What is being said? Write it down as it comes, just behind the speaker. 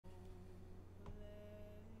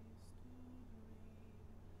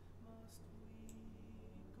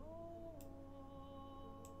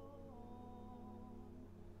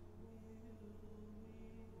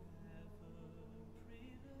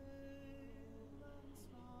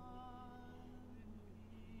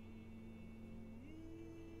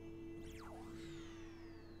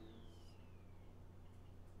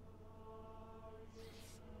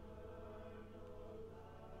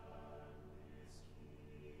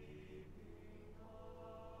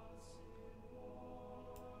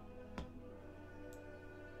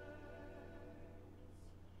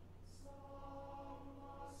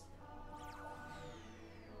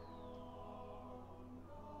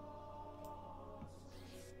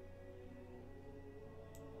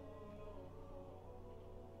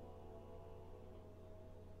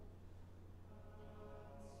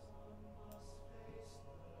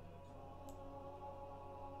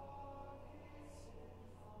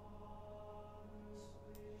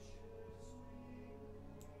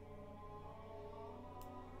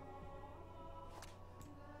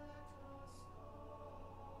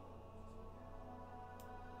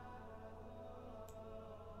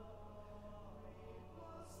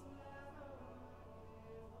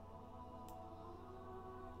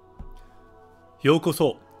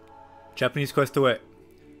Yokoso! Japanese Quest away.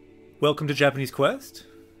 Welcome to Japanese Quest.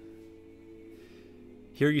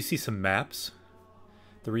 Here you see some maps.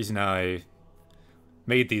 The reason I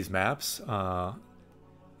made these maps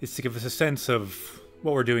is to give us a sense of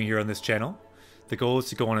what we're doing here on this channel. The goal is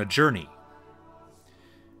to go on a journey.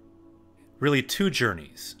 Really two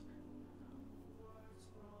journeys.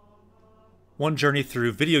 One journey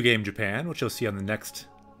through video game Japan, which you'll see on the next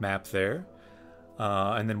map there.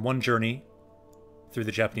 And then one journey through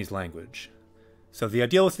the Japanese language. So the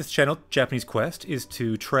ideal with this channel, Japanese Quest, is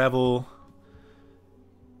to travel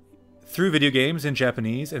through video games in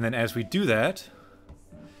Japanese, and then as we do that,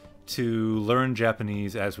 to learn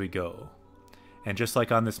Japanese as we go. And just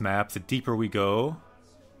like on this map, the deeper we go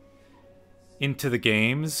into the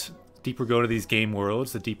games, the deeper we go to these game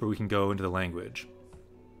worlds, the deeper we can go into the language.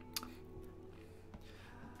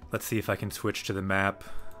 Let's see if I can switch to the map.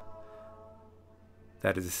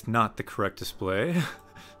 That is not the correct display.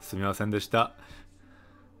 Sumimasen deshita.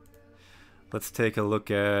 Let's take a look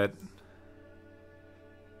at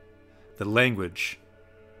the language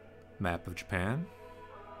map of Japan.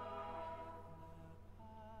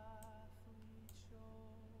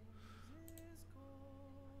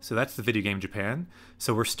 So that's the video game Japan.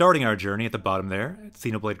 So we're starting our journey at the bottom there, at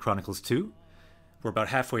Xenoblade Chronicles 2. We're about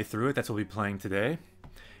halfway through it. That's what we'll be playing today.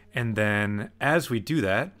 And then as we do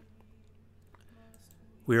that,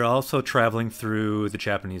 we're also traveling through the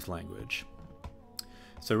Japanese language.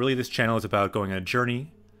 So really this channel is about going on a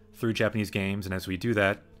journey through Japanese games, and as we do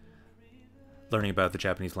that, learning about the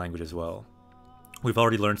Japanese language as well. We've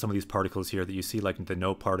already learned some of these particles here that you see, like the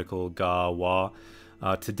no particle, ga, wa.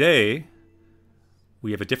 Today,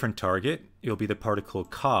 we have a different target. It'll be the particle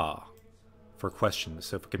ka for questions.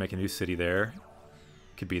 So if we can make a new city there,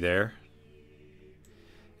 it could be there.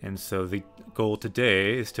 And so the goal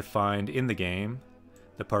today is to find in the game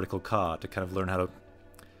the particle ka, to kind of learn how to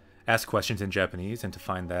ask questions in Japanese and to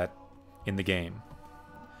find that in the game.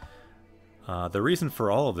 The reason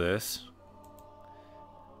for all of this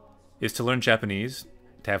is to learn Japanese,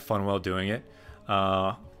 to have fun while doing it.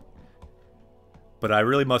 But I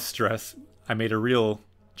really must stress, I made a real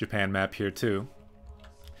Japan map here too.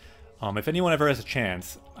 If anyone ever has a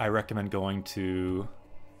chance, I recommend going to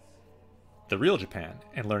the real Japan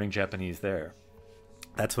and learning Japanese there.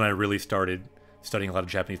 That's when I really started studying a lot of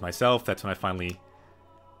Japanese myself. That's when I finally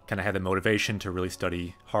kind of had the motivation to really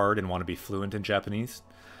study hard and want to be fluent in Japanese.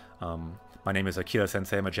 My name is Akira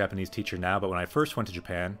Sensei. I'm a Japanese teacher now, but when I first went to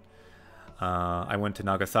Japan, I went to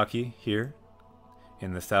Nagasaki here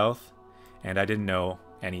in the south, and I didn't know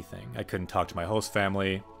anything. I couldn't talk to my host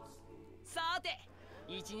family.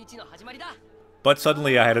 But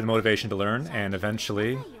suddenly I had a motivation to learn, and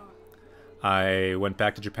eventually I went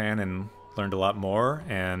back to Japan and learned a lot more.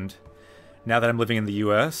 And now that I'm living in the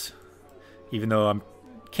US, even though I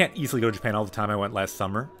can't easily go to Japan all the time, I went last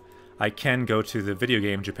summer, I can go to the video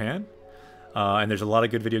game Japan. And there's a lot of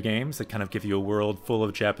good video games that kind of give you a world full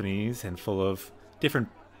of Japanese and full of different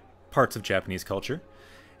parts of Japanese culture.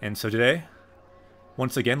 And so today,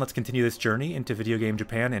 once again, let's continue this journey into video game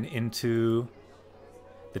Japan and into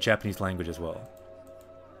the Japanese language as well.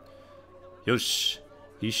 Yosh,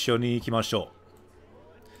 issho ni ikimashou.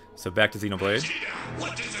 So back to Xenoblade.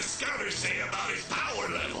 What does the scouter say about his power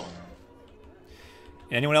level?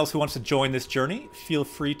 Anyone else who wants to join this journey, feel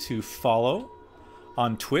free to follow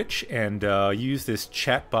on Twitch and use this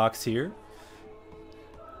chat box here.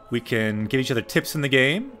 We can give each other tips in the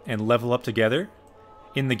game and level up together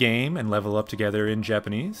in the game and level up together in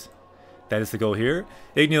Japanese. That is the goal here.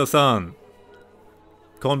 Ignil-san,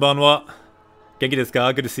 konbanwa. Genki desu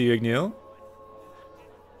ka? Good to see you, Ignil.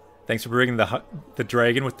 Thanks for bringing the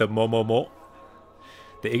dragon with the momomo.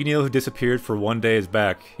 The Ignil who disappeared for one day is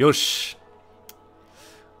back. Yosh!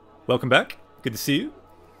 Welcome back. Good to see you.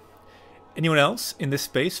 Anyone else in this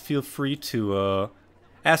space, feel free to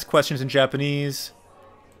ask questions in Japanese.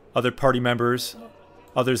 Other party members,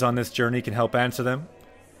 others on this journey can help answer them.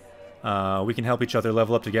 We can help each other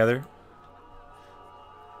level up together.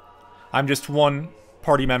 I'm just one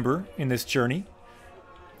party member in this journey.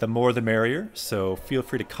 The more the merrier, so feel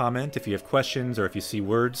free to comment if you have questions or if you see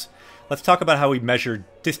words. Let's talk about how we measure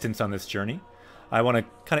distance on this journey. I want to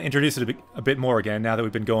kind of introduce it a bit more again now that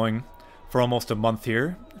we've been going for almost a month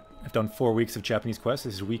here. I've done 4 weeks of Japanese Quest.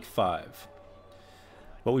 This is week 5.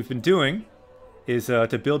 What we've been doing is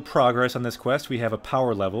to build progress on this quest, we have a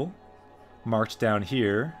power level marked down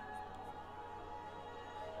here.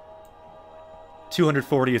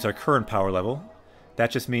 240 is our current power level. That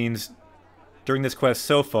just means during this quest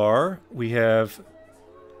so far, we have,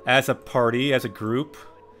 as a party, as a group,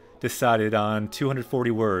 decided on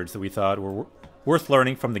 240 words that we thought were worth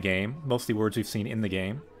learning from the game, mostly words we've seen in the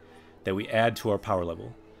game, that we add to our power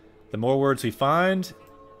level. The more words we find,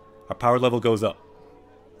 our power level goes up.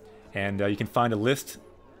 And you can find a list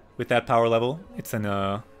with that power level. It's in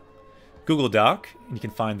a Google Doc, and you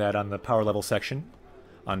can find that on the power level section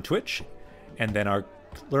on Twitch. And then our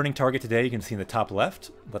learning target today, you can see in the top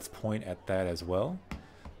left. Let's point at that as well.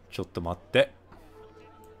 Chottomatte.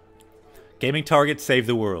 Gaming target, save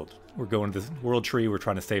the world. We're going to the world tree, we're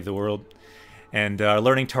trying to save the world. And our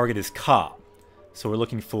learning target is ka. So we're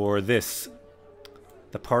looking for this,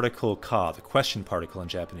 the particle ka, the question particle in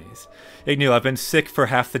Japanese. Ignil, I've been sick for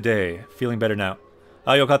half the day. Feeling better now.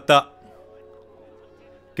 Ah, yokatta.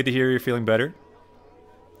 Good to hear you're feeling better.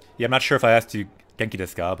 Yeah, I'm not sure if I asked you genki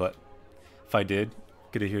desu ka, but if I did,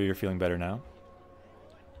 good to hear you're feeling better now.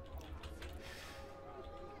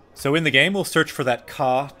 So in the game, we'll search for that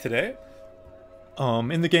ka today.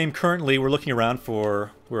 In the game currently, we're looking around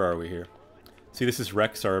for... Where are we here? See, this is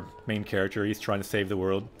Rex, our main character. He's trying to save the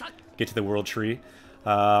world, get to the world tree.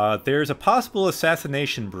 There's a possible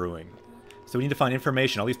assassination brewing. So we need to find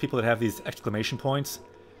information. All these people that have these exclamation points,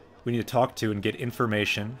 we need to talk to and get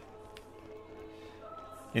information.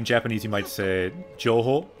 In Japanese, you might say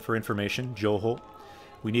Joho for information. Joho.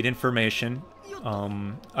 We need information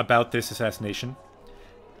about this assassination.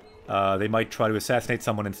 They might try to assassinate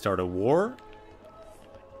someone and start a war.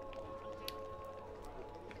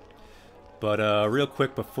 But real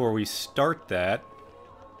quick before we start that...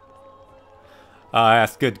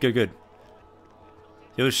 yes, good.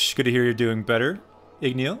 Yosh, good to hear you're doing better.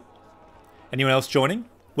 Ignil. Anyone else joining?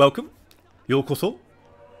 Welcome. Yokoso.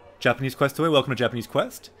 Japanese Quest away. Welcome to Japanese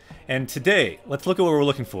Quest. And today, let's look at what we're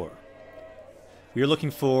looking for. We are looking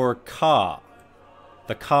for ka.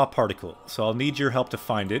 The ka particle. So I'll need your help to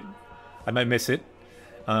find it. I might miss it.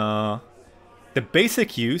 The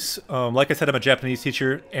basic use, like I said, I'm a Japanese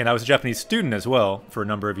teacher, and I was a Japanese student as well for a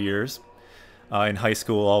number of years. In high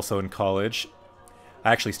school, also in college.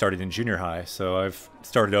 I actually started in junior high, so I've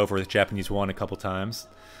started over with Japanese 1 a couple times.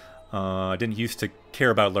 I didn't used to care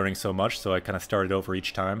about learning so much, so I kind of started over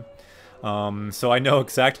each time. So I know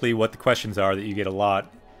exactly what the questions are that you get a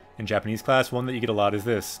lot in Japanese class. One that you get a lot is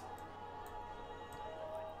this.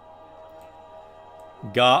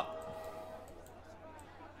 Ga.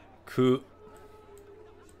 Ku.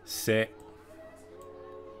 Se.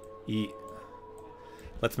 I.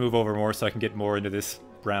 Let's move over more so I can get more into this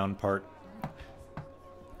brown part.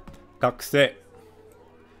 Gakuse. Do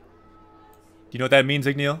you know what that means,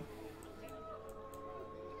 Ignil?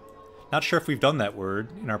 Not sure if we've done that word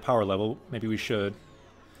in our power level. Maybe we should.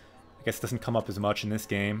 I guess it doesn't come up as much in this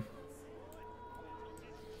game.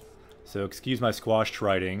 So excuse my squashed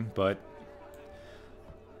writing, but...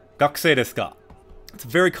 Gakuse desu ka? It's a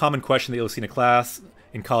very common question that you'll see in a class.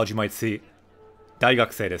 In college you might see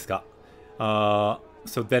Daigakuse desu ka?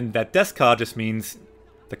 So then that desu ka just means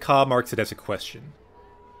the ka marks it as a question.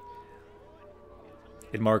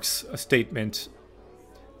 It marks a statement.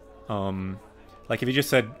 Like if you just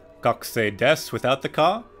said Gakuse desu without the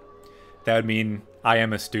ka, that would mean I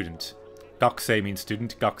am a student. Gakuse means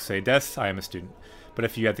student. Gakuse desu, I am a student. But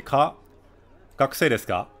if you had the ka, Gakuse desu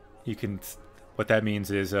ka, you can... What that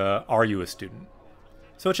means is, are you a student?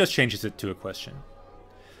 So it just changes it to a question.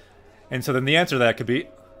 And so then the answer to that could be,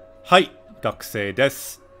 Hai, Gakuse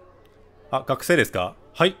desu. Gakuse desu ka?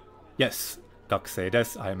 Hai, yes. Gakuse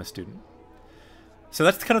desu, I am a student. So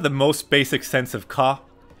that's kind of the most basic sense of ka.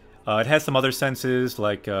 It has some other senses,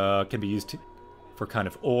 like can be used for kind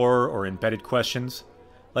of or embedded questions.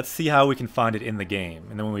 Let's see how we can find it in the game.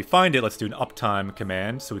 And then when we find it, let's do an uptime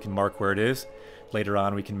command so we can mark where it is. Later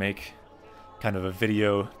on, we can make kind of a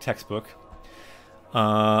video textbook.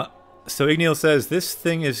 So Ignil says, this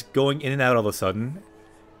thing is going in and out all of a sudden.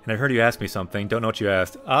 And I heard you ask me something. Don't know what you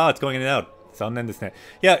asked. Ah, it's going in and out.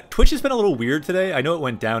 Yeah, Twitch has been a little weird today. I know it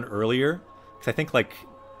went down earlier. Because I think, like,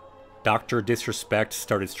 Dr. Disrespect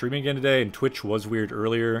started streaming again today, and Twitch was weird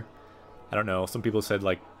earlier. I don't know. Some people said,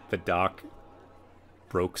 like, the doc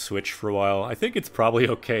broke Switch for a while. I think it's probably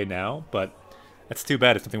okay now, but that's too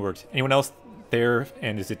bad if something worked. Anyone else there,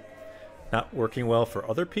 and is it not working well for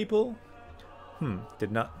other people?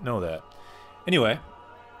 Did not know that. Anyway,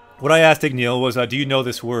 what I asked Ignil was, do you know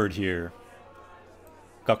this word here?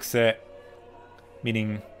 Gakuse,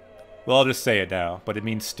 meaning, well, I'll just say it now, but it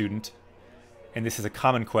means student. And this is a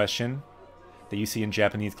common question that you see in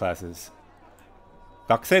Japanese classes.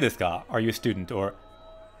 Gakuse desu ka? Are you a student? Or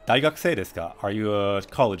Daigakuse desu ka? Are you a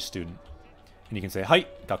college student? And you can say, Hai,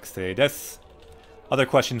 Gakuse desu. Other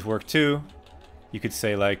questions work too. You could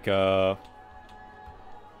say like,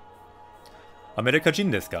 America jin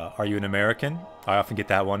desu ka? Are you an American? I often get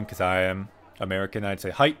that one because I am American. I'd say,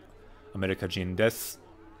 Hai, America jin desu.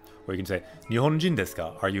 Or you can say, Nihonjin desu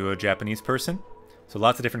ka? Are you a Japanese person? So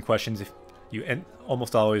lots of different questions. If you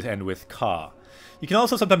almost always end with ka. You can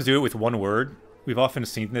also sometimes do it with one word. We've often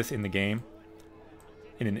seen this in the game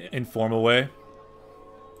in an informal way.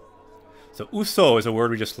 So uso is a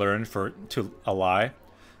word we just learned for to a lie.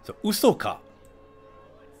 So uso ka.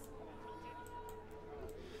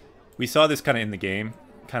 We saw this kind of in the game,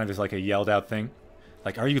 kind of as like a yelled out thing.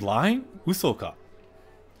 Like, are you lying? Uso ka.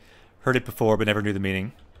 Heard it before but never knew the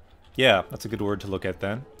meaning. Yeah, that's a good word to look at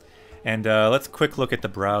then. And let's quick look at the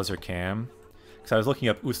browser cam. Because I was looking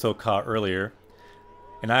up uso ka earlier.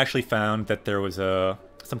 And I actually found that there was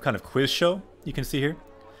some kind of quiz show you can see here.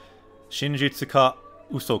 Shinjitsu ka,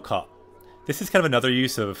 uso ka. This is kind of another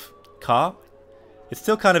use of ka. It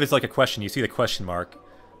still kind of is like a question. You see the question mark.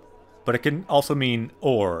 But it can also mean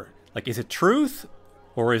or. Like, is it truth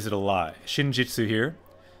or is it a lie? Shinjitsu here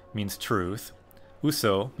means truth.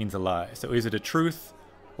 Uso means a lie. So is it a truth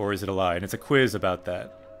or is it a lie? And it's a quiz about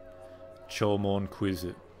that. Chomon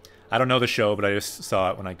quizu. I don't know the show, but I just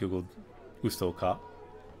saw it when I googled uso ka.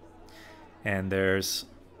 And there's,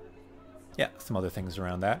 yeah, some other things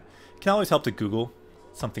around that. It can always help to Google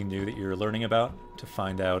something new that you're learning about to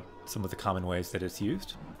find out some of the common ways that it's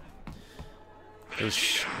used.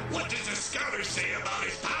 What does the scouter say about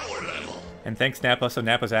his power level? And thanks, Nappa. So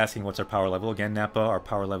Nappa's asking what's our power level. Again, Nappa, our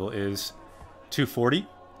power level is 240. You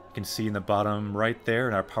can see in the bottom right there,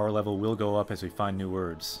 and our power level will go up as we find new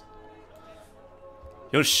words.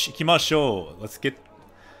 Yosh, ikimashou.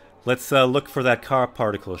 Let's look for that car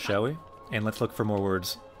particle, shall we? And let's look for more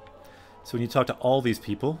words. So when you talk to all these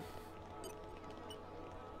people,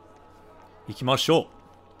 ikimashou.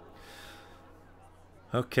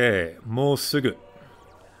 Okay, もうすぐ。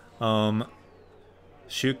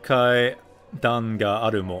集会談が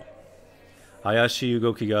あるも、怪しい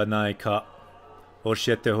動きがないか教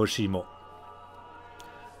えてほしいも。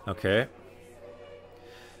Okay.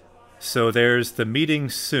 So there's the meeting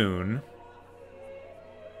soon.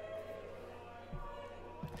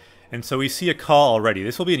 And so we see a ka already.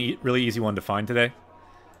 This will be a really easy one to find today.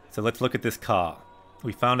 So let's look at this ka.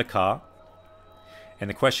 We found a ka. And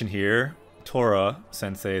the question here, Tora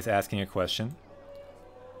Sensei is asking a question.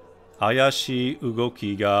 Ayashi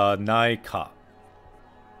ugoki ga nai ka?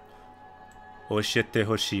 Oshiete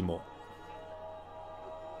hoshii mo.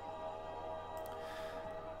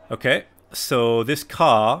 Okay, so this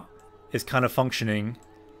ka is kind of functioning.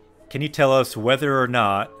 Can you tell us whether or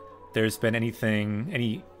not there's been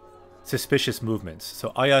any suspicious movements? So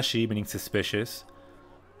ayashi meaning suspicious,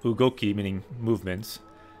 ugoki meaning movements,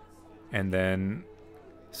 and then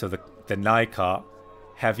so the nai ka,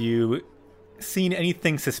 have you seen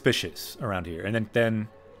anything suspicious around here? And then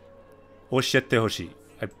oshiete hoshii.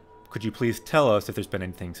 Could you please tell us if there's been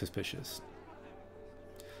anything suspicious?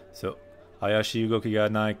 So ayashi ugoki ga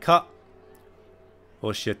nai ka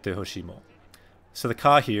oshiete hoshii mo. So the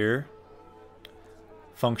ka here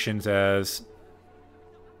functions as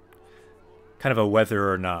kind of a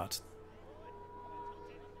whether or not.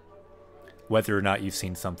 Whether or not you've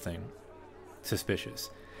seen something suspicious.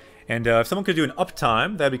 And if someone could do an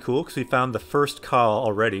uptime, that'd be cool, because we found the first ka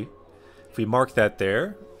already. If we mark that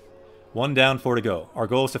there, 1 down, 4 to go. Our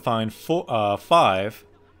goal is to find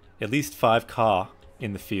at least 5 ka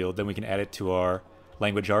in the field. Then we can add it to our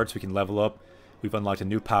language arts. We can level up. We've unlocked a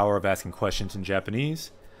new power of asking questions in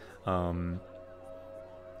Japanese. And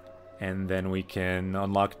then we can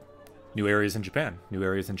unlock new areas in Japan, new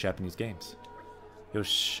areas in Japanese games.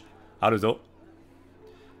 Yosh, aruzo.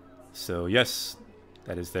 So yes,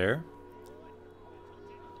 that is there.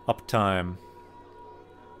 Uptime.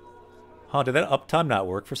 Huh, did that uptime not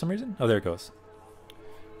work for some reason? Oh, there it goes.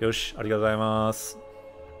 Yosh, arigatou gozaimasu.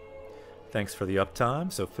 Thanks for the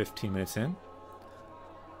uptime. So 15 minutes in.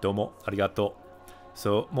 Domo, arigato.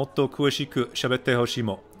 So, motto kueshiku shabette hoshii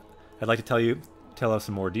mo. I'd like to tell us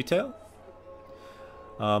some more detail.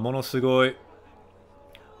 Monosugoi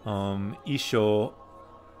isho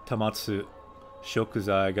tamatsu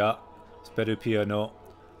shokuzai ga Spelupia no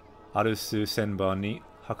arusu senban ni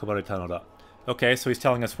hakubareta no da. Okay, so he's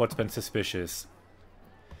telling us what's been suspicious.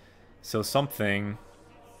 So something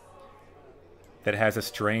that has a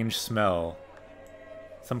strange smell,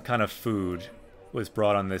 some kind of food, was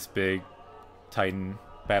brought on this big Titan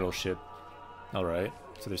battleship. Alright,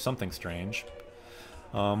 so there's something strange.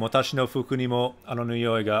 Watashi no fuku ni mo ano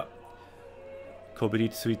nuyoi ga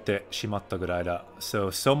kobiritsuite shimatta gurai da.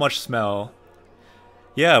 So much smell.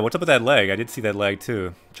 Yeah, what's up with that leg? I did see that leg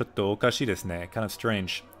too. Chotto okashi desu ne. Kind of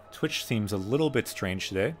strange. Twitch seems a little bit strange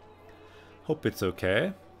today. Hope it's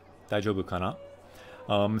okay. Daijoubu kana?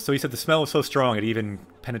 So he said the smell was so strong it even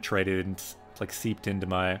penetrated and like seeped into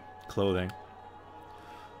my clothing.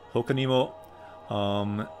 他にも、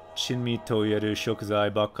珍味と言える食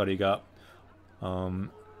材ばかりが、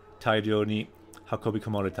大量に運び込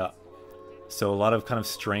まれた. So a lot of kind of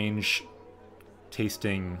strange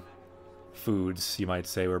tasting foods, you might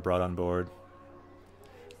say, were brought on board.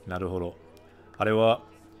 なるほど。あれは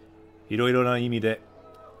いろいろな意味で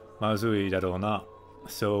まずいだろうな.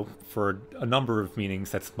 So for a number of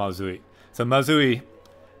meanings, that's mazui. So mazui,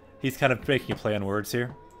 he's kind of making a play on words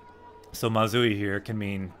here. So mazui here can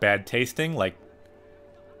mean bad tasting, like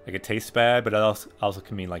it tastes bad, but it also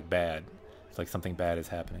can mean like bad. It's like something bad is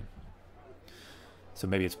happening. So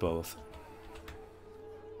maybe it's both.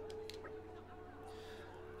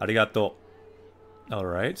 Arigato.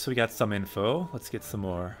 Alright, so we got some info. Let's get some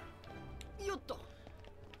more.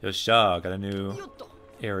 Yosha, got a new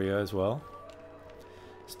area as well.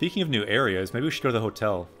 Speaking of new areas, maybe we should go to the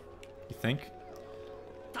hotel. You think?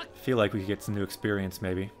 I feel like we could get some new experience,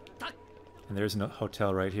 maybe. And there's a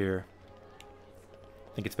hotel right here.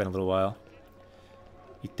 I think it's been a little while.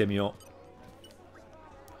 Ittemio.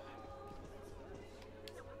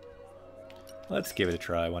 Let's give it a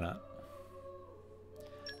try, why not?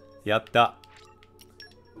 Yatta!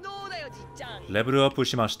 Level up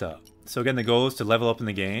shimashita. So again, the goal is to level up in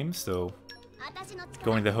the game, so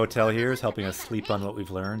going to the hotel here is helping us sleep on what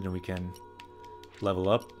we've learned and we can level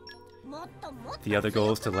up. The other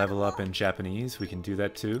goal is to level up in Japanese. We can do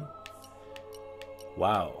that too.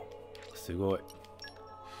 Wow. Sugoi.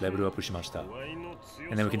 Level up shimashita.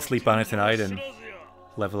 And then we can sleep on it tonight and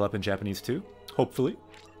level up in Japanese too. Hopefully.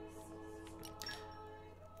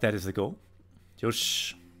 That is the goal.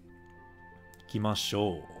 Yosh.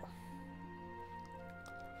 Ikimashou.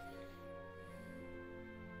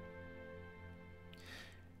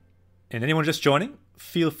 And anyone just joining,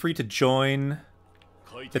 feel free to join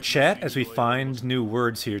the chat as we find new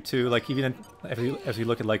words here too. Like even as we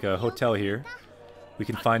look at like a hotel here, we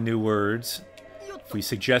can find new words. If we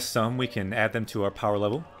suggest some, we can add them to our power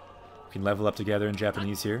level. We can level up together in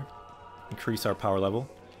Japanese here. Increase our power level.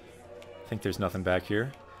 I think there's nothing back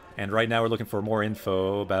here. And right now we're looking for more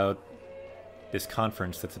info about this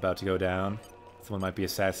conference that's about to go down. Someone might be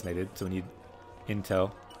assassinated, so we need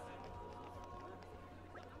intel.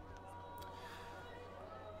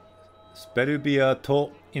 Spelubia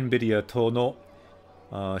to Nvidia to no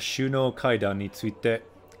shuno kaidan ni tsuite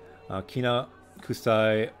kina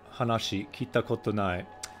kusai hanashi kita koto nai.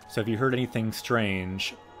 So have you heard anything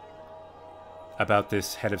strange about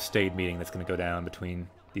this head of state meeting that's going to go down between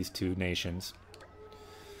these two nations?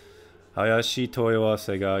 Hayashi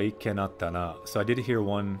toiwase ga ikenatta na. So I did hear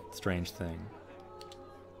one strange thing.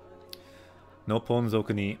 Noppon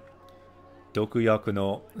zoku ni dokuyaku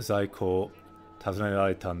no zaiko o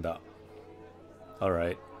tazuneraretan da.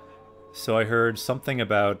 Alright. So I heard something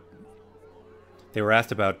about... They were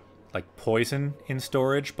asked about, like, poison in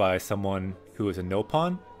storage by someone who was a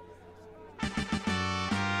Noppon.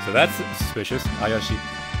 So that's suspicious. Ayashi.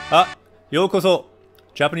 Ah! Yokoso!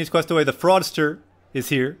 Japanese Quest Away. The fraudster is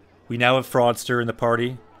here. We now have fraudster in the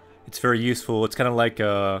party. It's very useful. It's kind of like,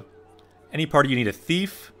 any party you need a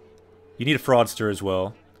thief. You need a fraudster as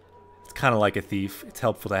well. It's kind of like a thief. It's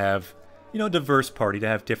helpful to have, you know, a diverse party, to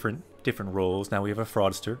have different roles. Now we have a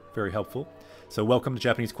fraudster, very helpful. So welcome to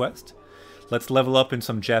Japanese Quest. Let's level up in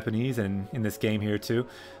some Japanese and in this game here too.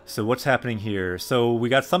 So what's happening here? So we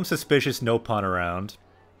got some suspicious Noppon around.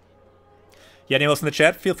 Yeah, anyone else in the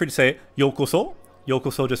chat? Feel free to say Yokoso.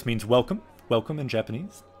 Yokoso just means welcome. Welcome in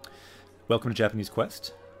Japanese. Welcome to Japanese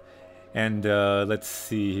Quest. And let's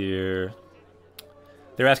see here.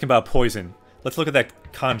 They're asking about poison. Let's look at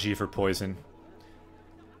that kanji for poison.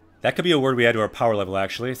 That could be a word we add to our power level,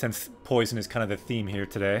 actually, since poison is kind of the theme here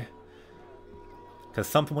today. Because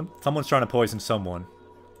someone's trying to poison someone.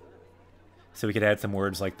 So we could add some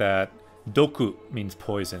words like that. Doku means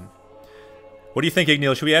poison. What do you think,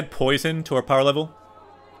 Ignil? Should we add poison to our power level?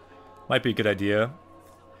 Might be a good idea.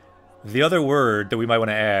 The other word that we might want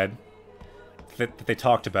to add that they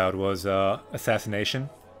talked about was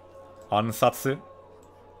assassination. Ansatsu.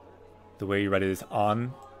 The way you write it is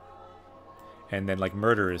an. And then, like,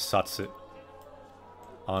 murder is satsu.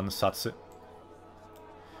 Ansatsu.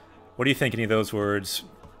 What do you think, any of those words?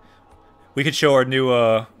 We could show our new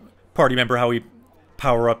party member how we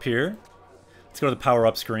power up here. Let's go to the power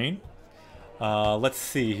up screen. Let's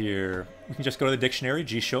see here. We can just go to the dictionary,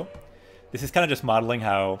 Jisho. This is kind of just modeling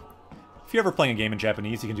how, if you're ever playing a game in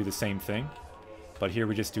Japanese, you can do the same thing. But here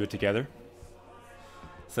we just do it together.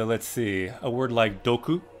 So let's see. A word like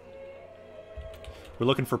doku. We're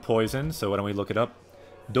looking for poison, so why don't we look it up?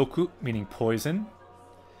 Doku, meaning poison.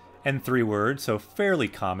 And 3 words, so fairly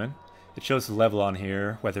common. It shows the level on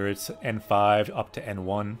here, whether it's N5 up to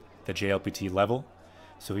N1. the JLPT level.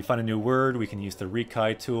 So if we find a new word, we can use the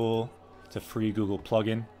Rekai tool. It's a free Google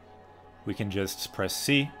plugin. We can just press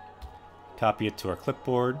C, copy it to our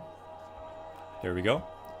clipboard. There we go.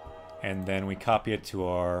 And then we copy it to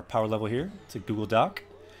our power level here. It's a Google Doc.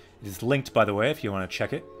 It is linked, by the way, if you want to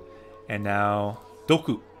check it. And now,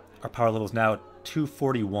 Doku. Our power level is now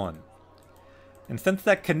 241. And since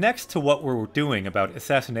that connects to what we're doing about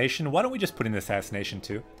assassination, why don't we just put in assassination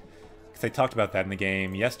too? Because I talked about that in the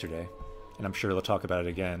game yesterday. And I'm sure they'll talk about it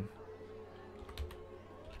again.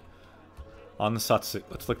 On the Satsu.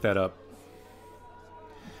 Let's look that up.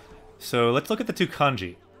 So let's look at the two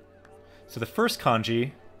kanji. So the first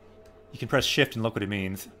kanji, you can press shift and look what it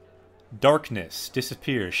means. Darkness,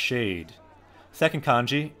 disappear, shade. Second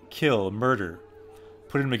kanji, kill, murder.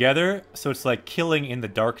 Put them together, so it's like killing in the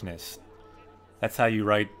darkness. That's how you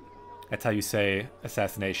write, that's how you say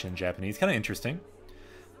assassination in Japanese. Kind of interesting.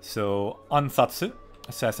 So, ansatsu,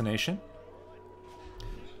 assassination.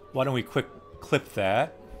 Why don't we quick clip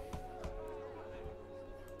that?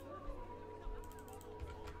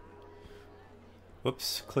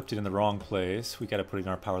 Whoops, clipped it in the wrong place. We gotta put it in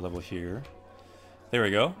our power level here. There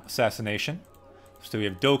we go, assassination. So we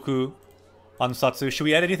have Doku, Ansatsu. Should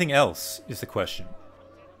we add anything else, is the question.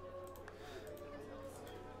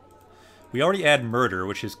 We already add murder,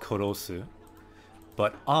 which is Korosu.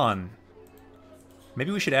 But on,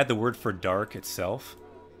 maybe we should add the word for dark itself.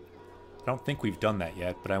 I don't think we've done that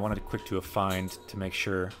yet, but I wanted to quick do a find to make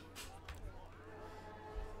sure.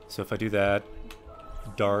 So if I do that,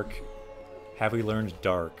 dark, have we learned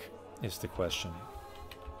dark, is the question.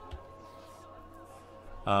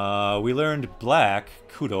 We learned black,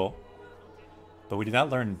 Kuro, but we did not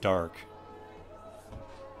learn dark.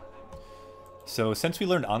 So since we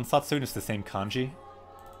learned Ansatsu and it's the same kanji,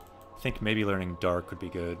 I think maybe learning dark would be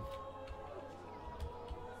good.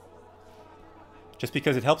 Just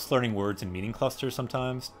because it helps learning words in meaning clusters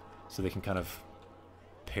sometimes, so they can kind of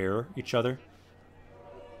pair each other.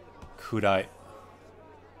 Kurai.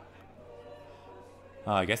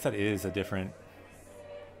 I guess that is a different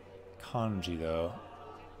kanji though.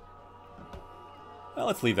 Well,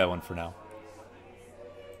 let's leave that one for now.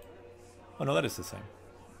 Oh no, that is the same.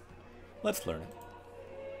 Let's learn it.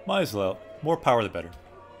 Might as well. More power the better.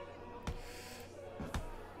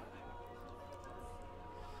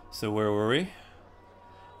 So where were we?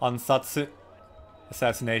 Ansatsu,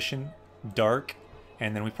 assassination, dark,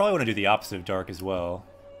 and then we probably want to do the opposite of dark as well.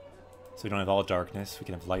 So we don't have all darkness, we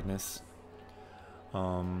can have lightness.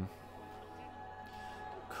 Kurai.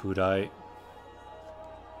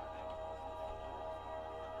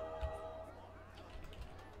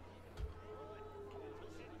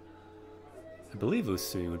 I believe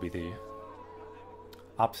Usui would be the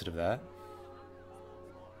opposite of that.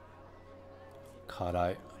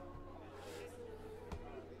 Karai.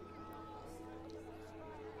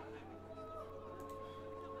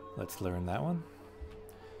 Let's learn that one.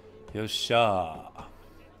 Yosha.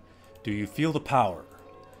 Do you feel the power?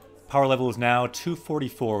 Power level is now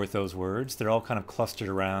 244 with those words. They're all kind of clustered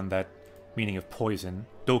around that meaning of poison.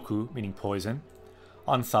 Doku, meaning poison.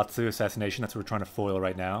 Ansatsu, assassination, that's what we're trying to foil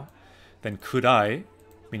right now. Then Kurai,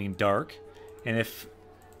 meaning dark. And if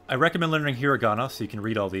I recommend learning hiragana so you can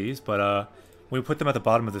read all these, but when we put them at the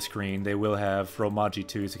bottom of the screen, they will have romaji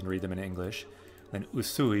too, so you can read them in English. Then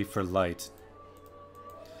Usui for light.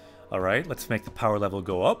 Alright, let's make the power level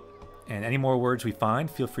go up. And any more words we find,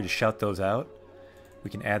 feel free to shout those out.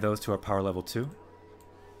 We can add those to our power level too.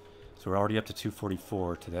 So we're already up to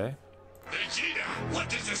 244 today. Vegeta, what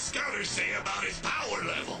does the scouter say about his power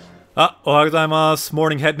level? Ohayou gozaimasu,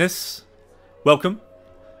 morning headness. Welcome.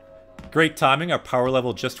 Great timing, our power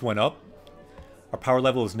level just went up. Our power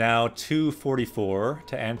level is now 244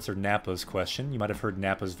 to answer Nappa's question. You might have heard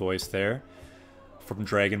Nappa's voice there from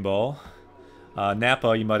Dragon Ball.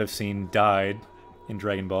 Nappa, you might have seen, died in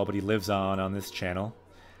Dragon Ball, but he lives on this channel,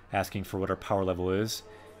 asking for what our power level is.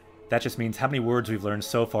 That just means how many words we've learned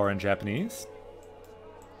so far in Japanese.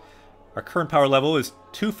 Our current power level is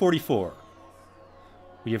 244.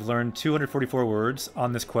 We have learned 244 words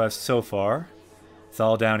on this quest so far. It's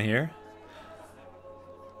all down here.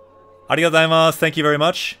 Arigatou gozaimasu, thank you very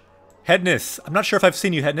much. Headness, I'm not sure if I've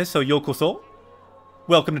seen you, Headness, so yokoso.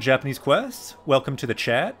 Welcome to Japanese Quest. Welcome to the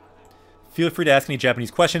chat. Feel free to ask any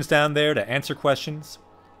Japanese questions down there, to answer questions.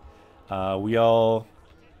 We all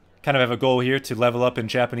kind of have a goal here to level up in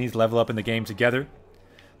Japanese, level up in the game together.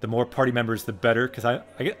 The more party members, the better, because I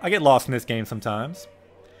get lost in this game sometimes.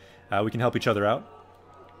 We can help each other out.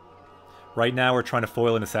 Right now, we're trying to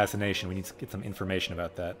foil an assassination. We need to get some information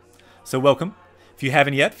about that. So welcome. If you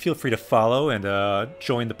haven't yet, feel free to follow and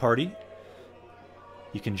join the party.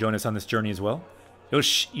 You can join us on this journey as well.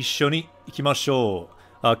 Yoshi, issho ni ikimashou.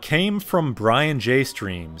 Came from Brian J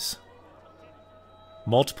streams.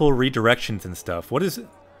 Multiple redirections and stuff. What is it?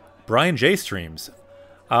 Brian J streams.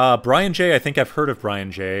 Brian J, I think I've heard of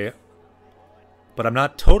Brian J, but I'm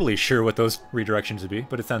not totally sure what those redirections would be,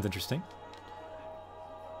 but it sounds interesting.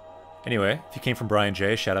 Anyway, if you came from Brian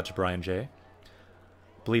J, shout out to Brian J. I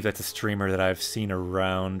believe that's a streamer that I've seen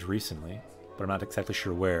around recently, but I'm not exactly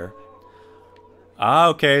sure where. Ah,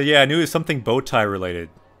 okay, yeah, I knew it was something bow tie related.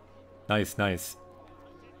 Nice, nice.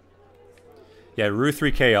 Yeah,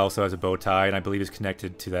 Ru3K also has a bow tie, and I believe is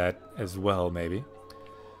connected to that as well, maybe.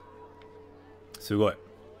 Sugoi.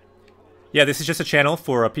 Yeah, this is just a channel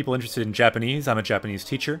for people interested in Japanese. I'm a Japanese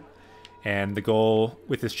teacher, and the goal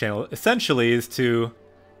with this channel essentially is to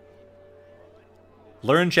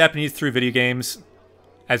learn Japanese through video games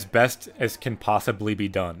as best as can possibly be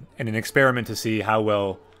done, and an experiment to see how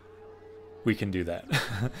well we can do that.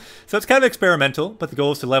 So it's kind of experimental, but the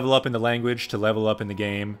goal is to level up in the language, to level up in the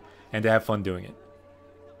game, and to have fun doing it.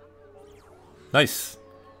 Nice.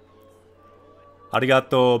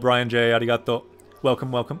 Arigato, Brian J. Arigato.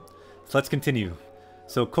 Welcome, welcome. So let's continue.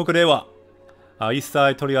 So, ここでは、一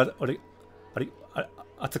切取り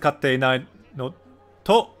扱っていないの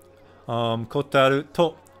と、答える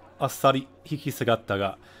とあっさり引き下がった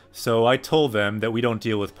が。So I told them that we don't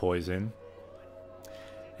deal with poison.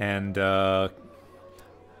 And,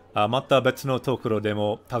 また別のところで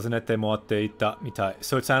も尋ねてもらっていたみたい.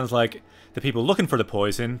 So it sounds like the people looking for the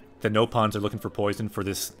poison, the Nopons are looking for poison for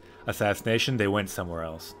this assassination, they went somewhere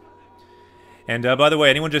else. And by the way,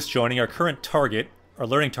 anyone just joining, our current target, our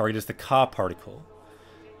learning target is the Ka particle.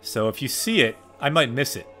 So if you see it, I might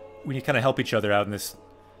miss it. We need to kind of help each other out in this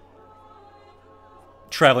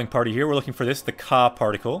traveling party here. We're looking for this, the Ka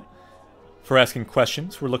particle. For asking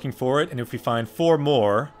questions, we're looking for it, and if we find 4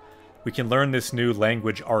 more, we can learn this new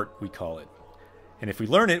language art, we call it. And if we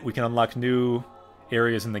learn it, we can unlock new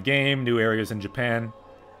areas in the game, new areas in Japan.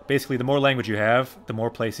 Basically, the more language you have, the more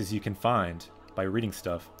places you can find by reading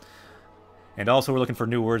stuff. And also, we're looking for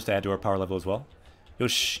new words to add to our power level as well.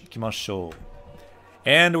 Yoshi, ikimashou.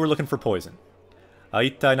 And we're looking for poison.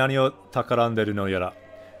 Ittai nani o takaranderu no yara.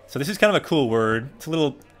 So this is kind of a cool word. It's a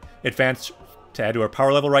little advanced to add to our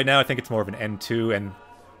power level right now. I think it's more of an N2 and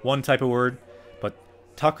 1 type of word. But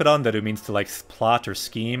takaranderu means to like plot or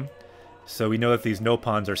scheme. So we know that these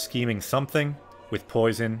Nopons are scheming something with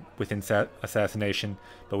poison, with assassination,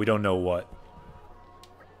 but we don't know what.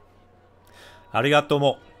 Arigato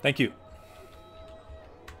mo. Thank you.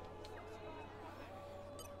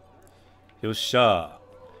 Yosha.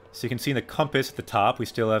 So you can see in the compass at the top, we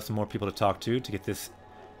still have some more people to talk to get this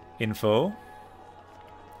info.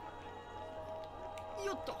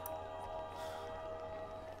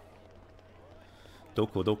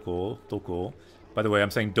 Doko, doko, doko. By the way, I'm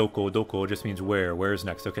saying doko, doko just means where. Where is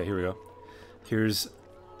next? Okay, here we go. Here's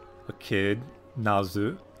a kid,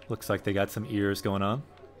 Nazu. Looks like they got some ears going on.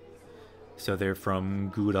 So they're from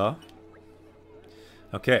Gura.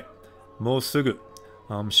 Okay. Mo sugu.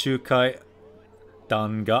 Shukai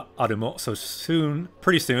dan ga aru mo. So soon,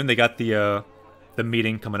 pretty soon, they got the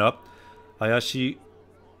meeting coming up. Ayashi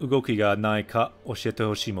ugoki ga nai ka oshiete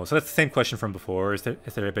hoshii mo. So that's the same question from before. Has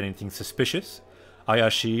there been anything suspicious?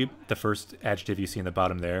 Ayashi, the first adjective you see in the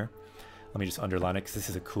bottom there. Let me just underline it because this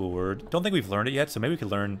is a cool word. Don't think we've learned it yet, so maybe we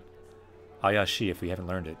could learn Ayashi if we haven't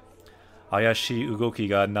learned it. Ayashi ugoki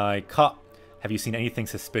ga nai ka. Have you seen anything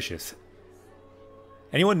suspicious?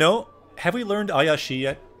 Anyone know? Have we learned Ayashi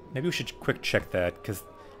yet? Maybe we should quick check that, because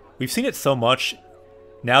we've seen it so much.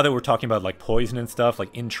 Now that we're talking about like poison and stuff,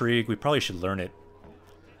 like intrigue, we probably should learn it.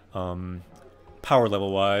 Power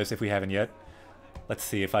level wise, if we haven't yet. Let's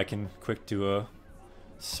see if I can quick do a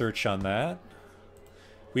search on that.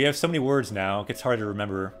 We have so many words now, it gets hard to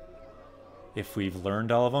remember if we've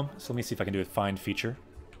learned all of them. So let me see if I can do a find feature.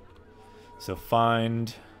 So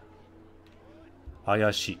find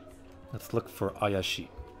Ayashi. Let's look for Ayashi.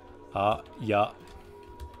 Ayashi.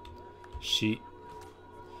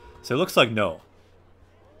 So it looks like no.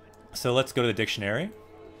 So let's go to the dictionary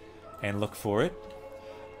and look for it.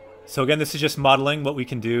 So again, this is just modeling what we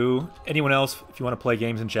can do. Anyone else, if you want to play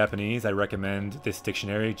games in Japanese, I recommend this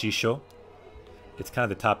dictionary, Jisho. It's kind of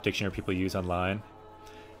the top dictionary people use online.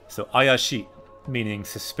 So Ayashi, meaning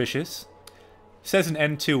suspicious. It says an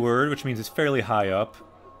N2 word, which means it's fairly high up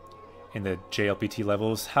in the JLPT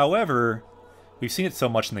levels. However, we've seen it so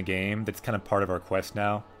much in the game that it's kind of part of our quest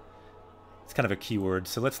now. It's kind of a keyword,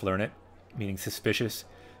 so let's learn it, meaning suspicious.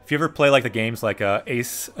 If you ever play like the games like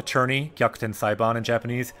Ace Attorney, Gyakuten Saiban in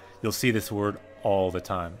Japanese, you'll see this word all the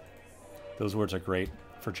time. Those words are great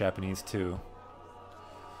for Japanese too.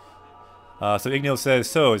 So Ignil says,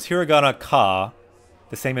 so is hiragana ka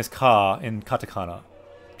The same as ka in katakana.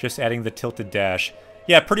 Just adding the tilted dash.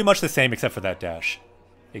 Yeah, pretty much the same except for that dash,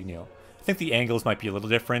 Igneel. I think the angles might be a little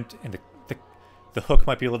different, and the hook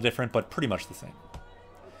might be a little different, but pretty much the same.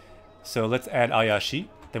 So let's add ayashi.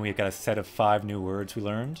 Then we've got a set of 5 new words we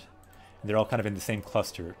learned. And they're all kind of in the same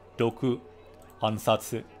cluster. Doku,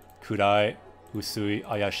 ansatsu, kurai, usui,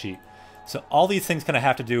 ayashi. So all these things kind of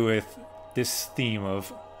have to do with this theme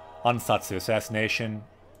of ansatsu, assassination,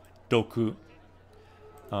 doku,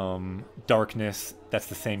 darkness. That's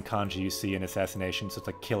the same kanji you see in assassination, so it's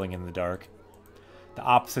like killing in the dark. The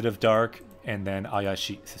opposite of dark, and then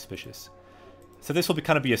ayashi, suspicious. So this will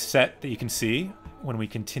kind of be a set that you can see when we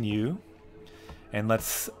continue. And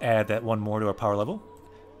let's add that one more to our power level.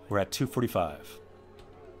 We're at 245.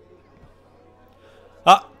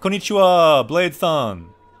 Ah, konnichiwa, Blade-san.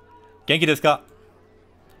 Genki desu ka?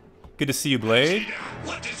 Good to see you, Blade.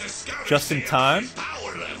 Just in time.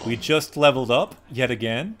 We just leveled up yet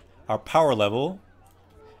again. Our power level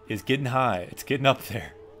is getting high. It's getting up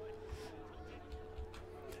there.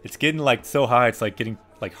 It's getting like so high it's like getting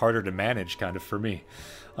like harder to manage kind of for me.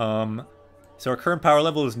 So our current power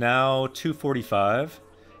level is now 245.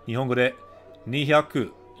 Nihongo de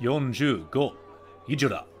 245 ijo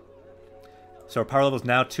da. So our power level is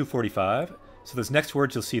now 245. So those next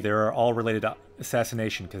words you'll see there are all related to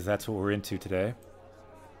assassination because that's what we're into today.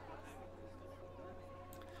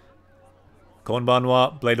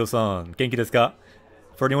 Konbanwa, Blade-san. Genki desu ka?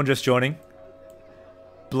 For anyone just joining,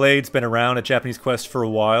 Blade's been around at Japanese Quest for a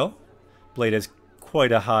while. Blade has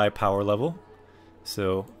quite a high power level,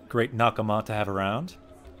 so great nakama to have around.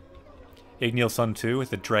 Igneel-san too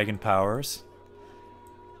with the dragon powers.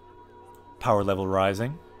 Power level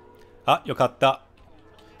rising. Ah, yokatta.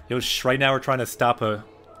 Yosh, right now we're trying to stop a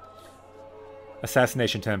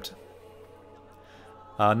assassination attempt.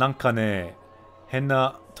 Nanka ne,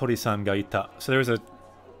 henna tori-san ga ita. So there's a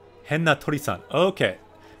henna tori-san. Okay.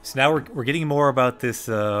 So now we're getting more about this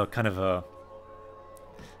kind of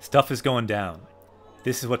stuff is going down.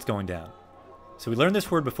 This is what's going down. So we learned this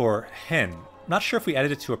word before, hen. Not sure if we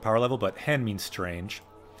added it to a power level, but hen means strange.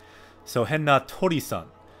 So henna tori-san.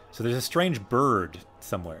 So there's a strange bird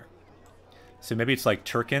somewhere. So maybe it's like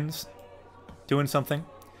Turkins doing something.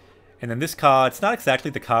 And then this ka, it's not exactly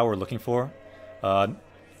the ka we're looking for.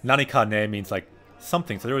 Nanika ne means like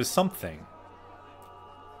something. So there was something.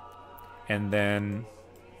 And then,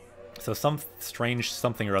 so some strange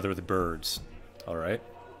something or other with the birds. Alright.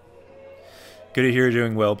 Good to hear you're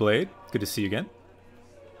doing well, Blade. Good to see you again.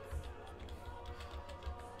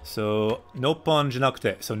 So, noppon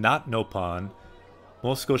janakute. So not noppon.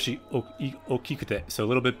 Mouskoshi okikute. So a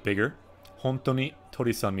little bit bigger. Honto ni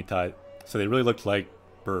tori-san mitai. So they really looked like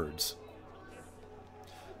birds.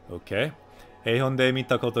 Okay. Eihon de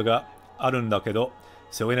mita koto ga aru nda kedo.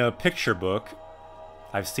 So in a picture book,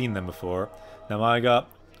 I've seen them before. Namae ga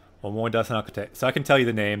omoidasanakute. So I can tell you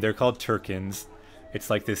the name. They're called Turkins. It's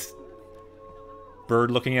like this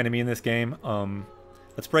bird-looking enemy in this game.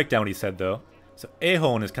 Let's break down what he said, though. So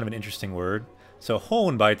ehon is kind of an interesting word. So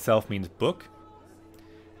hon by itself means book.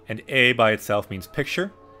 And e by itself means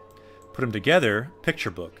picture. Put them together,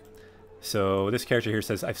 picture book. So this character here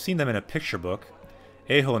says, I've seen them in a picture book.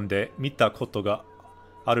 Ehon de mita koto ga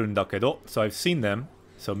aru nda kedo. So I've seen them.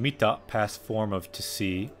 So mita, past form of to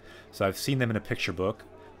see. So I've seen them in a picture book.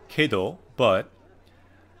 Kedo, but.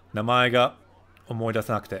 Namae ga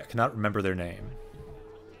omoidasanakute. I cannot remember their name.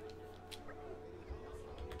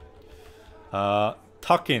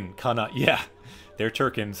 Takin kana. Yeah, they're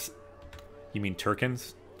Turkins. You mean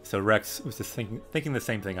Turkins? So Rex was just thinking the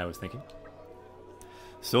same thing I was thinking.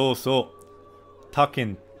 So,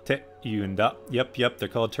 Takin te yunda. Yep, they're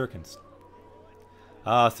called Turkins.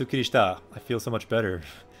 Ah, sukkiri shita. I feel so much better.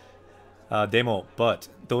 Demo, but,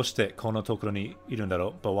 doshite kono tokoro ni iru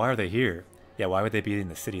ndaro? But why are they here? Yeah, why would they be in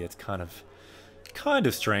the city? That's kind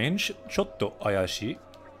of strange. Chotto ayashi.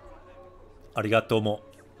 Arigato mo.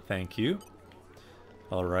 Thank you.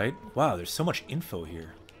 Alright. Wow, there's so much info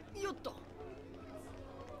here.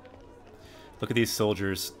 Look at these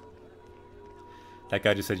soldiers. That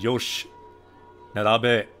guy just said, Yosh,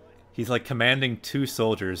 Narabe. He's like commanding 2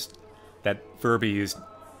 soldiers. That verb he used,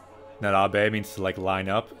 Narabe, means to like line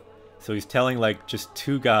up. So he's telling like just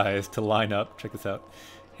 2 guys to line up. Check this out.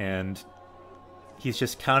 And he's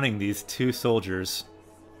just counting these 2 soldiers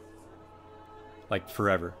like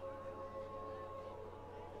forever.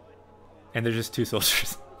 And they're just 2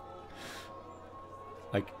 soldiers.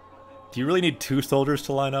 Like, do you really need 2 soldiers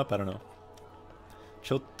to line up? I don't know.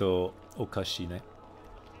 Chotto okashi ne.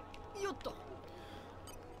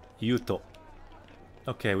 Yuto.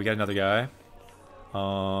 Okay, we got another guy.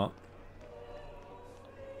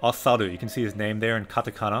 Asaru, you can see his name there in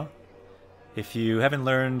katakana. If you haven't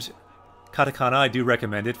learned katakana, I do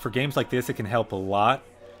recommend it. For games like this, it can help a lot,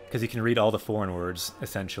 because you can read all the foreign words,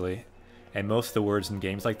 essentially. And most of the words in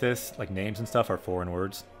games like this, like names and stuff, are foreign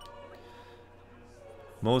words.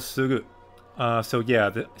 Mosugu. So yeah,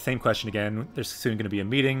 the same question again. There's soon going to be a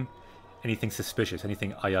meeting. Anything suspicious?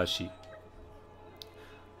 Anything ayashi?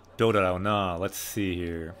 Dodarao na. Let's see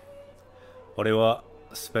here. Ore wa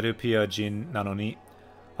Spelupia jin nano ni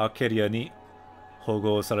Arcadia ni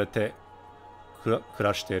hogo sarete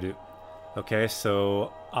kurashiteru. Okay,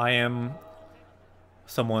 so I'm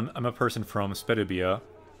a person from Spelupia,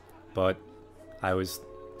 but I was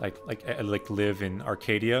I live in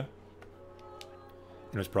Arcadia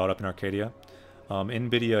and was brought up in Arcadia.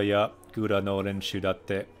 Nvidia ya Gura no renshu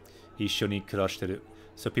datte issho ni kurashiteru.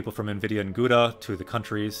 So people from Nvidia and Gura, two of the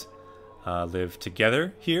countries, live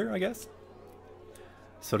together here, I guess.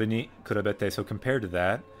 Sore ni kurabete, so compared to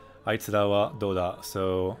that, aitsura wa douda.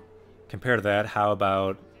 So compared to that, how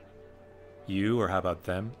about you, or how about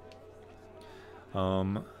them?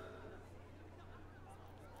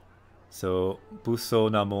 So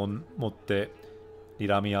buso na mon motte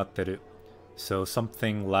niramiatteru. So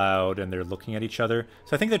something loud, and they're looking at each other.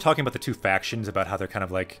 So I think they're talking about the two factions, about how they're kind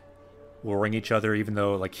of like warring each other, even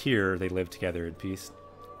though like here they live together in peace.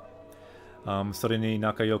 Sore ni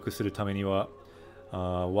nakayoku suru tame ni wa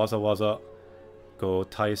waza waza go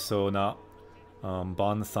taisou na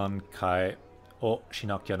bansan kai o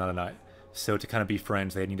shinakia naranai. So to kind of be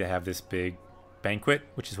friends, they need to have this big banquet,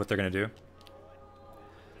 which is what they're going to do.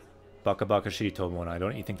 Baka baka shi tomonai.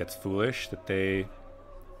 Don't you think that's foolish that they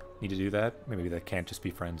need to do that? Maybe they can't just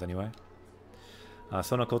be friends anyway.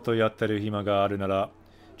 Sono koto yatteru hima ga aru nara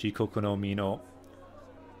jikoku no mi no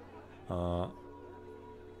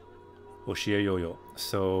oshie yo.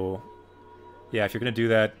 So yeah, if you're going to do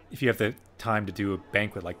that, if you have the time to do a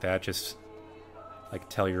banquet like that, just like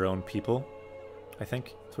tell your own people, I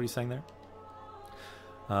think that's what he's saying there.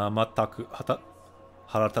 Mataku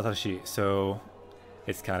haratatashi. So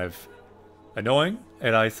it's kind of annoying.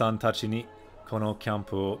 Erai-san tachi ni kono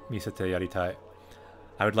camp o misete yaritai.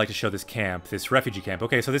 I would like to show this camp, this refugee camp.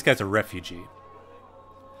 Okay, so this guy's a refugee.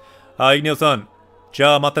 Ignil-san.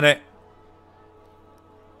 Ja mata ne.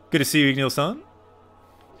 Good to see you, Ignil-san.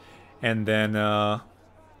 And then,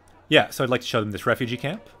 yeah, so I'd like to show them this refugee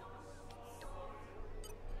camp.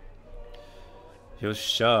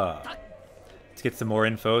 Yosha. Let's get some more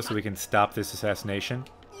info so we can stop this assassination.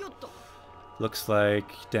 Looks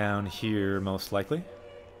like down here, most likely.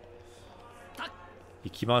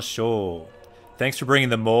 Ikimashou. Thanks for bringing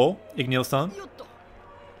the mole, Ignil-san.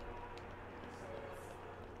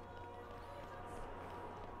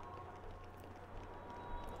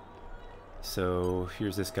 So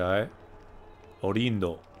here's this guy,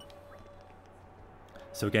 Orindo.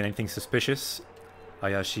 So again, anything suspicious?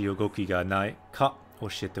 Ayashi yogoki ga nai ka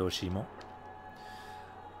oshiete hoshii mo.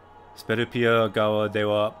 Spelupia gawa de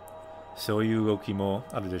wa souyu ugoki mo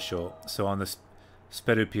aru deshou. So on the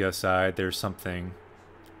Spelupia side, there's something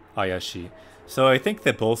ayashi. So I think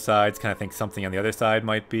that both sides kind of think something on the other side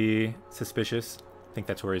might be suspicious. I think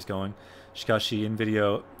that's where he's going. Shikashi in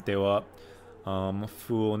video de wa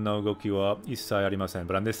Fuo no goki wa issai arimasen.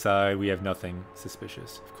 But on this side, we have nothing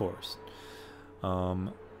suspicious, of course.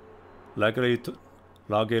 Rageru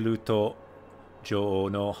to Jou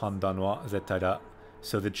no handan wa zettai da.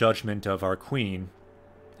 So the judgment of our queen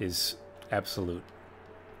is absolute.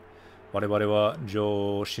 Warewaре wa Jou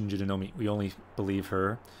o shinjiru nomi. We only believe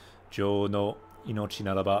her. Jou no inochi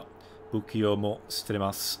naraba buki o mo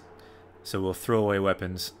suteremasu. So we'll throw away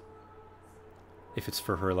weapons if it's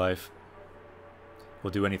for her life. We'll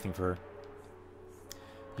do anything for her.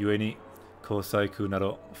 Yue ni kosaiku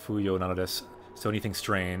naro fuyo nano desu. So anything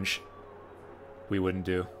strange, we wouldn't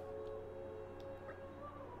do.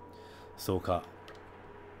 So ka.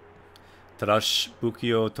 Tadashi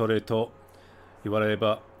buki o tore to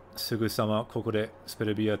iwareba sugu-sama koko de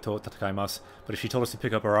Spelupia to tatakaimasu. But if she told us to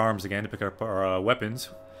pick up our arms again, to pick up our weapons,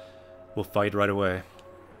 we'll fight right away.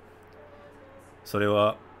 Sore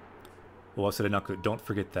wa owasure naku. Don't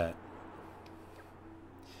forget that.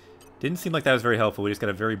 Didn't seem like that was very helpful. We just got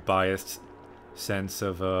a very biased sense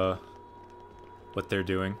of what they're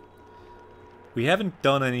doing. We haven't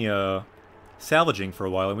done any salvaging for a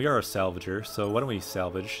while, and we are a salvager, so why don't we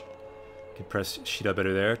salvage? Can press Shida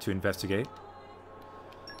better there to investigate.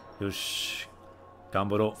 Yosh.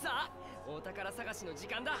 Gambaro.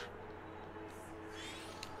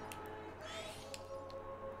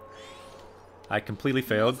 I completely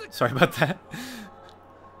failed. Sorry about that.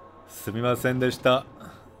 Sumimasen deshita.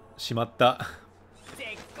 Shimatta.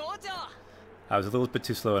 I was a little bit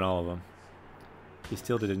too slow in all of them. He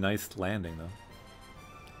still did a nice landing, though.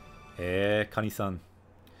 Kani-san.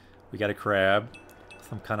 We got a crab.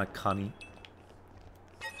 Some kind of kani.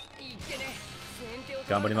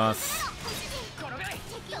 Ganbarimasu.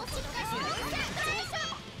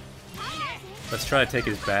 Let's try to take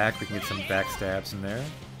his back. We can get some backstabs in there.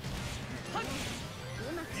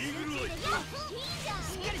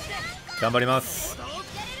 Ganbarimasu.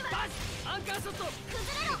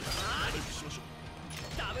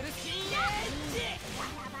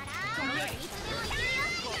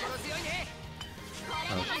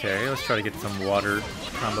 Okay, let's try to get some water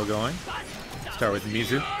combo going. Start with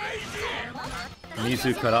Mizu.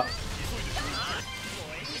 Mizu kara.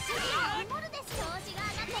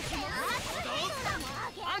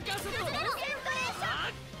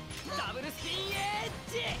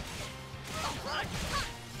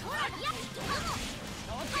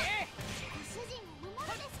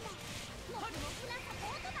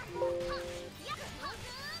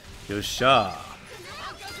 Yosha.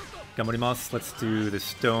 Ganbarimasu. Let's do the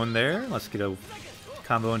stone there. Let's get a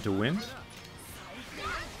combo into wind.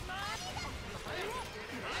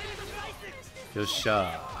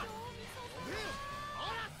 Yosha.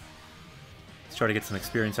 Let's try to get some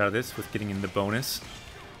experience out of this with getting in the bonus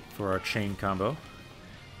for our chain combo.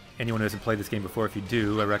 Anyone who hasn't played this game before, if you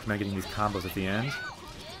do, I recommend getting these combos at the end.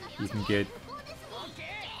 You can get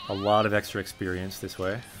a lot of extra experience this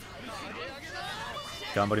way.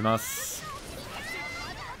 Ganbarimasu.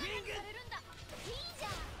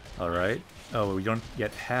 Alright. Oh, we don't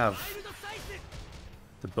yet have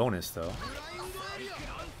the bonus, though.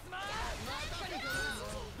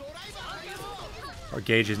 Our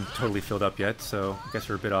gauge isn't totally filled up yet, so I guess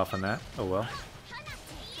we're a bit off on that. Oh well.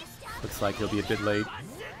 Looks like it'll be a bit late.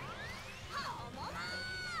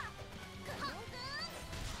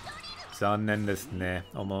 Zannen desu ne.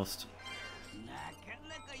 Almost.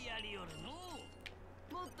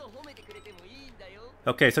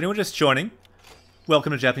 Okay, so anyone just joining,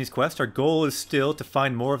 welcome to Japanese Quest. Our goal is still to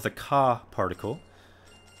find more of the Ka particle.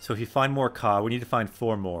 So if you find more Ka, we need to find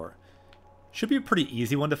 4 more. Should be a pretty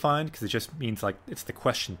easy one to find, because it just means, like, it's the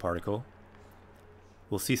question particle.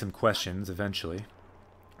 We'll see some questions eventually.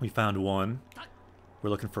 We found 1. We're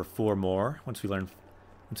looking for 4 more. Once we find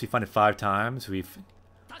it 5 times, we've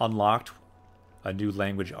unlocked a new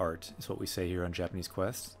language art, is what we say here on Japanese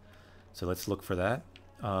Quest. So let's look for that.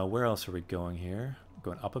 Where else are we going here?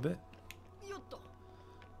 Going up a bit?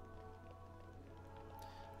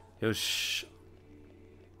 Yosh.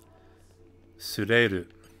 Sureru.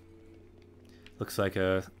 Looks like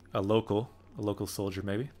a local soldier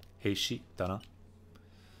maybe. Heishi dana.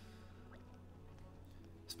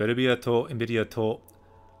 Sperubia to Invidia to.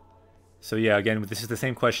 So yeah, again, this is the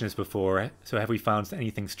same question as before. So have we found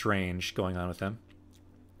anything strange going on with them?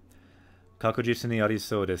 Kakujitsu ni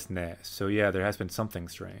arisou desu ne. So yeah, there has been something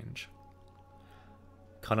strange.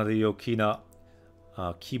 Kanari okina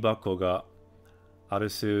kibako ga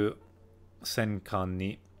arusu senkan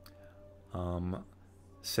ni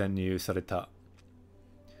senyu sareta.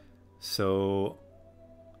 So,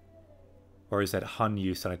 or is that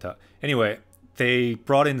hanyu sareta? Anyway, they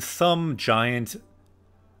brought in some giant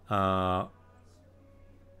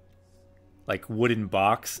like wooden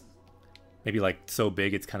box, maybe like so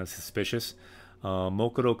big it's kind of suspicious.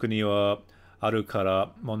 Mokoroku ni wa aru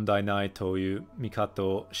kara mondai nai toyu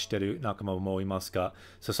mikato shiteru nakama mo imasu ka.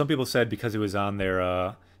 So some people said because it was on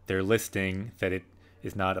their listing that it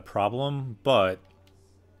is not a problem, but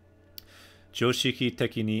joshiki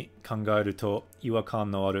teki ni kangaeru to iwakan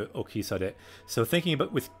no aru okisa de. So thinking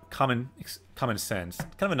about with common sense,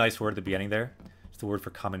 kind of a nice word at the beginning there. It's the word for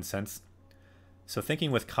common sense. So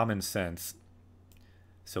thinking with common sense.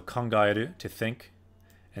 So kangaeru, to think,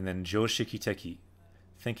 and then joshiki teki,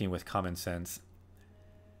 thinking with common sense.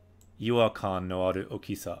 Iwakan no aru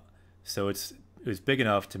okisa. So it was big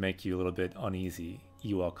enough to make you a little bit uneasy.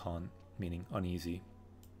 Iwakan meaning uneasy.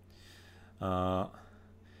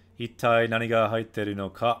 Ittai nani ga haitteru no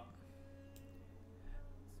ka?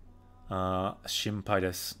 Shinpai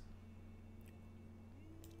desu.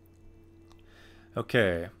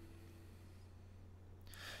 Okay.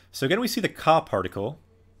 So again, we see the ka particle.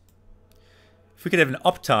 If we could have an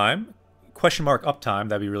uptime, question mark uptime,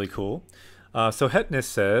 that'd be really cool. So Hetness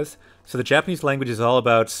says, so the Japanese language is all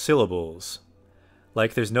about syllables.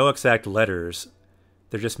 Like there's no exact letters.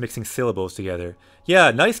 They're just mixing syllables together.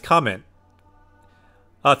 Yeah, nice comment.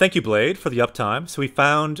 Thank you, Blade, for the uptime. So we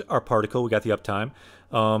found our particle, we got the uptime.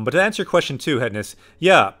 But to answer your question too, Hetness,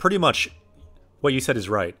 yeah, pretty much what you said is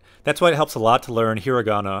right. That's why it helps a lot to learn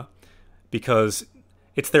hiragana, because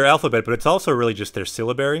it's their alphabet, but it's also really just their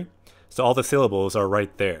syllabary. So all the syllables are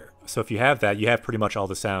right there. So if you have that, you have pretty much all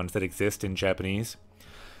the sounds that exist in Japanese.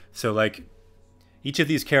 So like each of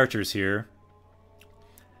these characters here,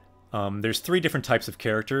 there's 3 different types of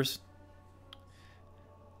characters.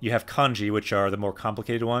 You have kanji, which are the more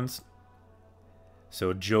complicated ones.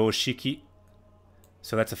 So joshiki.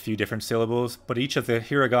 So that's a few different syllables, but each of the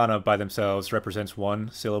hiragana by themselves represents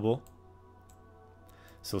 1 syllable.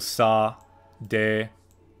 So sa, de,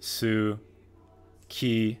 su,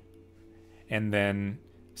 ki, and then,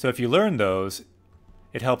 so if you learn those,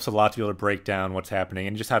 it helps a lot to be able to break down what's happening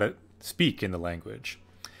and just how to speak in the language.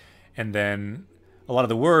 And then a lot of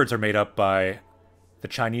the words are made up by the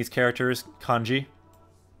Chinese characters, kanji.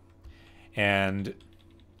 And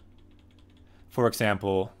for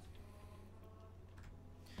example,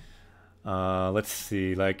 let's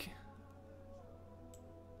see, like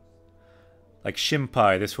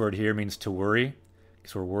shimpai, this word here means to worry,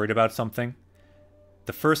 because we're worried about something.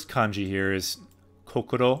 The first kanji here is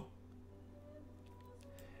kokoro,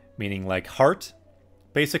 meaning like heart,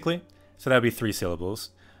 basically. So that would be 3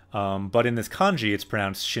 syllables. But in this kanji, it's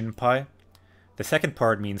pronounced shinpai. The second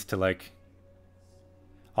part means to like,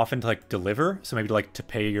 often to like deliver. So maybe like to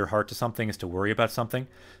pay your heart to something is to worry about something.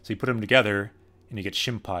 So you put them together and you get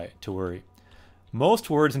shinpai, to worry. Most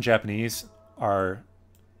words in Japanese are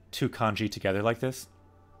 2 kanji together like this.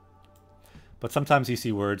 But sometimes you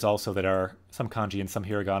see words also that are some kanji and some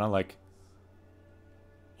hiragana, like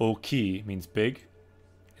oki means big,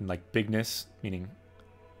 and like bigness, meaning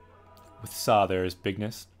with sa there is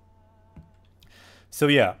bigness. So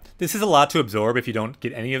yeah, this is a lot to absorb. If you don't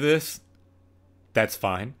get any of this, that's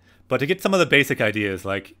fine. But to get some of the basic ideas,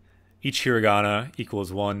 like each hiragana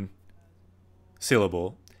equals 1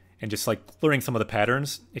 syllable, and just like learning some of the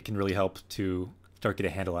patterns, it can really help to start get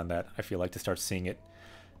a handle on that. I feel like to start seeing it,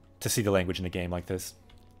 to see the language in a game like this.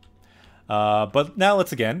 But now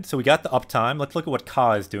let's again, so we got the uptime. Let's look at what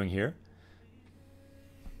ka is doing here.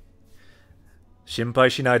 Shinpai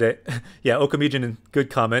shinai de. Yeah, Okamijin, good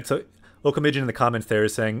comment. So Okamijin in the comments there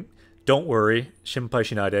is saying, don't worry, shinpai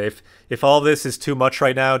shinai de. If all this is too much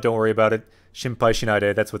right now, don't worry about it. Shinpai shinai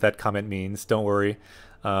de, that's what that comment means. Don't worry.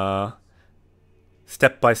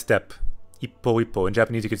 Step by step. Ippo ippo. In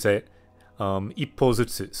Japanese you could say it. Ippo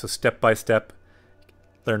zutsu. So step by step.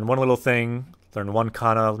 Learn one little thing. Learn 1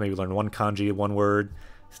 kana. Maybe learn 1 kanji, 1 word.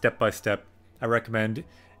 Step by step. I recommend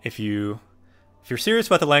if you're serious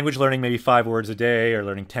about the language, learning maybe 5 words a day or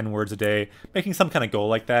learning 10 words a day, making some kind of goal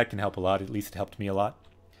like that can help a lot. At least it helped me a lot.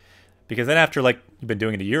 Because then after like you've been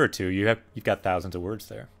doing it a year or 2, you've got thousands of words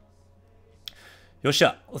there.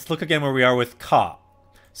 Yosha, let's look again where we are with ka.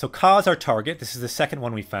 So ka is our target. This is the second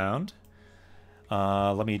one we found.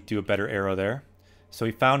 Let me do a better arrow there. So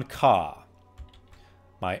we found ka.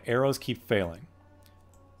 My arrows keep failing.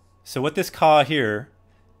 So what this ka here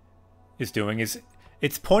is doing is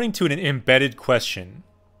it's pointing to an embedded question.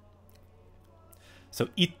 So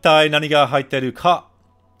ittai nani ga haiteru ka?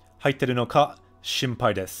 Haiteru no ka?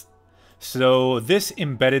 Shinpai desu. So this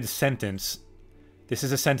embedded sentence, this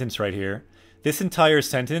is a sentence right here. This entire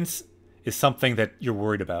sentence is something that you're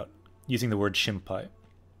worried about, using the word shinpai.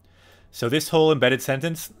 So this whole embedded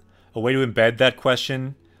sentence, a way to embed that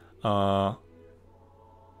question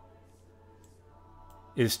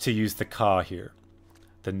is to use the ka here,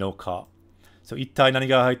 the no ka. So ittai nani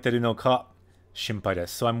ga haiteru no ka? Shinpai desu.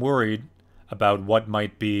 So I'm worried about what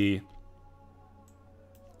might be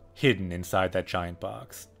hidden inside that giant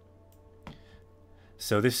box.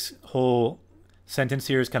 So this whole sentence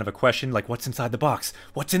here is kind of a question, like what's inside the box?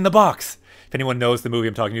 What's in the box? If anyone knows the movie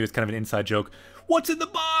I'm talking to, it's kind of an inside joke. What's in the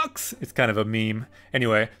box? It's kind of a meme.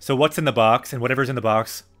 Anyway, so what's in the box, and whatever's in the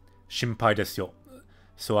box, shinpai desu yo.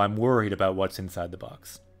 So I'm worried about what's inside the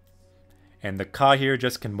box. And the ka here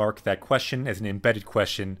just can mark that question as an embedded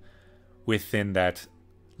question within that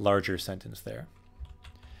larger sentence there.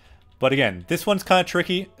 But again, this one's kind of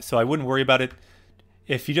tricky, so I wouldn't worry about it.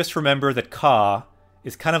 If you just remember that ka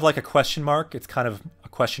is kind of like a question mark, it's kind of a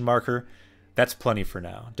question marker, that's plenty for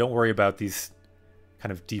now. Don't worry about these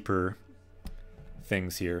kind of deeper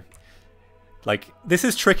things here. Like, this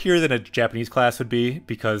is trickier than a Japanese class would be,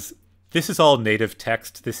 because this is all native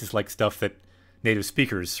text. This is like stuff that native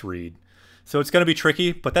speakers read. So it's going to be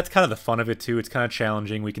tricky, but that's kind of the fun of it too. It's kind of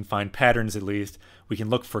challenging. We can find patterns at least. We can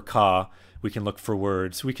look for ka. We can look for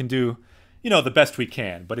words. We can do, you know, the best we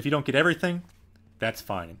can. But if you don't get everything, that's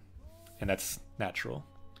fine. And that's natural.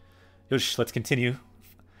 Yosh, let's continue.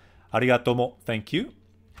 Arigato mo. Thank you.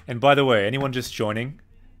 And by the way, anyone just joining,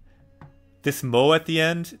 this mo at the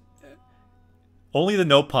end, only the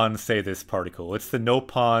Nopon say this particle. It's the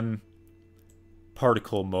Nopon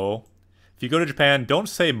particle mo. If you go to Japan, don't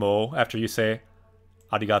say mo after you say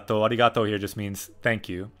arigato. Arigato here just means thank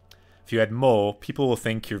you. If you add mo, people will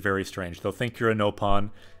think you're very strange. They'll think you're a nopon.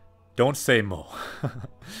 Don't say mo.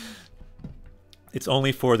 It's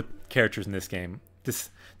only for the characters in this game.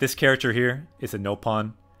 This character here is a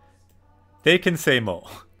nopon. They can say mo.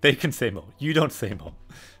 They can say mo. You don't say mo.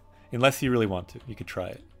 Unless you really want to. You could try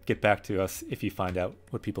it. Get back to us if you find out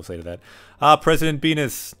what people say to that. President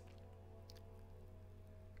Venus.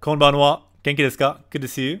 Konbanwa. Genki desu ka? Good to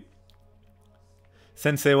see you.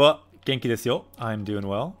 Sensei wa genki desu yo. I'm doing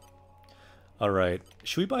well. Alright.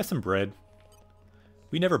 Should we buy some bread?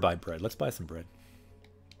 We never buy bread. Let's buy some bread.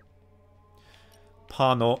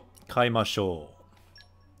 Pa no kaimashou.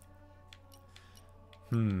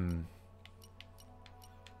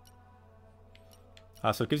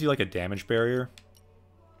 So it gives you like a damage barrier.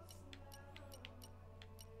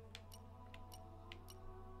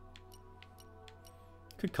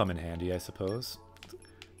 Could come in handy, I suppose.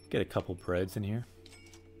 Get a couple breads in here.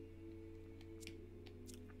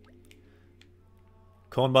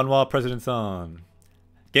 Konbanwa, President-san.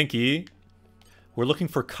 Genki. We're looking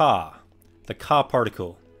for Ka. The Ka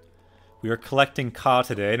particle. We are collecting Ka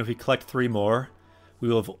today, and if we collect 3 more, we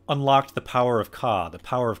will have unlocked the power of Ka, the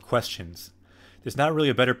power of questions. There's not really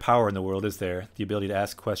a better power in the world, is there? The ability to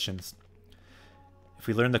ask questions. If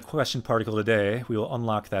we learn the question particle today, we will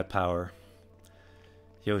unlock that power.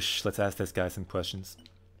 Yosh, let's ask this guy some questions.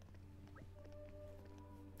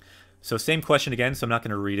 So same question again, so I'm not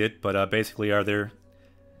going to read it, but basically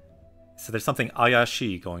so there's something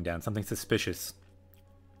ayashi going down, something suspicious.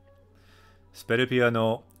 Sperupia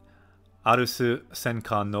no arusu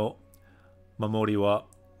senkan no mamori wa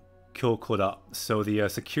kyoko da. So the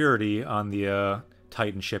security on the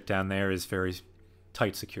Titan ship down there is very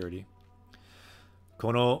tight security.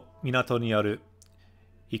 Kono minato ni aru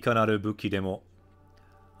ikanaru buki demo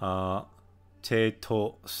te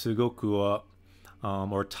to sugoku wa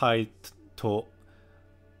or tai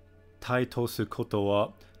tosu koto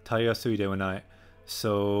wa taiyasui de wa nai.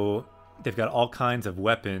 So they've got all kinds of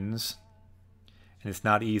weapons, and it's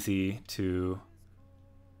not easy to,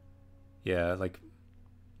 like,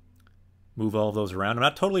 move all of those around. I'm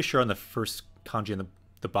not totally sure on the first kanji on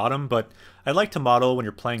the bottom, but I like to model when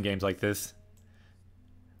you're playing games like this.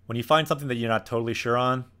 When you find something that you're not totally sure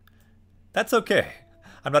on, that's okay.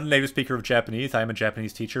 I'm not a native speaker of Japanese. I am a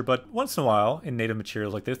Japanese teacher, but once in a while, in native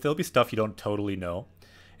materials like this, there'll be stuff you don't totally know.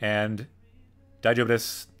 And daijoubu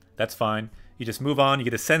desu, that's fine. You just move on, you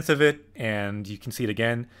get a sense of it, and you can see it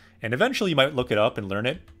again. And eventually you might look it up and learn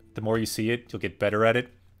it. The more you see it, you'll get better at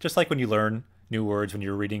it. Just like when you learn new words when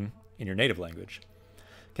you're reading in your native language.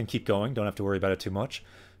 Can keep going, don't have to worry about it too much.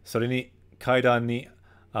 それに階段に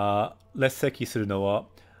列席するのは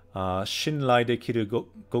信頼できる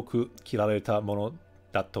ごく切られたもの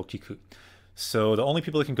だと聞く. So the only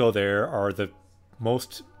people that can go there are the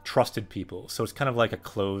most trusted people. So it's kind of like a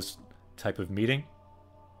closed type of meeting.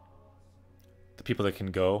 The people that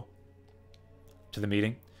can go to the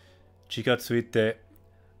meeting. 気がついて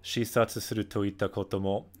視察するといったこと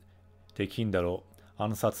もできんだろう。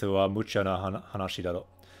暗殺は無茶な話だろう.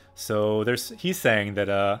 So he's saying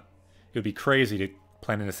that it would be crazy to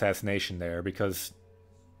plan an assassination there because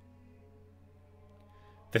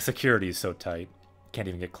the security is so tight. Can't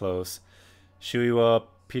even get close. 周囲は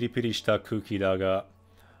ピリピリした空気だが、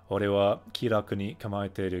俺は気楽に構え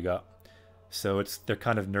ているが. So they're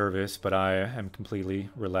kind of nervous, but I am completely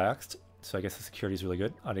relaxed. So I guess the security is really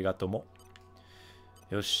good. ありがとうも.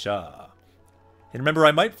 Yosha. And remember,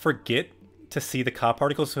 I might forget to see the Ka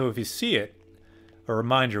particle, so if you see it, a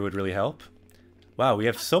reminder would really help. Wow, we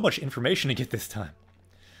have so much information to get this time.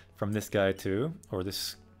 From this guy too, or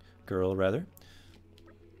this girl rather.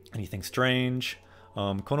 Anything strange?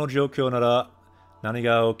 この状況なら何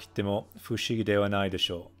が起きても不思議ではないでし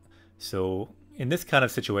ょう. So, in this kind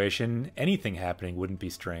of situation, anything happening wouldn't be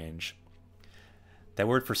strange. That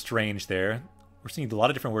word for strange there, we're seeing a lot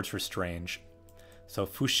of different words for strange. So,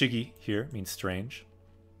 fushigi here means strange.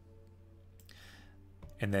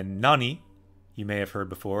 And then nani, you may have heard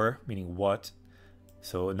before, meaning what.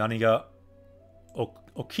 So, nani ga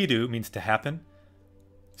okiru means to happen.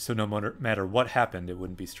 So no matter what happened, it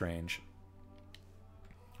wouldn't be strange.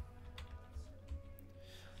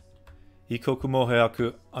 異国も早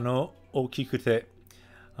く大きくて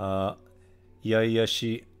いやいや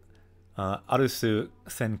しアルス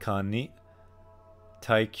戦艦に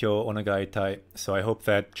退去お願いたい. So I hope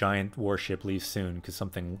that giant warship leaves soon because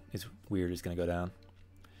something weird is going to go down.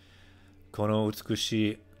 この美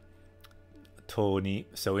しい島に,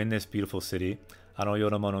 so in this beautiful city, あのよ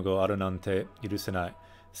うなものがあるなんて許せない.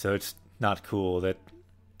 So it's not cool that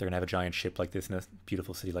they're going to have a giant ship like this in a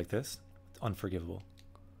beautiful city like this. It's unforgivable.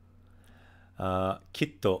 き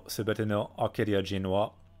っとすべてのアーケディア人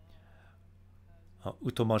は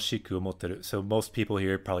Utomashiku omoteru. So most people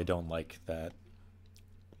here probably don't like that.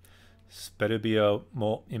 Sperbia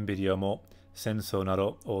mo invidia mo senso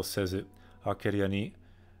nado o sezu akeria ni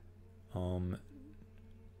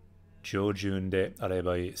jojun de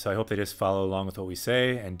arebai. So I hope they just follow along with what we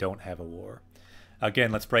say and don't have a war.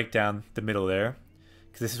 Again, let's break down the middle there,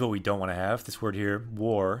 because this is what we don't want to have. This word here,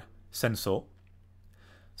 war, senso.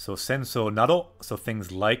 So senso nado, so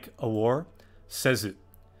things like a war. Sezu,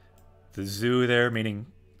 the zu there meaning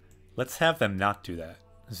let's have them not do that.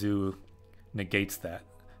 Zu negates that.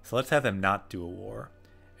 So let's have them not do a war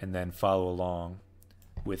and then follow along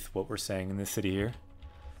with what we're saying in this city here.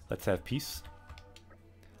 Let's have peace.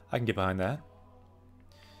 I can get behind that.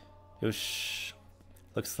 Yosh.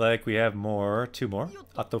 Looks like we have more. 2 more.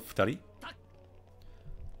 Ato futari.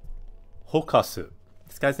 Hokasu.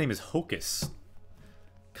 This guy's name is Hocus.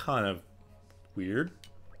 Kind of weird.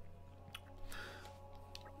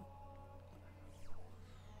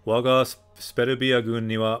 Waga Sperbia gun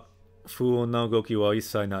ni wa fuo na goki wa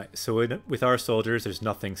issai nai. So with our soldiers, there's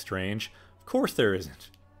nothing strange. Of course there isn't.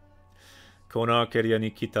 Kona keria ni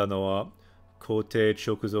kita no wa kote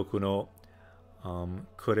chokuzoku no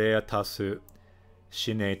korea tasu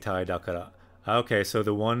shinetai dakara. Okay, so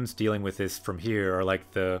the ones dealing with this from here are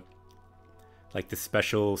like the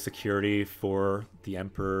special security for the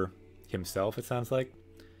emperor himself, it sounds like.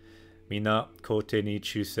 Mina kote ni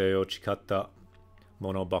chusei o chikatta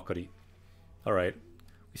mono bakari. Alright.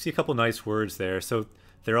 We see a couple nice words there. So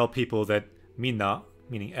they're all people that mina,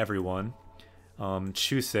 meaning everyone,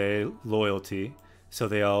 chusei, loyalty. So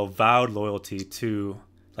they all vowed loyalty to,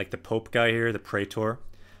 like the Pope guy here, the praetor.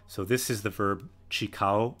 So this is the verb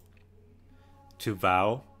chikao, to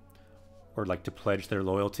vow, or like to pledge their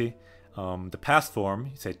loyalty. The past form,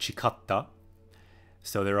 you say chikatta.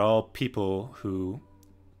 So they're all people who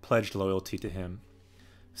pledged loyalty to him.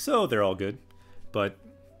 So they're all good. But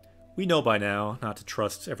we know by now not to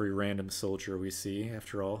trust every random soldier we see.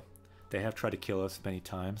 After all, they have tried to kill us many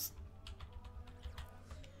times.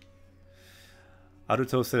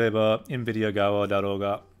 Aruto sereba invidia gawa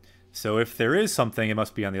daroga. So if there is something, it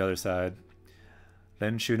must be on the other side.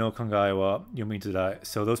 Renshu no kangai wa yomizurai.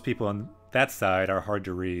 So those people on that side are hard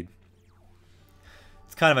to read.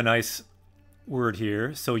 It's kind of a nice word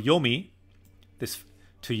here. So yomi, this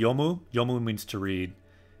to yomu, yomu means to read.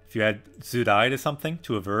 If you add zurai to something,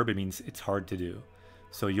 to a verb, it means it's hard to do.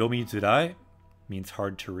 So yomi zurai means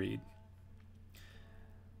hard to read.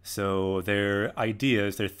 So their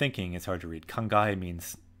ideas, their thinking is hard to read. Kangai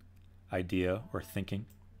means idea or thinking.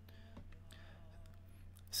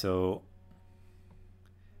 So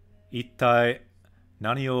ittai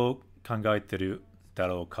nani o kangaiteru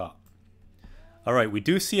darou ka? Alright, we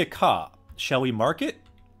do see a ka. Shall we mark it?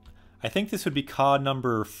 I think this would be ka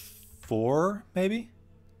number 4, maybe?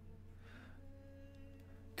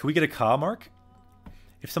 Can we get a ka mark?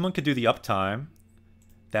 If someone could do the uptime,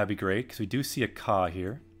 that'd be great, because we do see a ka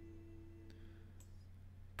here.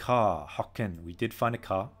 Ka, hokken. We did find a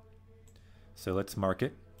ka. So let's mark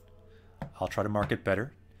it. I'll try to mark it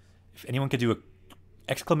better. If anyone could do a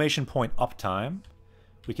exclamation point uptime,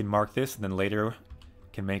 we can mark this, and then later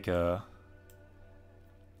can make a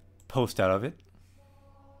post out of it.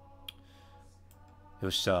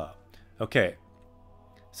 Yosha. Okay.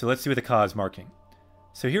 So let's see what the ka is marking.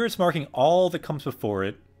 So here it's marking all that comes before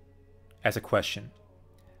it as a question.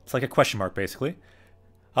 It's like a question mark, basically.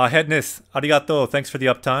 Headness, arigato, thanks for the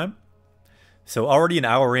uptime. So already an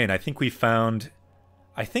hour in, I think we found,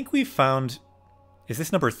 is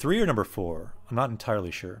this number 3 or number 4? I'm not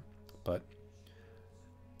entirely sure, but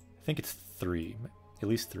I think it's 3, at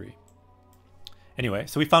least 3. Anyway,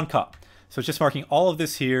 so we found ka. So it's just marking all of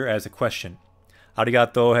this here as a question.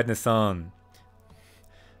 Arigato, Headness-san.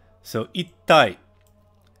 So ittai.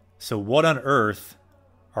 So what on earth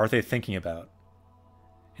are they thinking about?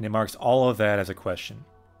 And it marks all of that as a question.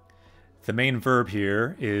 The main verb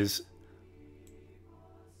here is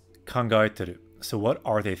kangaiteru. So what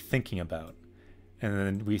are they thinking about? And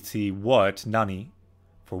then we see what, nani,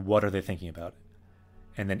 for what are they thinking about?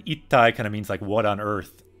 And then ittai kind of means like what on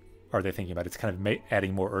earth are they thinking about? It's kind of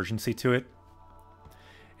adding more urgency to it.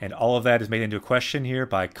 And all of that is made into a question here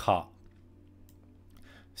by ka.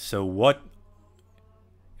 So what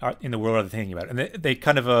in the world are they thinking about? And they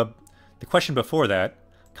kind of, the question before that,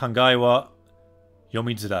 kangai wa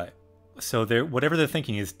yomizurai. So whatever they're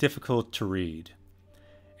thinking is difficult to read.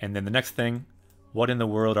 And then the next thing, what in the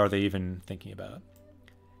world are they even thinking about?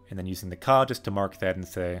 And then using the ka just to mark that and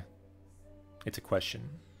say, it's a question.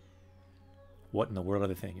 What in the world are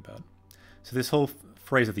they thinking about? So this whole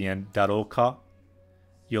phrase at the end, darou ka,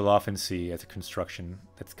 you'll often see as a construction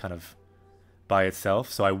that's kind of by itself,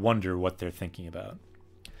 so I wonder what they're thinking about.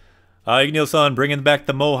 Ignil-san, bringing back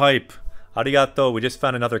the Mo hype. Arigato. We just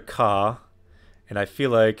found another Ka, and I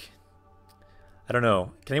feel like... I don't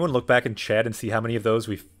know. Can anyone look back in chat and see how many of those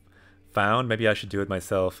we've found? Maybe I should do it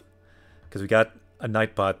myself. Because we got a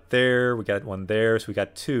Nightbot there, we got one there, so we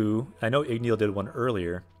got 2. I know Ignil did one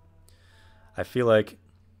earlier. I feel like...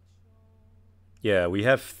 Yeah, we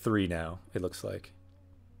have 3 now, it looks like.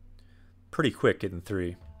 Pretty quick getting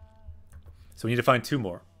 3. So we need to find 2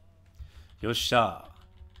 more. Yossha.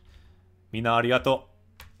 Mina arigato.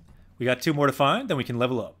 We got 2 more to find, then we can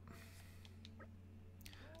level up.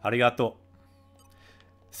 Arigato.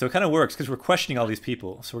 So it kind of works because we're questioning all these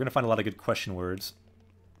people. So we're going to find a lot of good question words.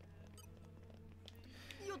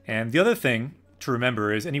 And the other thing to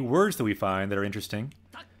remember is any words that we find that are interesting,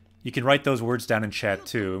 you can write those words down in chat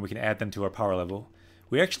too, and we can add them to our power level.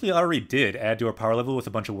 We actually already did add to our power level with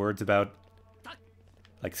a bunch of words about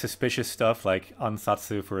like suspicious stuff, like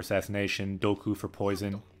ansatsu for assassination, doku for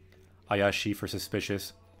poison, ayashi for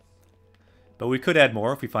suspicious. But we could add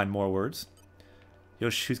more if we find more words.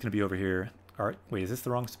 Yosh, who's going to be over here? Alright, wait, is this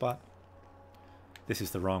the wrong spot? This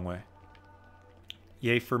is the wrong way.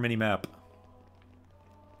 Yay for mini-map.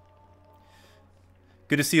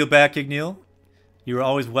 Good to see you back, Ignil. You are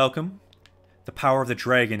always welcome. The power of the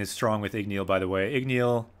dragon is strong with Ignil, by the way.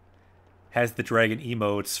 Ignil has the dragon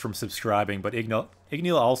emotes from subscribing, but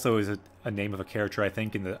Ignil also is a name of a character, I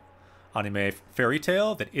think, in the anime Fairy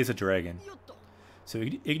Tail that is a dragon. So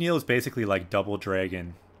Ignil is basically like double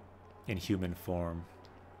dragon in human form.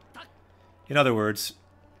 In other words,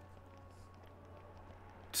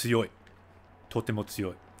 tsuyoi. Totemo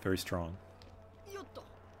tsuyoi. Very strong.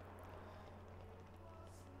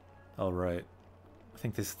 Alright. I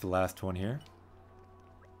think this is the last one here.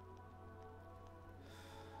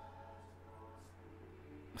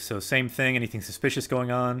 So same thing, anything suspicious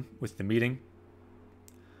going on with the meeting.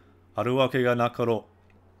 Aru wake ga nakaro.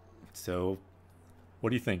 So, what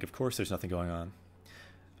do you think? Of course there's nothing going on.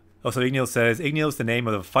 Oh, so Ignil says, Ignil is the name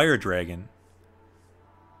of a fire dragon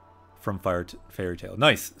from Fairy Tail.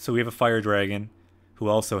 Nice. So we have a fire dragon who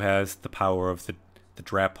also has the power of the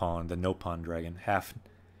Drapon, the Nopon dragon. Half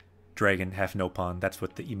dragon, half Nopon. That's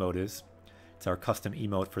what the emote is. It's our custom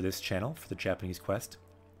emote for this channel, for the Japanese quest.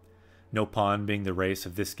 Nopon being the race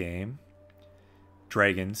of this game.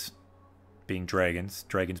 Dragons being dragons.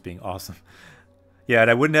 Dragons being awesome. Yeah,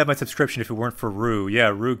 and I wouldn't have my subscription if it weren't for Rue. Yeah,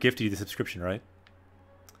 Rue gifted you the subscription, right?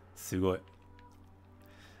 Sugoi.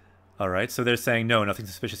 Alright, so they're saying no, nothing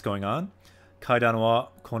suspicious going on. Kaidan wa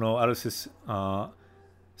kono arusus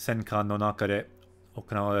senkan no naka de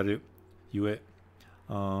okanawareru yue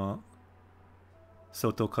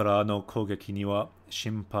soto kara no kogeki ni wa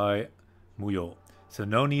shinpai muyo. So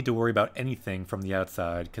no need to worry about anything from the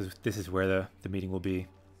outside, because this is where the meeting will be.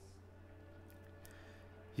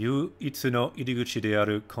 Yuitsu no iriguchi de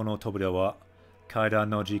aru kono tobura wa kaidan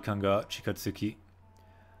no jikan ga chikatsuki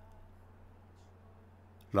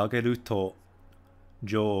rageru to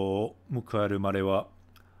jo o mukaru made wa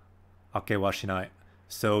ake wa shinai.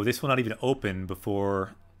 So this will not even open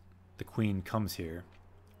before the queen comes here.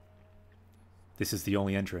 This is the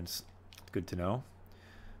only entrance. Good to know.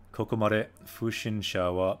 Koko made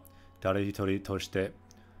fushinsha wa dare hitori toshite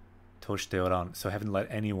oran. So I haven't let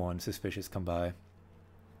anyone suspicious come by.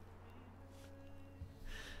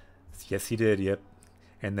 Yes, he did, yep.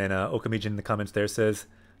 And then Okamijin in the comments there says,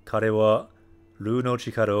 Kare wa Ru no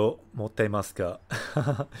chikara o mottemasu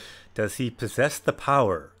ka? Does he possess the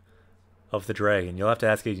power of the dragon? You'll have to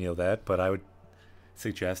ask Ignil that, but I would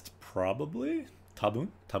suggest probably. Tabun?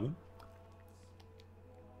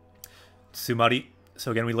 Tsumari. So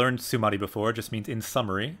again, we learned tsumari before. It just means in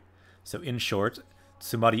summary. So in short,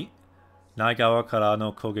 tsumari. Naigawa kara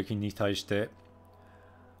no kogeki ni taishite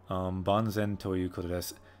banzen toyu koto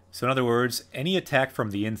desu. So in other words, any attack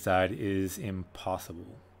from the inside is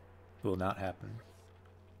impossible. Will not happen.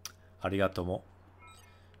 Arigato mo.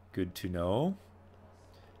 Good to know.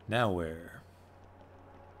 Now where?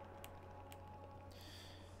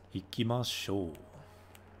 Ikimashou.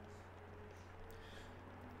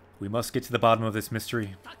 We must get to the bottom of this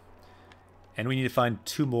mystery. And we need to find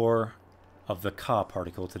 2 more of the Ka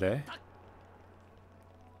particle today.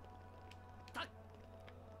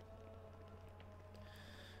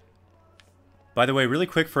 By the way, really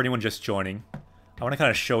quick for anyone just joining, I want to kind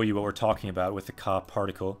of show you what we're talking about with the Ka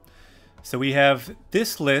particle. So we have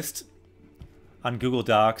this list on Google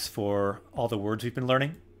Docs for all the words we've been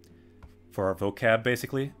learning, for our vocab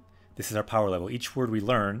basically. This is our power level. Each word we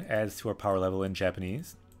learn adds to our power level in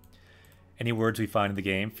Japanese. Any words we find in the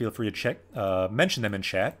game, feel free to mention them in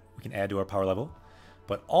chat. We can add to our power level.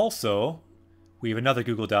 But also, We have another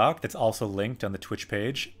Google Doc that's also linked on the Twitch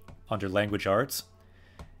page under Language Arts.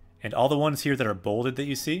 And all the ones here that are bolded that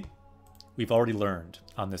you see, we've already learned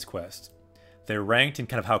on this quest. They're ranked in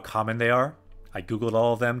kind of how common they are. I Googled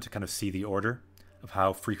all of them to kind of see the order of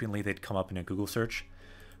how frequently they'd come up in a Google search.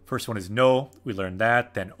 First one is no, we learned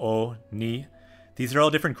that, then o, ni. These are all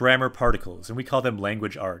different grammar particles, and we call them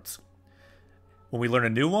language arts. When we learn a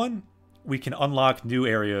new one, we can unlock new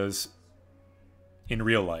areas in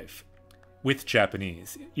real life with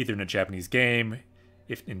Japanese, either in a Japanese game,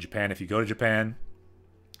 if in Japan, if you go to Japan.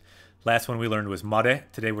 Last one we learned was mare.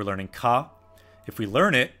 Today we're learning ka. If we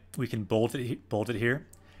learn it, we can bold it here,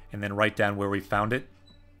 and then write down where we found it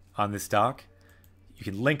on this doc. You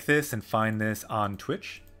can link this and find this on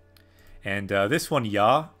Twitch. And this one,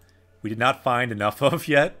 ya, we did not find enough of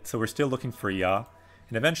yet, so we're still looking for ya.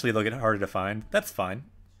 And eventually they'll get harder to find. That's fine.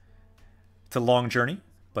 It's a long journey,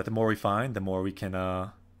 but the more we find, the more we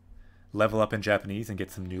can level up in Japanese and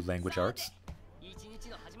get some new language arts.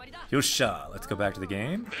 Yosha, let's go back to the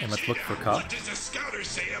game and let's look for Ka. What does the scouter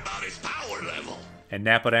say about his power level? And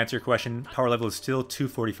Nappa, to answer your question, power level is still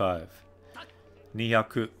 245.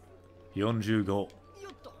 245.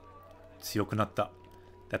 強くなった.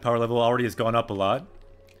 That power level already has gone up a lot.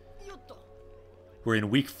 We're in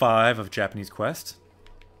week 5 of Japanese Quest.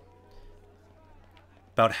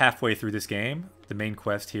 About halfway through this game. The main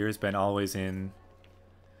quest here has been always in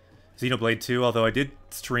Xenoblade 2, although I did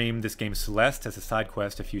stream this game Celeste as a side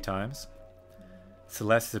quest a few times.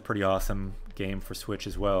 Celeste is a pretty awesome game for Switch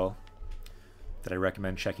as well that I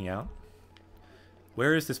recommend checking out.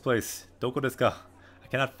 Where is this place? Doko desu ka? I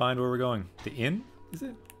cannot find where we're going. The inn? Is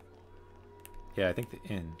it? Yeah, I think the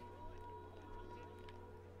inn.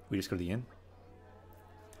 We just go to the inn.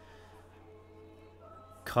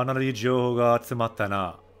 Kanari jouhou ga atsumatta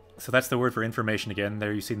na. So that's the word for information again.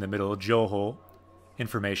 There you see in the middle, jouhou,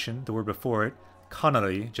 information. The word before it,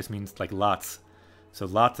 kanari, just means like lots. So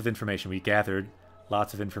lots of information. We gathered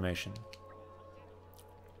lots of information.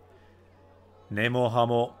 Nemo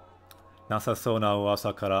hamo nasasou na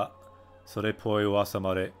uwasa kara sore poi uwasa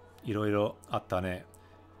mare iroiro atta ne.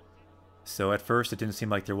 So at first it didn't seem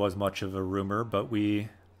like there was much of a rumor, but we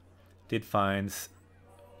did find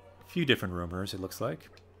a few different rumors, it looks like.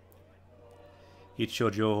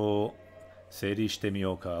 Ichiou jouhou seiri shite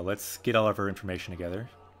miyou ka. Let's get all of our information together.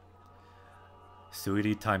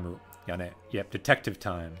 Suiri taimu. Yane. Yep, detective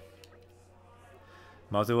time.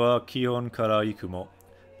 Mazu wa kihon kara iku mo.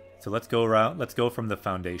 So let's go around. Let's go from the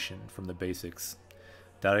foundation, from the basics.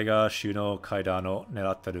 Dare ga shu no kaidan o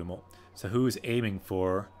nerattaru mo. So who's aiming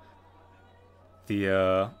for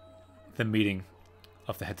the meeting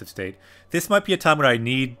of the heads of state? This might be a time where I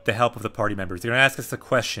need the help of the party members. They're going to ask us a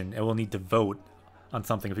question, and we'll need to vote on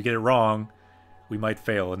something. If we get it wrong, we might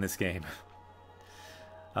fail in this game.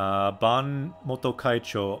 Ban moto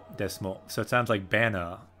kaicho desu mo. So it sounds like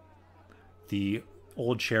Bana, the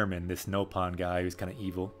old chairman, this Nopon guy who's kind of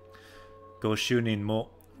evil. Go shunin mo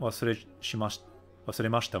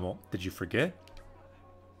wasuremashita mo. Did you forget?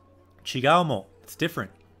 Chigao mo. It's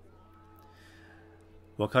different.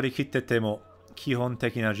 Wakari kittete mo kihon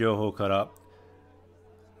teki na jouhou kara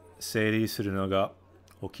seiri suru no ga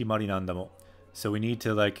okimari nanda mo. So we need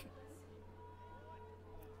to like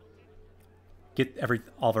get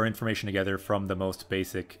all of our information together from the most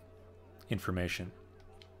basic information.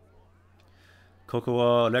 Koko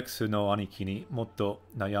wa Rexu no aniki ni motto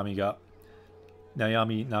nayami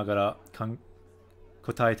nagara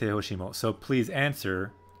kotaete hoshii mo. So please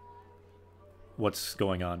answer what's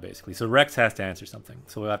going on, basically. So Rex has to answer something.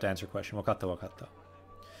 So we'll have to answer a question. Wakatta, wakatta.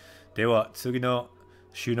 Dewa, tsugi no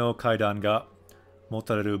shuno kaidan ga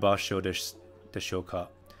motareru basho deshou ka?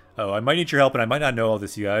 Oh, I might need your help, and I might not know all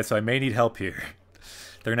this, you guys, so I may need help here.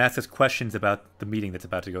 They're going to ask us questions about the meeting that's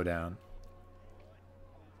about to go down.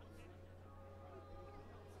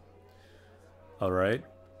 Alright.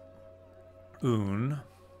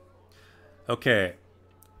 Okay.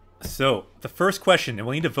 So, the first question, and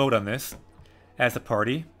we'll need to vote on this as a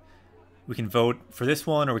party. We can vote for this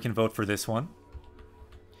one, or we can vote for this one.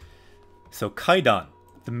 So, kaidan,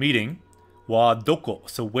 the meeting. Wa doko,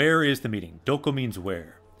 so where is the meeting? Doko means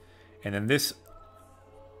where. And then this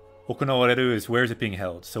okunawareru is where is it being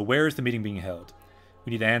held. So where is the meeting being held?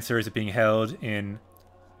 We need to answer, is it being held in,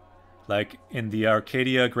 like, in the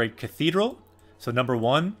Arcadia Great Cathedral? So number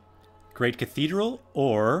 1, Great Cathedral,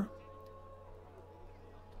 or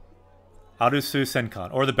Arusu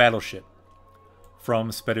Senkan, or the battleship from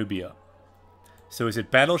Sperubia. So is it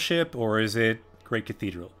battleship, or is it Great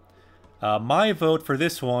Cathedral? My vote for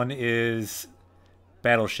this one is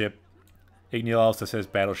battleship. Ignil also says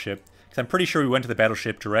battleship. Because I'm pretty sure we went to the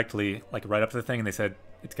battleship directly, like right up to the thing, and they said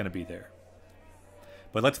it's going to be there.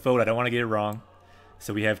 But let's vote. I don't want to get it wrong.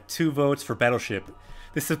 So we have 2 votes for Battleship.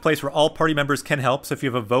 This is a place where all party members can help. So if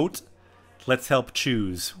you have a vote, let's help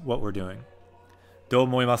choose what we're doing. Do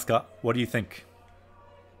omoimasu ka? What do you think?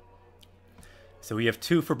 So we have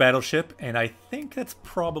 2 for Battleship, and I think that's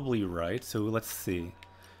probably right. So let's see.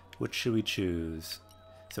 Which should we choose?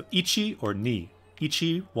 So Ichi or Ni?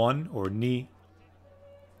 Ichi, 1, or Ni?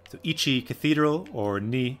 So Ichi, Cathedral, or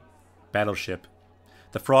Ni, Battleship?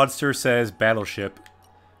 The fraudster says Battleship.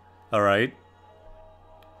 Alright.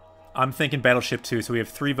 I'm thinking Battleship too. So we have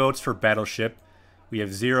 3 votes for Battleship. We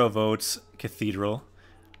have 0 votes, Cathedral.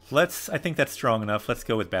 I think that's strong enough. Let's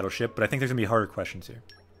go with Battleship, but I think there's going to be harder questions here.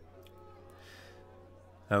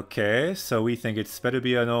 Okay, so we think it's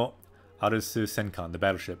Serbia no Arusu Senkan, the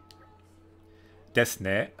battleship.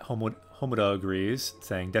 Desne, Homura agrees,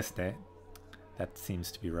 saying Desne. That seems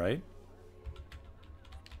to be right.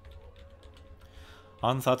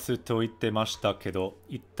 Ansatsu to ittemashita kedo,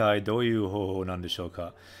 ittai doyu hoho nan deshou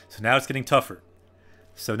ka? So now it's getting tougher.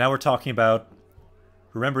 So now we're talking about,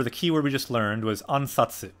 remember the keyword we just learned was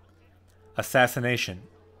ansatsu, assassination.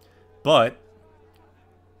 But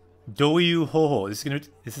doyu hoho,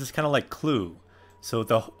 this is kind of like Clue. So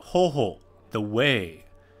the hoho, the way.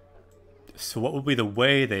 So what would be the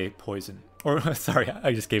way they poison? Or sorry,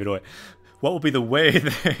 I just gave it away. What will be the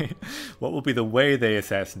way they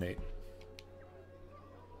assassinate?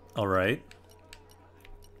 All right.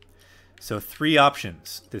 So 3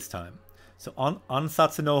 options this time. So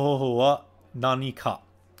ansatsu no hoho wa nani ka?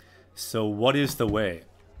 So what is the way?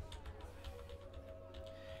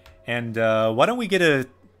 And why don't we get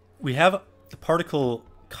we have the particle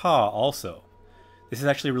ka also. This is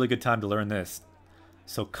actually a really good time to learn this.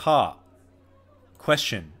 So ka,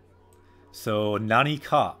 question. So nani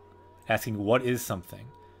ka, asking what is something.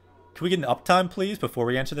 Can we get an uptime, please, before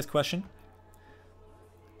we answer this question?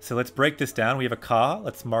 So let's break this down. We have a ka.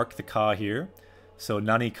 Let's mark the ka here. So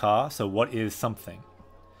nani ka, so what is something?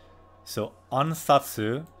 So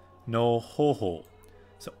ansatsu no hoho.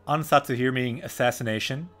 So ansatsu here meaning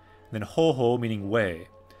assassination, and then hoho meaning way.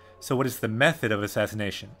 So what is the method of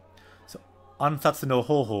assassination? So ansatsu no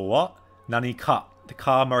hoho wa nani ka? The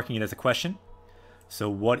ka marking it as a question. So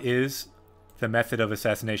what is the method of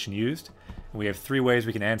assassination used? And we have 3 ways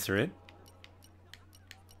we can answer it.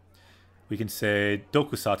 We can say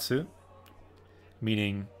dokusatsu,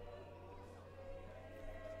 meaning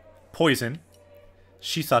poison.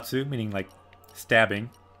 Shisatsu, meaning like stabbing.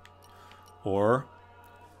 Or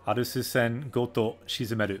arususen goto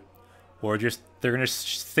shizumeru. Or just, they're going to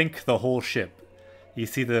sink the whole ship. You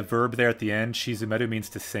see the verb there at the end, shizumeru means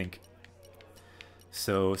to sink.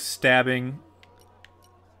 So stabbing,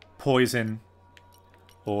 poison,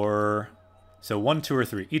 or, so 1, 2, or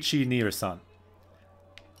 3. Ichi, ni, or san.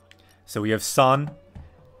 So we have san.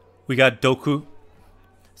 We got doku.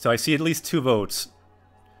 So I see at least 2 votes.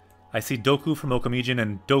 I see doku from Okamijin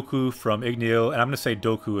and doku from Igneo, and I'm going to say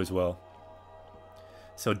doku as well.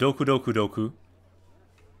 So doku, doku, doku.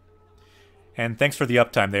 And thanks for the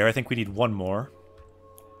uptime there. I think we need 1 more.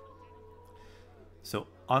 So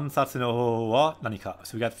ansatsu no hoho wa nani ka?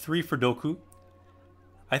 So we got 3 for doku.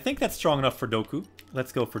 I think that's strong enough for doku.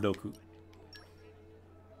 Let's go for doku.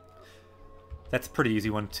 That's a pretty easy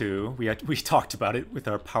one too. We talked about it with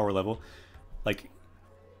our power level. Like,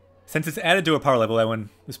 since it's added to a power level, that one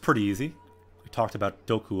was pretty easy. We talked about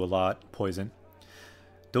doku a lot, poison.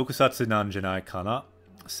 Dokusatsu nan janai kana.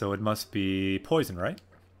 So it must be poison, right?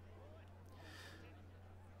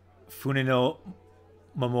 Fune no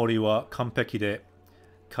mamori wa kanpeki de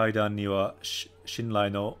kaidan ni wa shinrai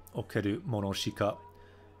no okeru mono shika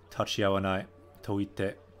tachiawanai to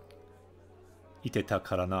iteta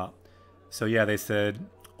kara na. So yeah, they said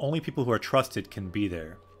only people who are trusted can be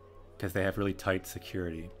there because they have really tight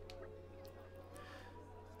security.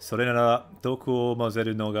 Sore nara doku o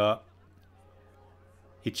mazeru no ga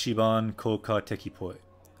ichiban kouka teki poi.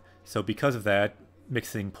 So because of that,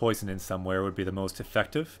 mixing poison in somewhere would be the most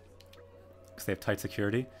effective because they have tight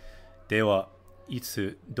security. Dewa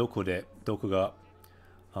itsu doko de doku ga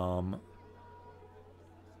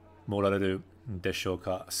morareru deshou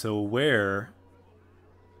ka? So where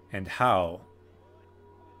and how,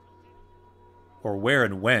 or where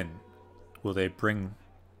and when, will they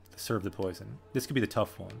serve the poison? This could be the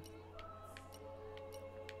tough one.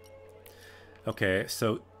 Okay,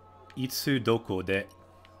 so itsu doko de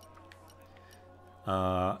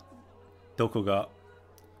doko ga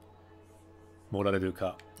morareru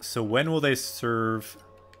ka? So when will they serve?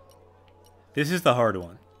 This is the hard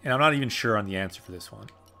one, and I'm not even sure on the answer for this one.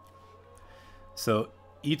 So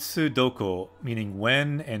itsu doko, meaning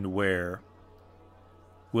when and where,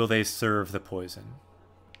 will they serve the poison?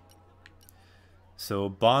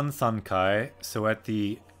 So Bansankai, so at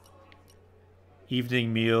the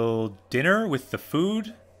evening meal dinner with the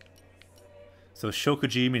food. So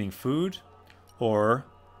shokuji meaning food, or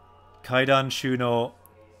kaidan shu no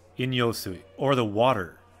inyosui, or the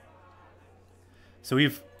water. So we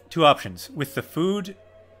have two options, with the food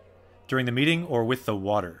during the meeting or with the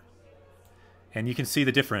water. And you can see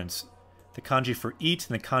the difference. The kanji for eat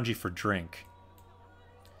and the kanji for drink.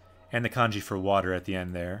 And the kanji for water at the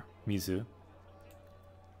end there, mizu.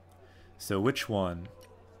 So which one?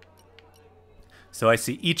 So I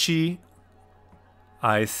see Ichi.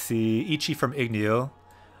 I see Ichi from Ignil.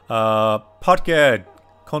 Potgad.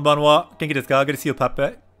 Konbanwa. Genki desu ka? Good to see you,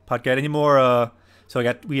 Potgad. Any more?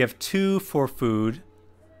 So we have 2 for food.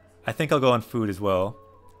 I think I'll go on food as well.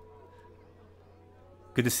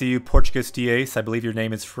 Good to see you, Portuguese Diaz. I believe your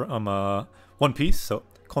name is from One Piece. So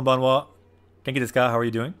konbanwa. Genki desu ka? How are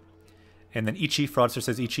you doing? And then Ichi. Fraudster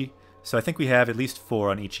says Ichi. So I think we have at least 4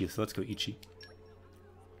 on Ichi. So let's go Ichi.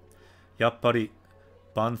 Yappari.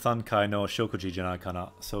 Bansankai no shokuji janai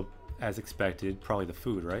kana. So, as expected, probably the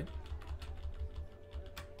food, right?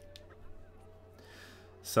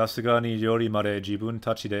 Sasuga ni ryori made jibun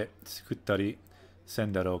tachi de tsukuttari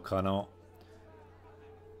sendaro kano.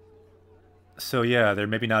 So yeah, they're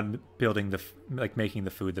maybe not building making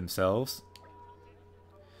the food themselves.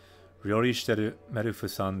 Ryori shiteru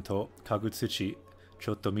Merufu-san to Kagutsuchi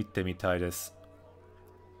chotto mitte mitai desu.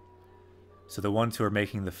 So the ones who are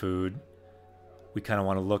making the food, we kind of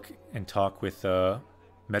want to look and talk with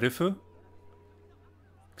Merufu.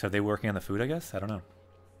 So are they working on the food, I guess? I don't know.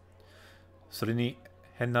 それに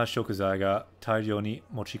変な食材が大量に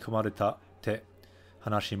持ち込まれたって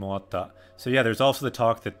話もあった. So yeah, there's also the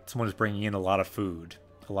talk that someone is bringing in a lot of food,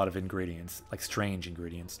 a lot of ingredients, like strange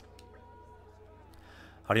ingredients.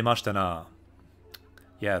 ありましたな.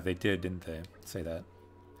 Yeah, they did, didn't they? Say that.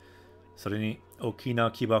 それに大き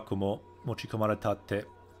な木箱も持ち込まれたって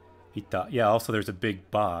Yeah, also there's a big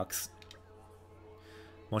box.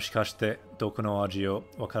 もしかしてどこの味を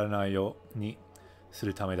わからないようにす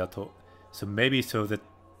るためだと. So maybe so that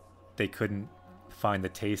they couldn't find the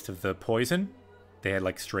taste of the poison. They had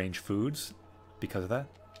like strange foods because of that.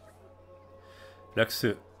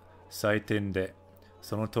 Rex, 採点で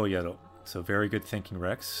その通りやろ. So very good thinking,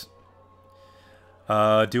 Rex.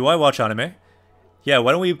 Do I watch anime? Yeah,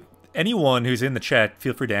 why don't we... Anyone who's in the chat,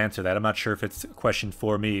 feel free to answer that. I'm not sure if it's a question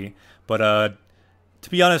for me. But to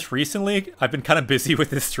be honest, recently, I've been kind of busy with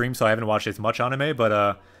this stream, so I haven't watched as much anime. But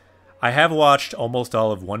I have watched almost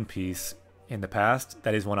all of One Piece in the past.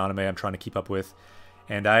 That is one anime I'm trying to keep up with.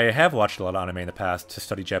 And I have watched a lot of anime in the past to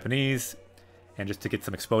study Japanese and just to get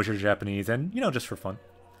some exposure to Japanese and, you know, just for fun.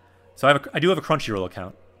 So I do have a Crunchyroll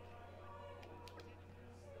account.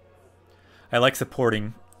 I like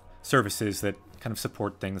supporting services that kind of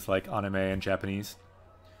support things like anime and Japanese.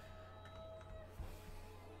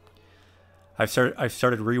 I've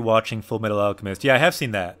started rewatching Full Metal Alchemist. Yeah, I have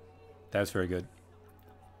seen that. That was very good.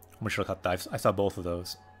 I saw both of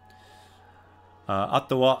those. あ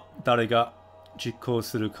とは誰が実行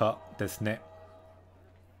するかですね.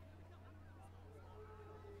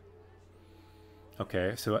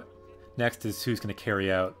 Okay, so next is who's going to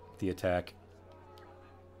carry out the attack.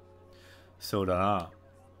 そうだな.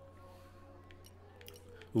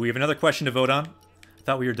 We have another question to vote on. I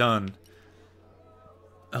thought we were done.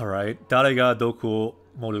 Alright. 誰がどこを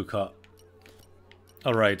盛るか.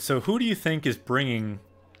 Alright, so who do you think is bringing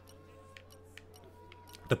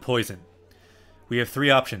the poison? We have 3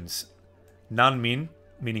 options. Nanmin,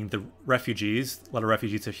 meaning the refugees. A lot of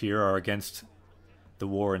refugees here are against the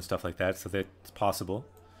war and stuff like that, so that's possible.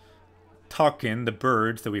 Takin, the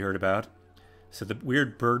birds that we heard about. So the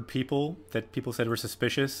weird bird people that people said were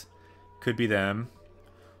suspicious. Could be them.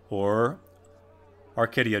 Or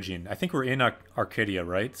Arcadia Jin. I think we're in Arcadia,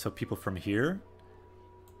 right? So people from here.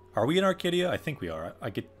 Are we in Arcadia? I think we are. I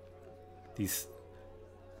get these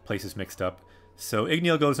places mixed up. So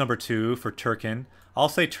Ignil goes number 2 for Turkin. I'll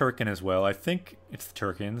say Turkin as well. I think it's the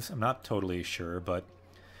Turkins. I'm not totally sure, but...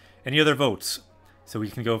 Any other votes? So we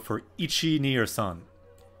can go for Ichi, Ni, or Sun.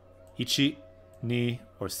 Ichi, Ni,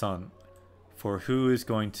 or Sun. For who is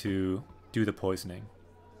going to do the poisoning.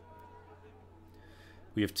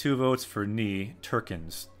 We have 2 votes for Ni,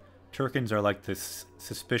 Turkins. Turkins are like this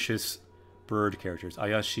suspicious bird characters.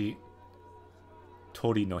 Ayashi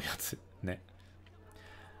Tori no Yatsu. Ne.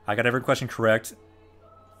 I got every question correct.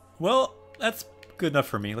 Well, that's good enough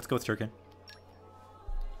for me. Let's go with Turkin.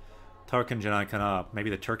 Turkin janai kana. Maybe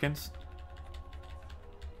the Turkins?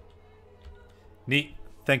 Ni.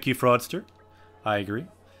 Thank you, Fraudster. I agree.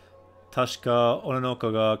 Tashika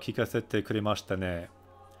ononoka ga kikasete kuremashita ne.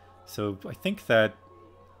 So I think that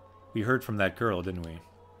We heard from that girl, didn't we?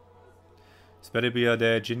 スペルビア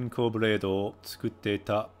で人工ブレードを作ってい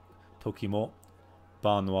た時も、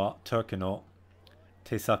バンはタークの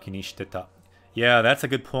手先にしてた。Yeah, that's a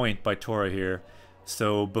good point by Tora here.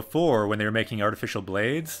 So before, when they were making artificial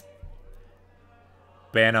blades,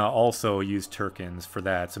 Bana also used Turkins for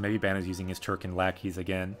that. So maybe Bana's using his Turkin lackeys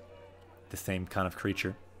again. The same kind of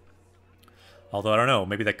creature. Although, I don't know.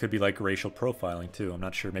 Maybe that could be like racial profiling, too. I'm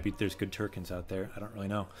not sure. Maybe there's good Turkins out there. I don't really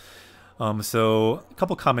know. So, a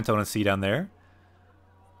couple comments I want to see down there.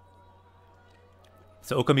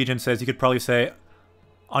 So, Okamijin says, you could probably say,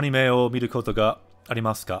 Anime o miru koto ga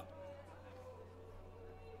arimasu ka?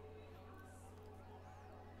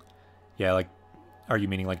 Yeah, like, are you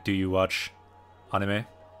meaning, like, do you watch anime?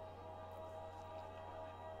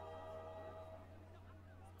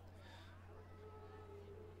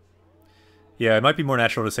 Yeah, it might be more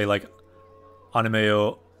natural to say, like, anime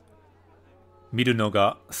o miru no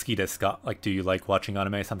ga suki desu ka? Like, do you like watching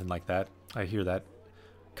anime? Something like that. I hear that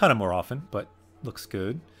kind of more often, but looks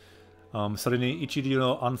good. それに一流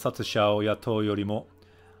の暗殺者を雇うよりも、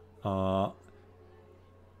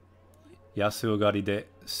安上がりで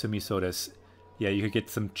済みそうです。Yeah, you could get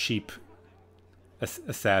some cheap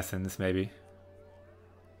assassins, maybe.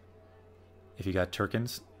 If you got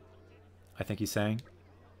Turkins, I think he's saying.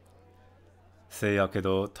 せやけ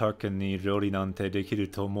ど、Turkin に料理なんてできる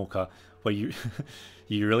と思うか? What, you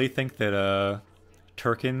really think that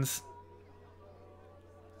Turkins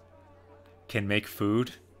can make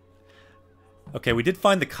food? Okay, we did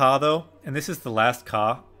find the Ka though, and this is the last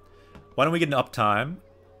Ka. Why don't we get an uptime?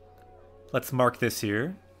 Let's mark this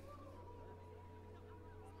here.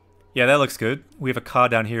 Yeah, that looks good. We have a Ka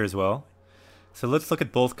down here as well. So let's look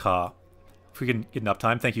at both Ka. If we can get an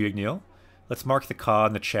uptime, thank you, Ignil. Let's mark the Ka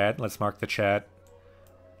in the chat. Let's mark the chat.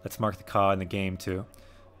 Let's mark the Ka in the game too.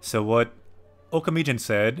 So what Okamijin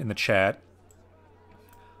said in the chat,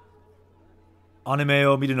 Anime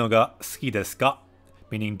o miru no ga suki desu ka?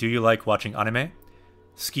 Meaning, do you like watching anime?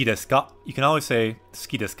 Suki desu ka? You can always say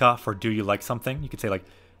suki desu ka for do you like something. You could say like,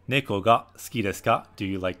 Neko ga suki desu ka? Do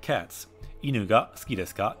you like cats? Inu ga suki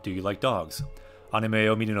desu ka? Do you like dogs? Anime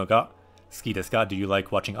o miru no ga suki desu ka? Do you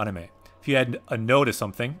like watching anime? If you add a no to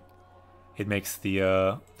something, it makes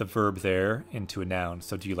the verb there into a noun.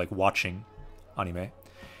 So do you like watching anime?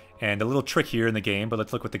 And a little trick here in the game, but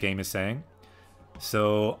let's look what the game is saying.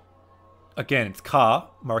 So again, it's Ka,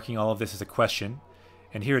 marking all of this as a question.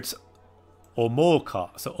 And here it's Omo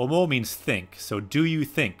Ka. So Omo means think. So do you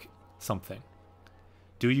think something?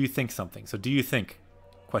 Do you think something? So do you think?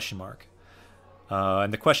 Question mark.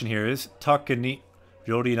 And the question here is Take ni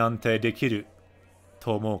ryori nante dekiru to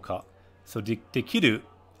omou ka? So dekiru,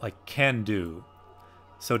 like can do.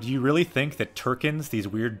 So do you really think that Turkins, these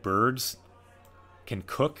weird birds, can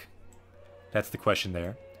cook? That's the question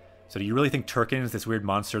there. So do you really think Turkins, this weird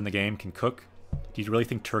monster in the game, can cook? Do you really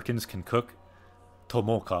think Turkins can cook?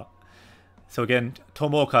 Tomoka. So again,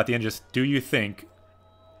 Tomoka at the end, just do you think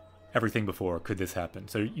everything before, could this happen?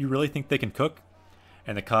 So you really think they can cook?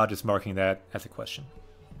 And the Ka just marking that as a question.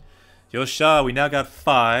 Yosha, we now got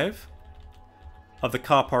 5 of the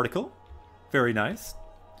Ka particle. Very nice.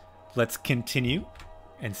 Let's continue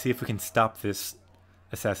and see if we can stop this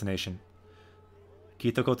assassination.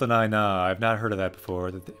 Kita koto nai na. I've not heard of that before,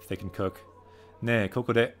 if they can cook. Ne,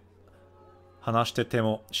 koko de hanashite te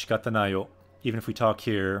mo shikata nai yo. Even if we talk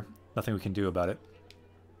here, nothing we can do about it.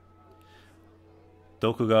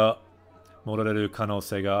 Doku ga morareru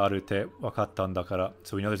kanosei ga aru te wakatta n dakara.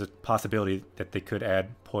 So we know there's a possibility that they could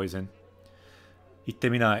add poison. Itte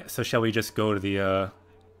minai. So shall we just go to the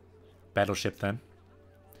battleship then?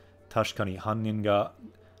 Tashikani hannin ga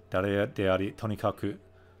dare de ari tonikaku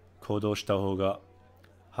koudou shita hou ga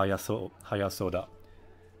hayasou da.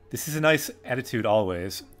 This is a nice attitude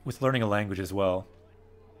always, with learning a language as well.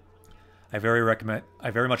 I very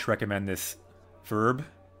much recommend this verb,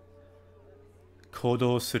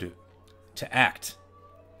 koudou suru, to act.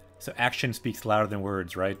 So action speaks louder than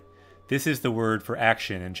words, right? This is the word for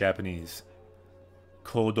action in Japanese.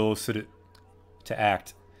 Koudou suru, to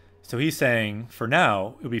act. So he's saying, for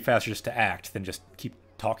now, it would be faster just to act than just keep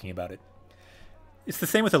talking about it. It's the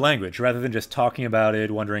same with the language. Rather than just talking about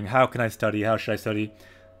it, wondering, how can I study? How should I study?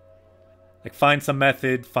 Like, find some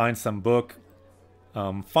method, find some book,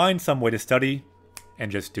 find some way to study,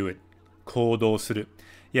 and just do it. Koudou suru.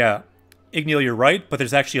 Yeah, Ignil, you're right, but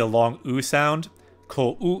there's actually a long u sound.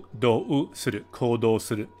 Koudou suru. Koudou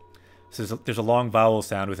suru. So there's a long vowel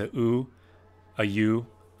sound with a u, a u,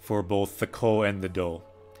 for both the ko and the do.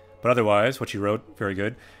 But otherwise, what you wrote, very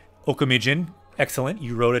good. Okamijin, excellent.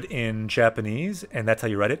 You wrote it in Japanese, and that's how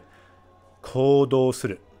you read it. Koudou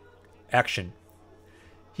suru. Action.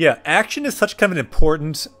 Yeah, action is such kind of an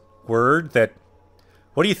important word that...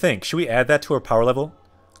 What do you think? Should we add that to our power level?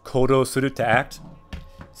 Kodo suru, to act?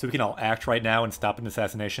 So we can all act right now and stop an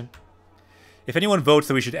assassination? If anyone votes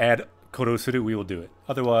that we should add Kodo suru, we will do it.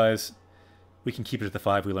 Otherwise, we can keep it at the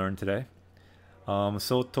 5 we learned today.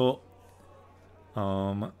 Soto...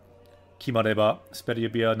 Kimareba,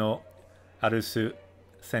 Speribia no Arusu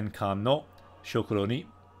Senkan no Shokuro ni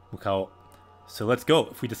Mukao. So let's go.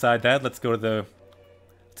 If we decide that, let's go to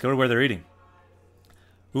where they're eating.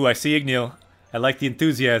 Ooh, I see Ignil. I like the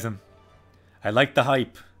enthusiasm. I like the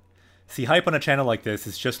hype. See, hype on a channel like this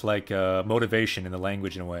is just like motivation in the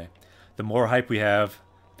language in a way. The more hype we have,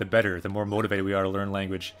 the better. The more motivated we are to learn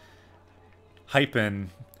language. Hype and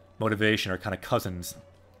motivation are kind of cousins,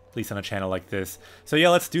 at least on a channel like this. So yeah,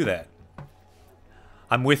 let's do that.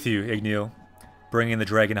 I'm with you, Ignil. Bring in the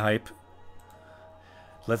dragon hype.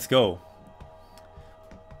 Let's go.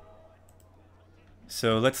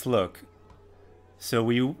 So let's look. So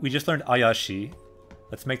we just learned Ayashi.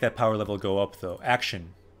 Let's make that power level go up though.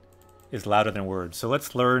 Action is louder than words. So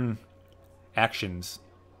let's learn actions.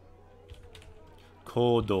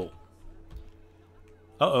 Kodo.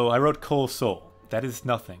 Uh-oh, I wrote koso. That is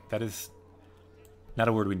nothing. That is not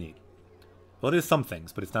a word we need. Well, it is some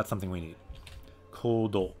things, but it's not something we need.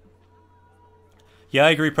 Kodo. Yeah,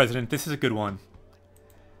 I agree, President. This is a good one.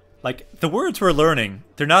 Like, the words we're learning,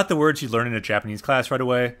 they're not the words you learn in a Japanese class right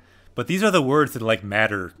away, but these are the words that, like,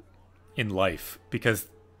 matter in life, because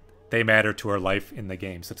they matter to our life in the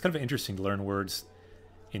game. So it's kind of interesting to learn words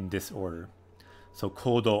in this order. So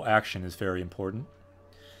kodo, action, is very important.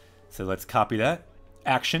 So let's copy that.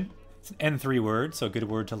 Action. It's an N3 word, so a good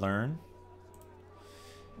word to learn.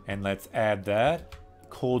 And let's add that.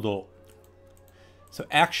 Kodo. So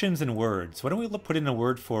actions and words. Why don't we put in a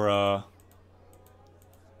word for...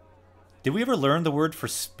 Did we ever learn the word for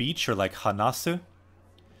speech or like hanasu?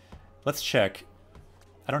 Let's check.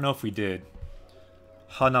 I don't know if we did.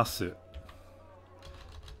 Hanasu.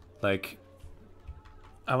 Like,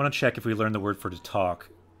 I want to check if we learned the word for to talk.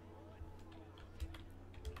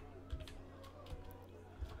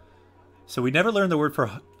 So we never learned the word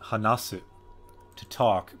for hanasu, to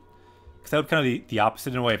talk. Because that would kind of be the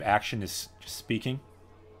opposite in a way of action is just speaking.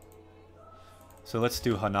 So let's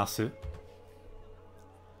do hanasu.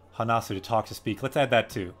 Hanasu, to talk, to speak. Let's add that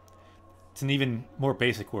too. It's an even more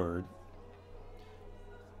basic word.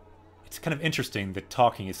 It's kind of interesting that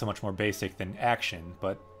talking is so much more basic than action,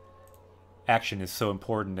 but action is so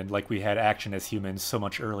important, and like we had action as humans so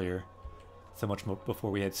much earlier. So much more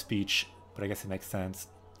before we had speech, but I guess it makes sense.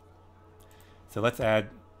 So let's add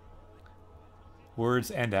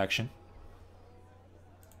words and action.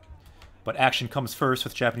 But action comes first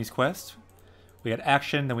with Japanese Quest. We had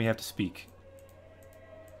action, then we have to speak.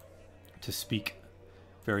 To speak.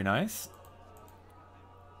 Very nice.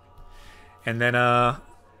 And then,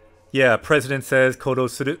 yeah, President says, Kodo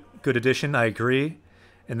suru, good addition, I agree.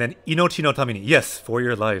 And then, inochi no tamini, yes, for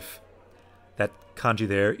your life. That kanji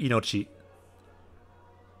there, inochi.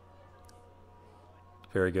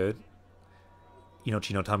 Very good.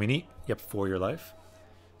 Inochi no tamini, yep, for your life.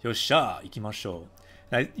 Yossha, ikimashou.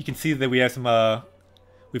 Now, you can see that we have some,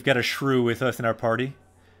 we've got a shrew with us in our party.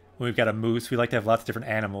 We've got a moose. We like to have lots of different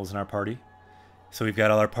animals in our party. So we've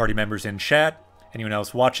got all our party members in chat. Anyone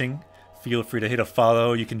else watching, feel free to hit a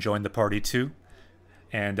follow. You can join the party too.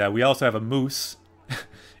 And we also have a moose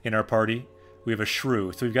in our party. We have a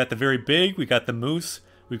shrew. So we've got the very big, we've got the moose,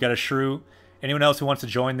 we've got a shrew. Anyone else who wants to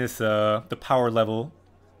join this, the power level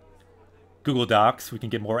Google Docs, we can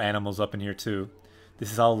get more animals up in here too.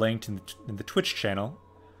 This is all linked in the Twitch channel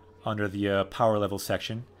under the power level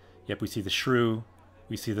section. Yep, we see the shrew,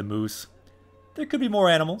 we see the moose. There could be more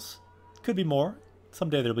animals. Could be more.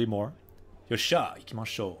 Someday there'll be more. Yossha,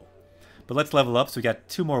 ikimashou. But let's level up. So we got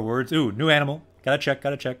 2 more words. Ooh, new animal. Gotta check,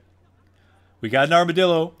 gotta check. We got an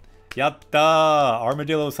armadillo. Yatta!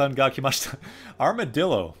 Armadillo-san ga kimashita.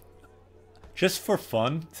 Armadillo. Just for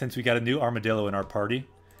fun, since we got a new armadillo in our party,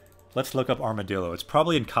 let's look up armadillo. It's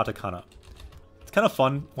probably in katakana. It's kind of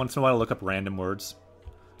fun once in a while to look up random words.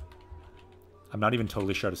 I'm not even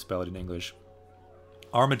totally sure how to spell it in English.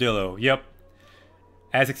 Armadillo. Yep.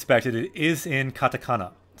 As expected, it is in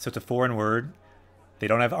katakana. So it's a foreign word. They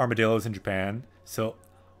don't have armadillos in Japan. So,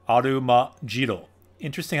 arumajiro.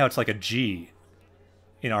 Interesting how it's like a G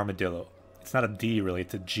in armadillo. It's not a D really,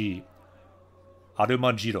 it's a G.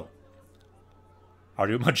 Arumajiro.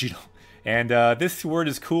 Arumajiro. And this word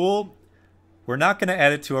is cool. We're not going to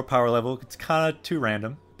add it to our power level. It's kind of too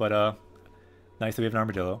random, but nice that we have an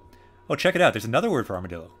armadillo. Oh, check it out. There's another word for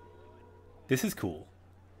armadillo. This is cool.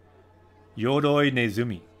 Yoroi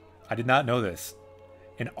Nezumi. I did not know this.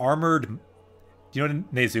 An armored Do you know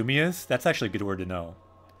what Nezumi is? That's actually a good word to know.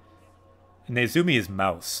 Nezumi is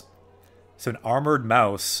mouse. So an armored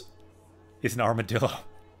mouse is an armadillo.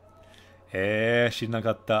 知らな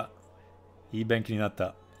かった。いい勉強になっ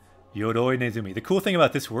た。Yoroi Nezumi. The cool thing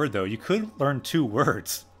about this word, though, you could learn 2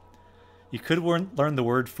 words. You could learn the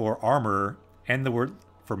word for armor and the word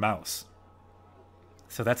for mouse.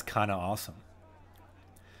 So that's kind of awesome.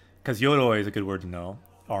 Because Yoroi is a good word to know.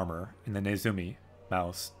 Armor. And then Nezumi.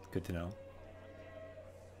 Mouse. Good to know.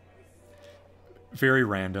 Very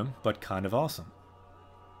random, but kind of awesome.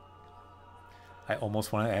 I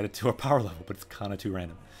almost want to add it to our power level, but it's kind of too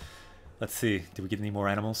random. Let's see. Did we get any more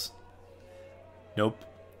animals? Nope.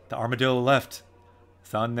 The armadillo left.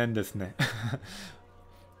 Zannen desu ne.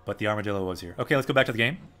 But the armadillo was here. Okay, let's go back to the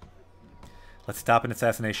game. Let's stop an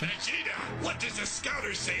assassination. Vegeta, what does the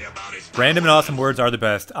scouter say about his Random and awesome words are the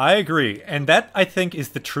best. I agree. And that, I think, is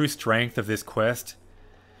the true strength of this quest.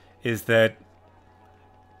 Is that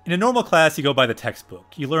in a normal class, you go by the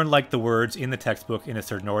textbook. You learn, like, the words in the textbook in a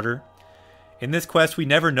certain order. In this quest, we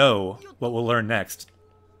never know what we'll learn next.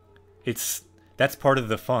 That's part of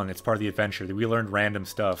the fun. It's part of the adventure. That we learned random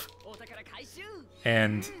stuff.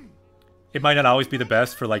 And it might not always be the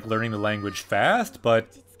best for, like, learning the language fast,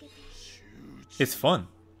 but it's fun.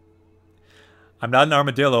 I'm not an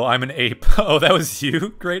armadillo, I'm an ape. Oh, that was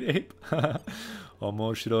you, Great Ape?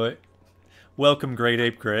 Omoshiroi. Welcome, Great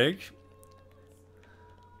Ape Greg.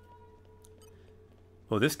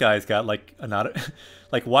 Oh, this guy's got, like,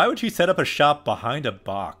 like, why would you set up a shop behind a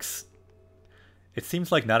box? It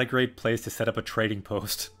seems like not a great place to set up a trading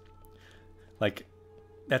post. Like,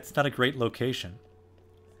 that's not a great location.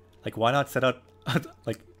 Like, why not set up,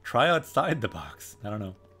 like, try outside the box? I don't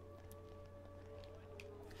know.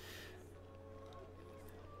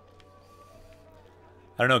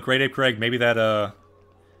 I don't know, Great Ape Greg, maybe that,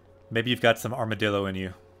 maybe you've got some armadillo in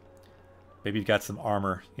you. Maybe you've got some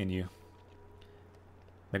armor in you.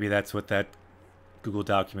 Maybe that's what that Google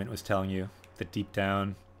document was telling you. That deep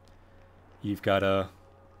down, you've got a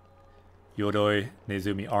Yoroi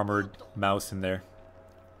Nezumi armored mouse in there.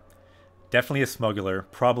 Definitely a smuggler.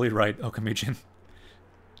 Probably right, Okamijin.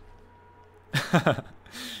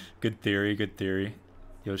 Good theory, good theory.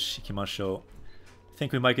 Yoshi, ikimashou. I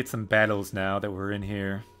think we might get some battles now that we're in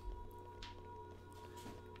here.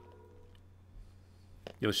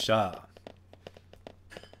 Yosha.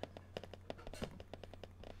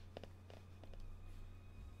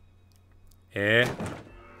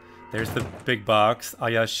 There's the big box.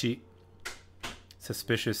 Ayashi.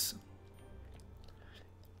 Suspicious.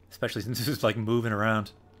 Especially since this is like moving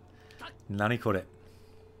around. Nani kore?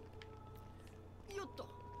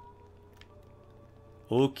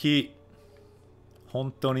 Oki.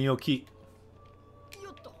 Hontou ni oki.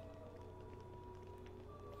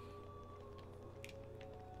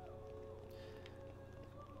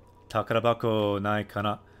 Takarabako nai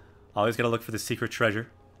kana? Always gotta look for the secret treasure.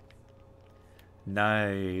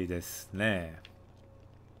 Nai desu ne.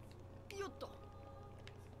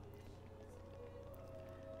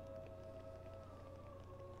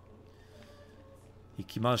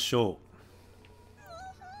 Ikimashou.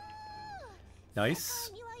 Nice.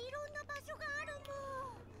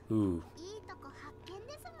 Ooh.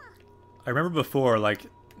 I remember before, like,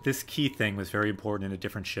 this key thing was very important in a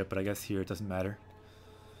different ship, but I guess here it doesn't matter.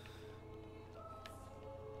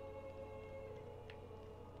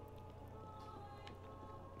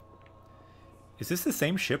 Is this the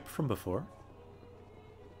same ship from before?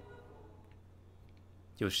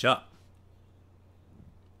 Yosha.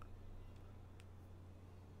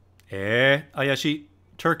 Ayashi.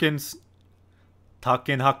 Turkins.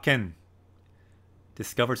 Taken Hakken.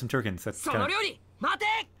 Discovered some Turkins. That's kind of...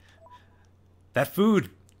 That food!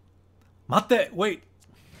 Mate! Wait!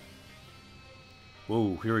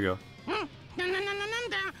 Whoa, here we go.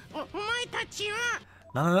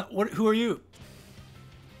 No, what? Who are you?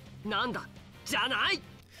 Nanda janai.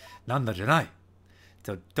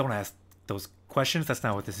 So don't ask those questions. That's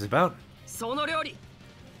not what this is about. So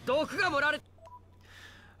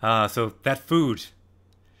that food.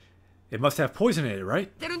 It must have poison in it,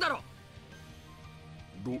 right?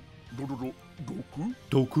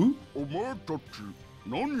 Doku?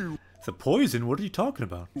 It's a poison? What are you talking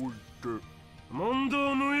about? We're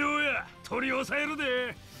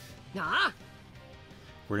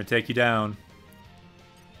gonna take you down.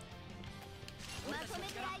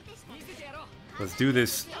 Let's do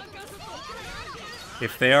this.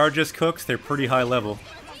 If they are just cooks, they're pretty high level.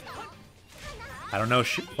 I don't know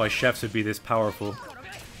why chefs would be this powerful,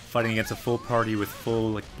 fighting against a full party with full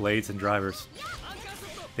like blades and drivers.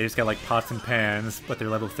 They just got like pots and pans, but they're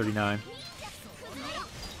level 39.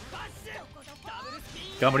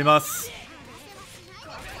 Gambarimasu!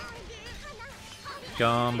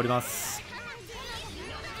 Gambarimasu.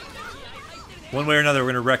 One way or another,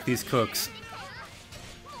 we're gonna wreck these cooks.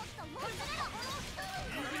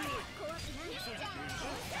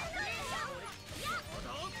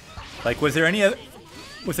 Like, was there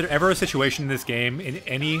ever a situation in this game, in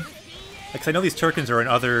any... Like, 'cause I know these Turkins are in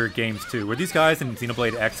other games too. Were these guys in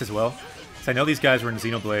Xenoblade X as well? 'Cause I know these guys were in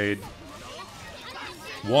Xenoblade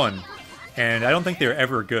 1. And I don't think they're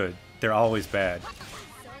ever good. They're always bad.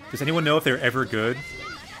 Does anyone know if they're ever good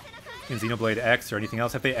in Xenoblade X or anything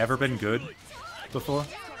else? Have they ever been good before?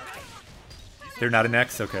 They're not in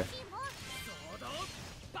X? Okay.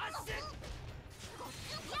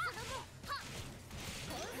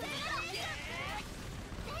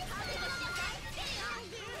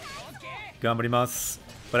 Gambarimasu.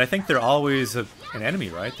 But I think they're always an enemy,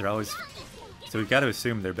 right? They're always... So we've got to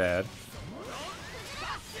assume they're bad.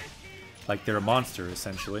 Like they're a monster,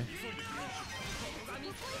 essentially.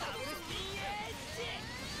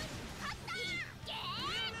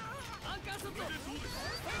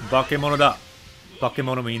 Bakemono da.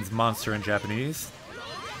 Bakemono means monster in Japanese.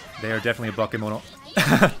 They are definitely a bakemono.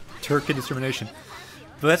 Turk discrimination.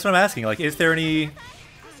 But that's what I'm asking. Like, is there any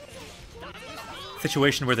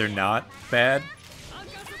situation where they're not bad?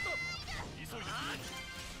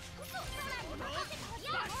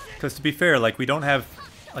 Because to be fair, like, we don't have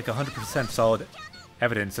like 100% solid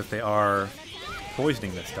evidence if they are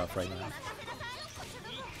poisoning this stuff right now.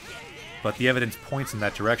 But the evidence points in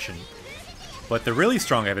that direction. But the really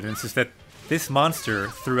strong evidence is that this monster,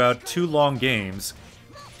 throughout 2 long games,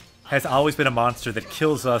 has always been a monster that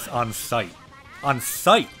kills us on sight. On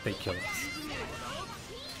sight, they kill us.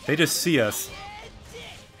 They just see us,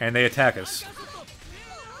 and they attack us.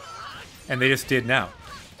 And they just did now.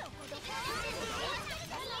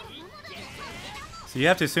 So you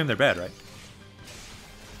have to assume they're bad, right?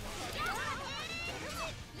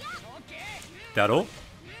 Daro?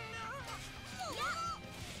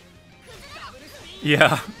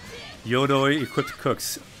 Yeah. Yodoi equipped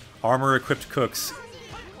cooks. Armor equipped cooks.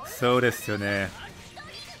 So desu ne.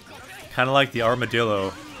 Kind of like the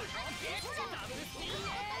armadillo.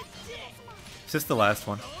 Is this the last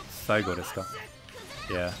one? Saigo desu ka?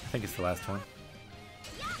 Yeah, I think it's the last one.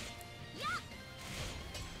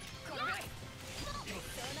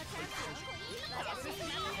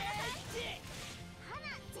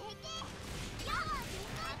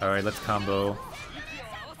 Alright, let's combo.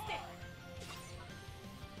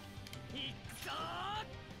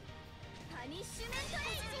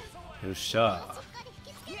 Yosha.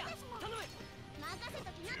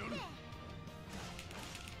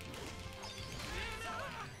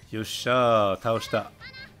 Yosha, taoshita.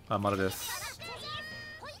 Mada desu.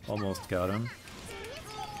 Almost got him.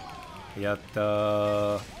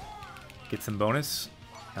 Yatta. Get some bonus.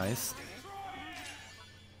 Nice.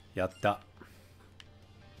 Yatta.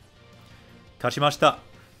 Kachimashita.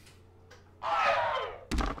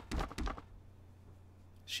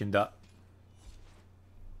 Shinda.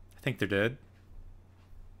 I think they're dead.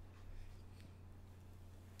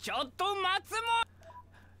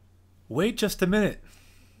 Wait just a minute.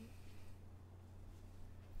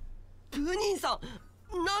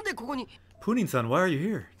 Punin-san, why are you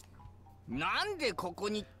here?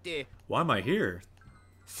 Why am I here?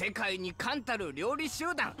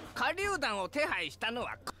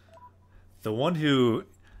 The one who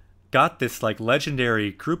got this like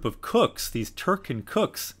legendary group of cooks, these Turkin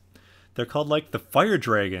cooks. They're called like the Fire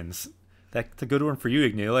Dragons. That's a good one for you,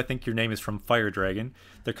 Ignil. I think your name is from Fire Dragon.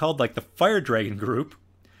 They're called like the Fire Dragon group.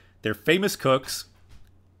 They're famous cooks,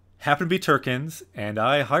 happen to be Turkins, and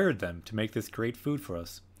I hired them to make this great food for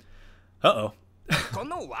us. Uh-oh.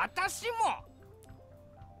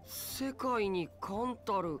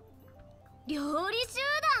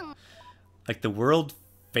 Like the world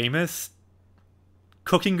famous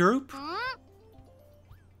cooking group?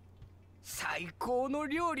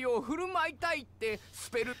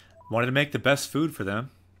 Wanted to make the best food for them.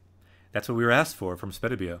 That's what we were asked for from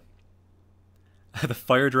Spedibia. The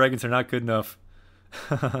Fire Dragons are not good enough.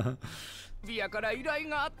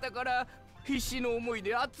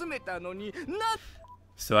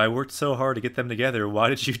 So I worked so hard to get them together. Why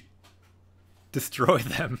did you destroy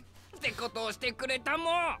them?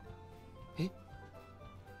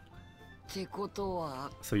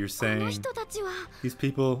 So you're saying these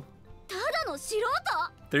people,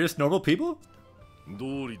 they're just normal people?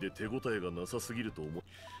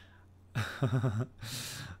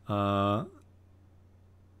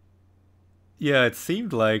 Yeah, it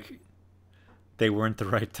seemed like they weren't the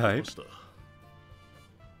right type.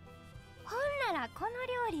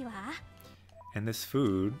 And this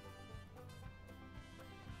food...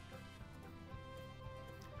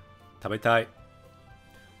 Tabetai.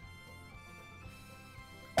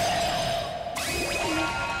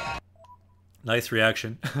 Nice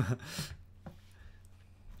reaction.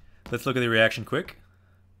 Let's look at the reaction quick.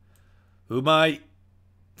 Umai.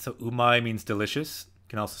 So umai means delicious. You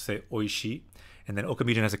can also say oishi. And then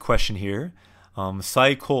Okamijin has a question here.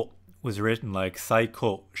 Saiko was written like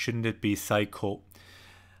saiko. Shouldn't it be saiko?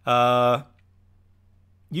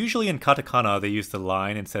 Usually in katakana they use the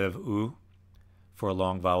line instead of u for a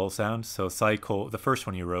long vowel sound. So saiko, the first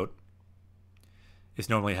one you wrote, is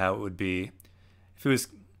normally how it would be. If it was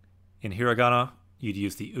in hiragana, you'd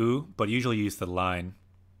use the u, but usually you use the line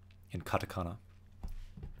in katakana.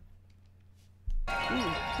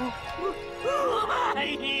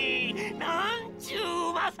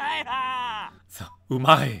 So,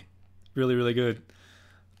 umai. Really, really good.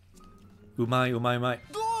 Umai, umai, umai.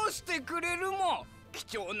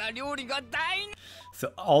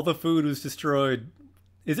 So all the food was destroyed.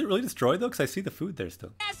 Is it really destroyed though? Because I see the food there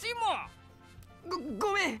still.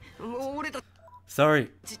 Sorry.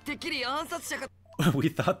 We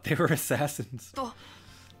thought they were assassins. So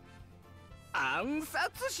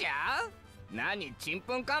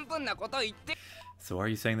why are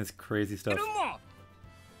you saying this crazy stuff?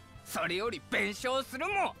 So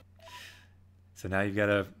now you've got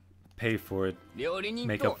to pay for it,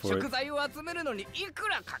 make up for it.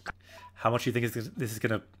 How much do you think this is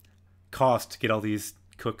going to cost to get all these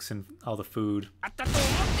cooks and all the food?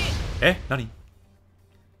 Eh? Nani?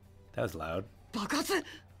 That was loud.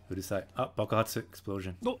 Who decided? Oh, bakuhatsu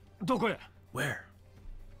explosion. Where?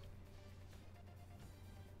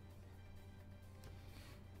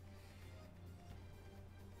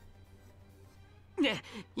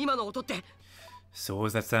 So what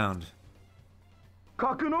was that sound?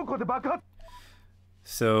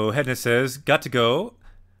 So Hedna says, got to go.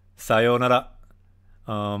 Sayonara.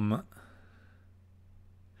 Ja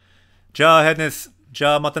Hednes,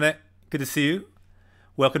 ja matane. Good to see you.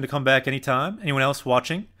 Welcome to come back anytime. Anyone else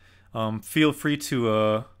watching? Feel free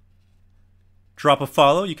to drop a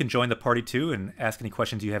follow. You can join the party too and ask any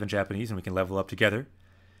questions you have in Japanese and we can level up together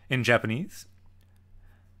in Japanese.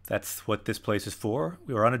 That's what this place is for.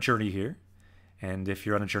 We are on a journey here. And if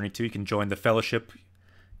you're on a journey too, you can join the Fellowship.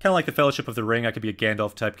 Kind of like the Fellowship of the Ring. I could be a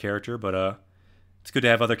Gandalf type character, but it's good to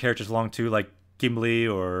have other characters along too, like Gimli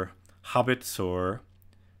or Hobbits or,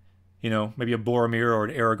 you know, maybe a Boromir or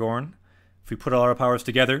an Aragorn. If we put all our powers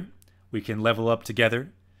together, we can level up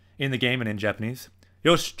together in the game and in Japanese.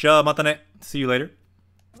 Yosh, ja matane. See you later.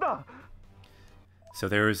 So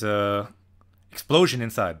there's a explosion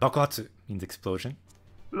inside. Bakuhatsu means explosion.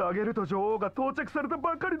 So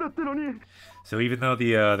even though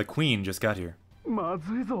the queen just got here.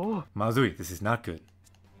 Mazui, this is not good.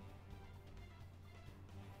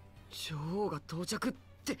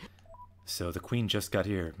 So the queen just got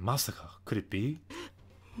here. Masaka, could it be?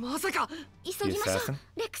 The assassin?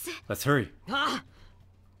 Let's hurry.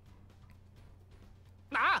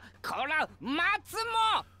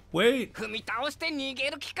 Wait!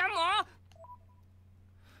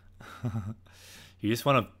 You just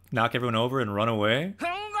want to knock everyone over and run away?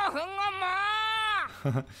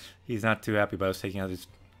 He's not too happy about us taking out his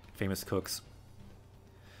famous cooks.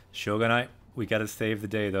 Shogunai, we gotta save the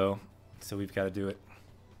day though, so we've gotta do it.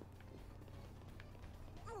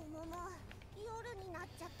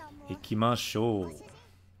 Ikimashou.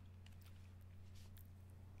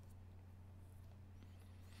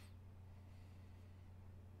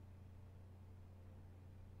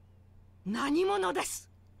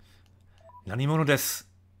 Nanimono desu.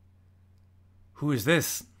 Who is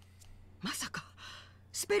this?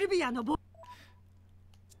 Wait,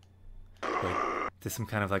 this some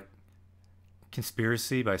kind of like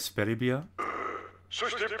conspiracy by Speribia?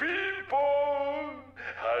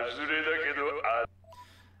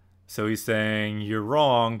 So he's saying you're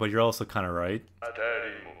wrong, but you're also kind of right.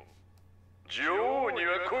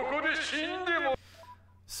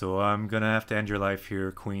 So I'm gonna have to end your life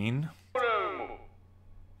here, Queen.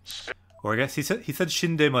 Or I guess he said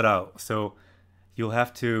shinde morau. So you'll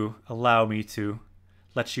have to allow me to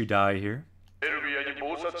let you die here.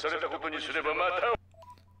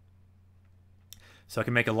 So I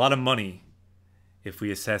can make a lot of money if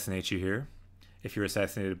we assassinate you here. If you're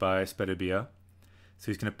assassinated by Speribia.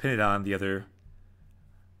 So he's going to pin it on the other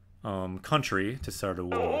country to start a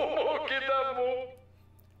war.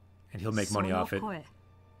 And he'll make money off it.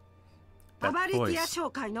 That voice.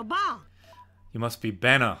 You must be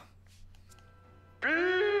Banna.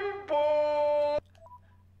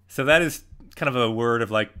 So that is kind of a word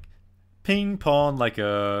of like ping pong, like in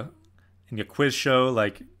a quiz show,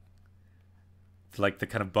 like the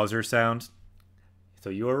kind of buzzer sound. So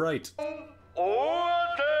you are right.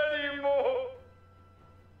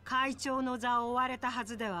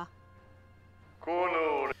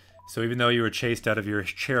 So even though you were chased out of your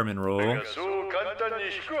chairman role,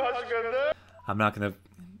 I'm not gonna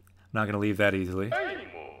leave that easily.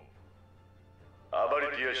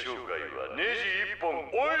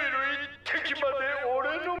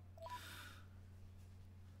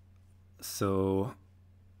 So,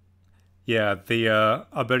 yeah, the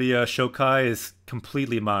Aberia Shokai is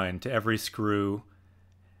completely mine. To every screw,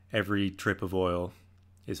 every drip of oil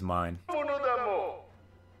is mine.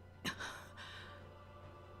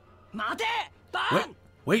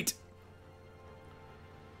 Wait!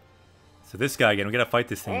 So this guy again, we gotta fight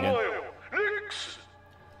this thing again.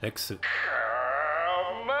 Lex.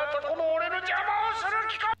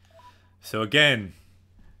 So again,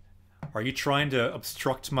 are you trying to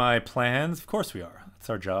obstruct my plans? Of course we are. That's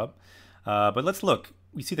our job. But let's look.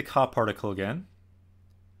 We see the ka particle again,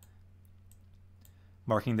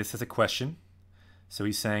 marking this as a question. So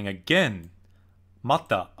he's saying again,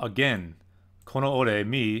 mata, again, kono ore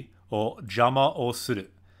mi o jama o suru.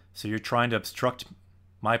 So you're trying to obstruct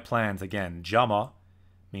my plans again. Jama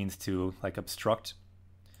means to like obstruct.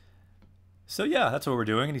 So yeah, that's what we're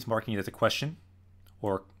doing, and he's marking it as a question,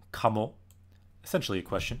 or kamo, essentially a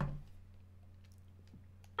question.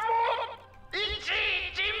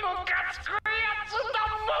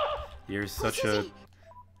 You're such a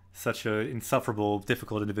insufferable,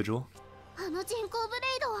 difficult individual.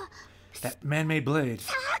 That man-made blade.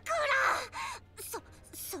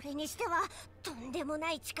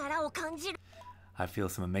 I feel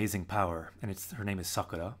some amazing power, and her name is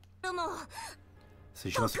Sakura. So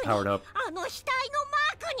she must have powered up.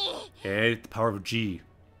 Hey, the power of G.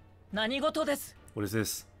 What is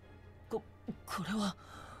this?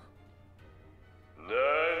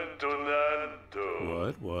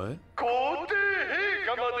 What?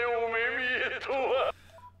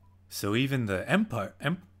 So even the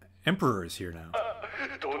emperor is here now.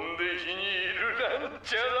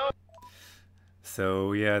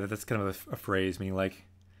 So yeah, that's kind of a phrase meaning like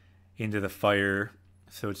into the fire.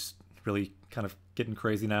 So it's really kind of getting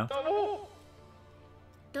crazy now.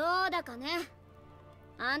 So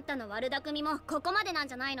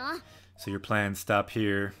your plans stop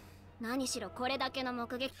here. So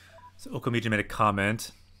Okomiji made a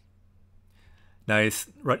comment. Nice.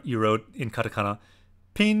 You wrote in katakana,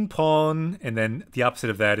 ping pong, and then the opposite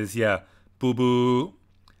of that is yeah, boo boo.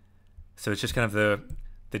 So it's just kind of the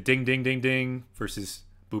ding ding ding ding versus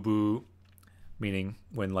boo boo, meaning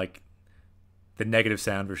when like the negative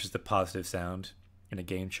sound versus the positive sound in a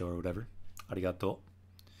game show or whatever. Arigato.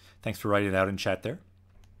 Thanks for writing it out in chat there.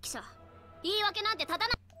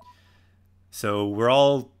 So we're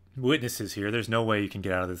all witnesses here. There's no way you can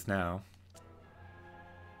get out of this now.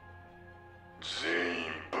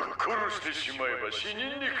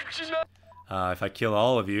 If I kill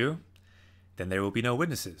all of you, then there will be no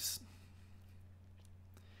witnesses.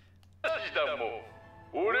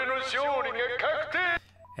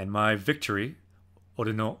 And my victory,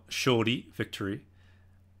 ore no shori, victory,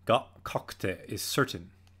 ga kakute, is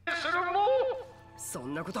certain.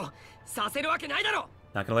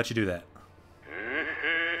 Not gonna let you do that.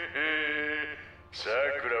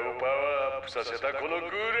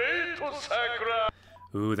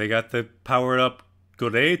 Ooh, they got the powered up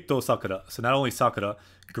Great Sakura. So not only Sakura,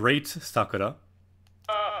 Great Sakura.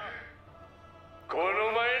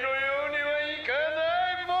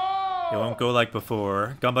 It won't go like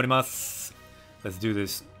before. Ganbarimasu. Let's do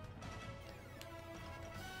this.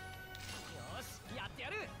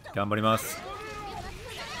 Ganbarimasu.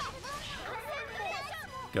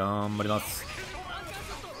 Ganbarimasu.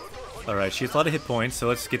 Alright, she has a lot of hit points, so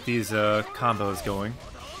let's get these combos going.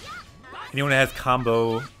 Anyone that has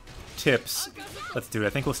combo tips, let's do it. I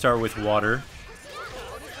think we'll start with water.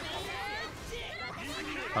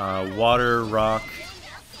 Water, rock,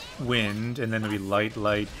 wind, and then maybe light,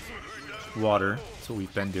 water. That's what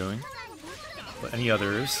we've been doing. But any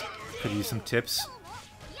others could use some tips.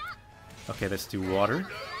 Okay, let's do water.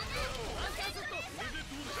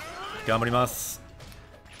 Ganbarimasu.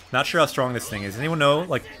 Not sure how strong this thing is. Anyone know,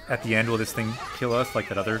 like, at the end, will this thing kill us like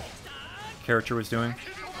that other character was doing?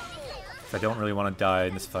 I don't really want to die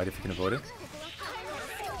in this fight if we can avoid it.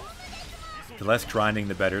 The less grinding,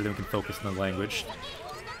 the better. Then we can focus on the language.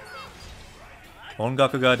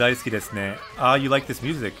 Ongaku ga daisuki desu ne. Ah, you like this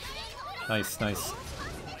music. Nice, nice.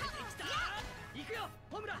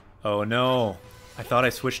 Oh no. I thought I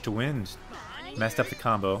switched to wind. Messed up the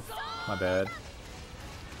combo. My bad.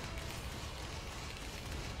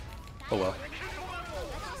 Oh well.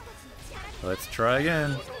 Let's try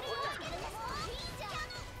again.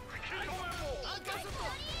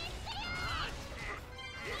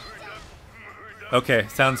 Okay,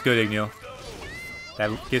 sounds good, Ignil.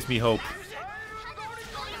 That gives me hope.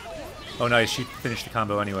 Oh, nice. She finished the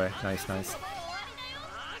combo anyway. Nice, nice.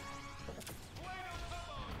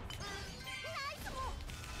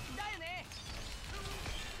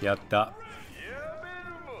 Yatta.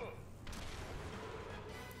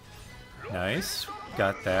 Nice.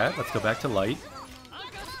 Got that. Let's go back to light.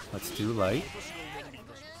 Let's do light.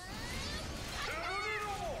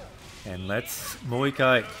 And let's...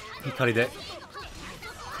 Moikai. Hikari de.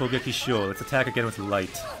 Kogeki shou. Let's attack again with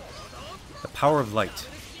light. The power of light.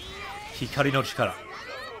 Hikari no chikara.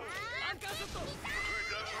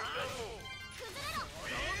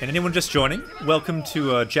 And anyone just joining, welcome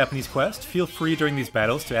to Japanese Quest. Feel free during these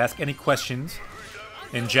battles to ask any questions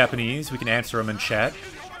in Japanese. We can answer them in chat.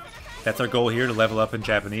 That's our goal here, to level up in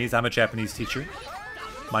Japanese. I'm a Japanese teacher.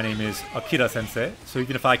 My name is Akira Sensei. So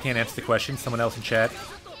even if I can't answer the question, someone else in chat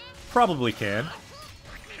probably can.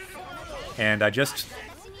 And I just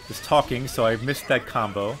was talking, so I missed that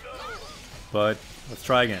combo. But let's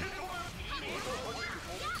try again.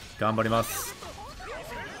 Ganbarimasu.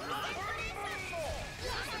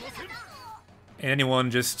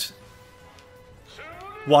 Anyone just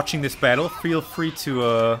watching this battle, feel free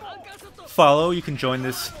to follow. You can join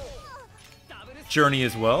this journey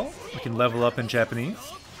as well. You can level up in Japanese.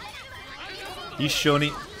 Issho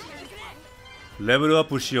ni level up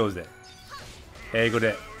shiyou. Eigo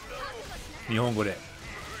de, Nihongo de,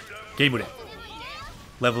 game de.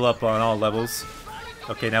 Level up on all levels.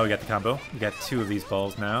 Okay, now we got the combo. We got 2 of these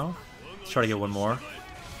balls now. Let's try to get one more.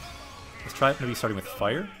 Let's try maybe starting with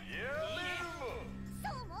fire.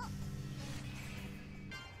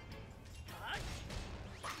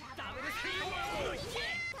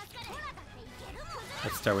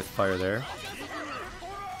 Let's start with fire there.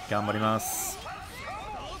 Ganbarimasu.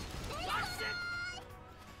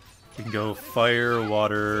 We can go fire,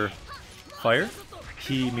 water, fire.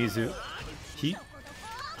 Ki, mizu, heat.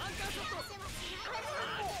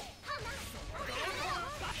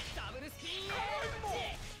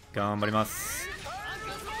 Ganbarimasu.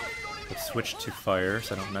 Let's switch to fire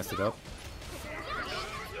so I don't mess it up.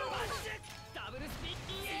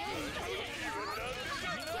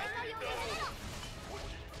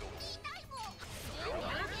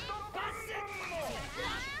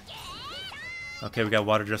 Okay, we got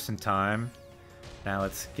water just in time. Now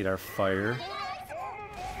let's get our fire.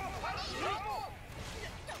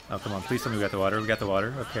 Oh, come on. Please tell me we got the water. We got the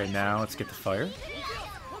water. Okay, now let's get the fire.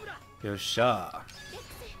 Yosha.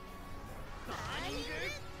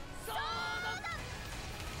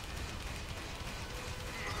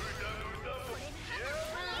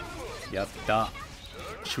 Yatta.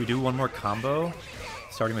 Should we do one more combo?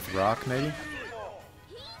 Starting with rock, maybe?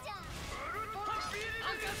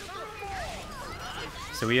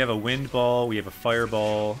 So we have a wind ball, we have a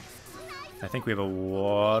fireball. I think we have a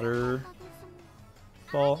water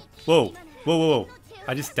ball. Whoa! Whoa, whoa, whoa.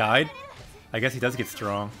 I just died? I guess he does get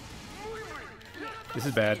strong. This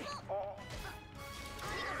is bad.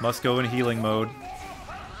 Must go in healing mode.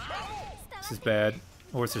 This is bad.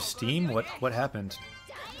 Or is there steam? What happened?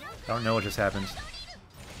 I don't know what just happened.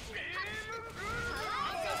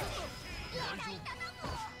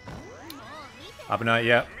 Abunai,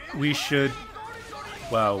 yeah. We should...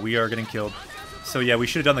 Wow, we are getting killed. So yeah, we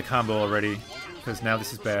should have done the combo already. Because now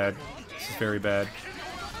this is bad. This is very bad.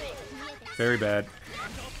 Very bad.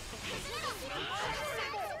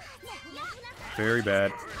 Very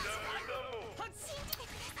bad.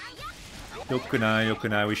 Yokunai,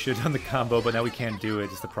 yokunai. We should have done the combo, but now we can't do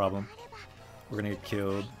it. Is the problem. We're gonna get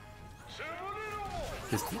killed.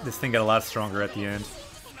 This thing got a lot stronger at the end.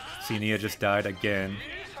 See, Nia just died again.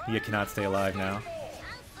 Nia cannot stay alive now.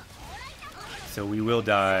 So we will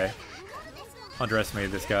die.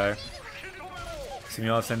 Underestimated this guy.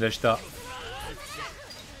 Sumimasen deshita.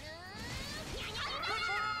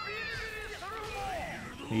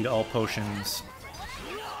 Need all potions.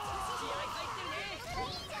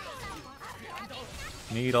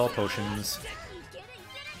 Need all potions.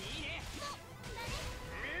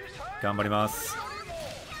 Ganbarimasu.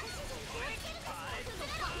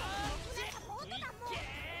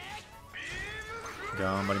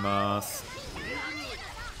 Ganbarimasu.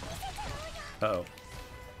 Uh-oh.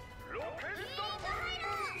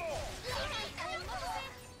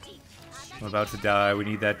 I'm about to die. We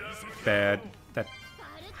need that that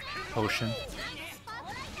potion.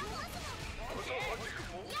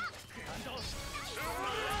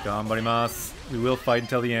 Ganbarimasu. We will fight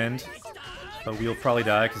until the end, but we'll probably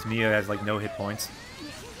die because Mia has like no hit points.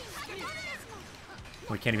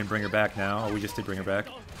 We can't even bring her back now. Oh, we just did bring her back.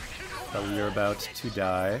 But we are about to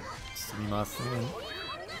die. Sumimasen.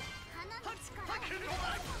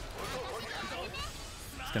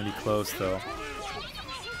 It's gonna be close though.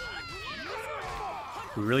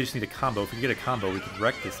 We really just need a combo. If we can get a combo, we can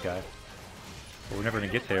wreck this guy. But we're never going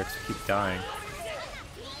to get there because we keep dying.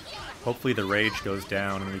 Hopefully the rage goes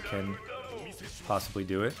down and we can possibly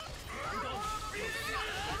do it.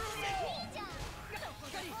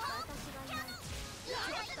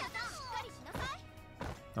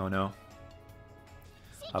 Oh no.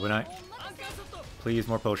 Abunai. Please,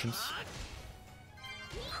 more potions.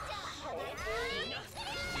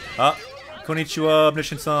 Ah! Konnichiwa,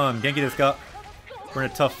 Omniscient-san. Genki desu ka? We're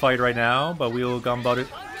in a tough fight right now, but we'll ganbaru.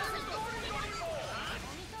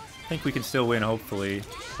 I think we can still win, hopefully,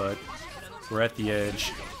 but we're at the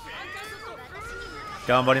edge.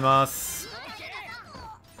 Ganbarimasu.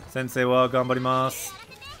 Sensei wa ganbarimasu.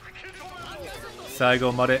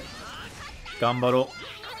 Saigo made. Ganbaro.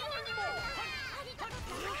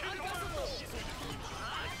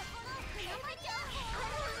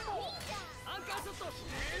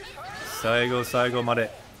 Saigo made.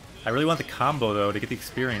 I really want the combo though to get the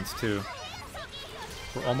experience too.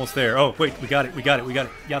 We're almost there. Oh wait, we got it.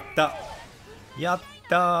 Yatta.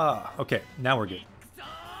 Yatta. Okay, now we're good.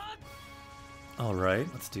 Alright,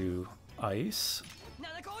 let's do ice.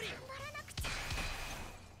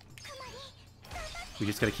 We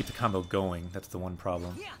just gotta keep the combo going. That's the one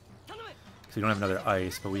problem. Because we don't have another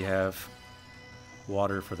ice, but we have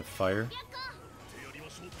water for the fire.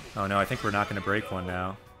 Oh no, I think we're not gonna break one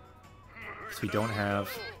now. Because we don't have...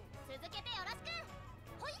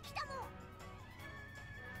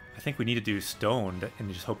 I think we need to do stoned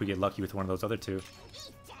and just hope we get lucky with one of those other two.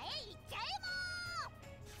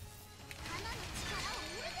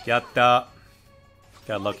 Yatta!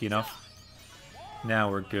 Got lucky enough.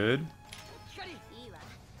 Now we're good.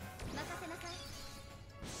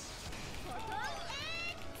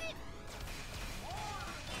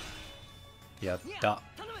 Yatta.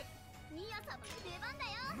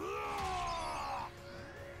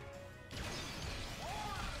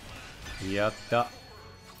 Yatta.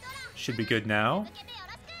 Should be good now.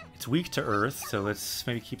 It's weak to earth, so let's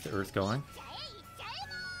maybe keep the earth going.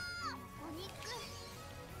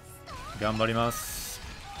 Ganbarimasu.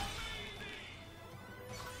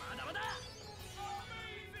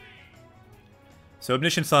 So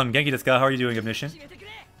Omniscient-san, Genki desu ka? How are you doing, Omniscient?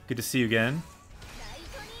 Good to see you again.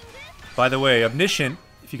 By the way, Omniscient,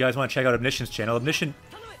 if you guys want to check out Omniscient's channel, Omniscient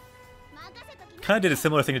kind of did a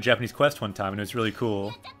similar thing to Japanese Quest one time, and it was really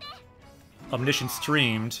cool. Omniscient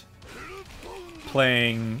streamed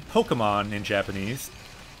playing Pokemon in Japanese,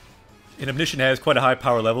 and Omniscient has quite a high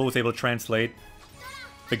power level, was able to translate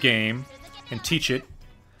the game and teach it.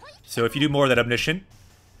 So if you do more of that, Omniscient,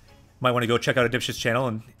 might want to go check out Omniscient's channel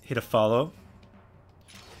and hit a follow.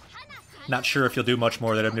 Not sure if you'll do much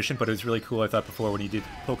more of that, Omniscient, but it was really cool, I thought, before when he did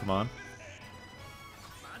Pokemon.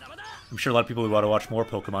 I'm sure a lot of people would want to watch more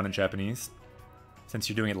Pokemon in Japanese. Since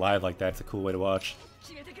you're doing it live like that, it's a cool way to watch.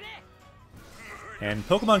 And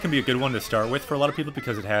Pokemon can be a good one to start with for a lot of people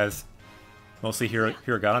because it has mostly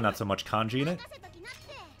hiragana, not so much kanji in it.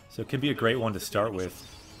 So it can be a great one to start with,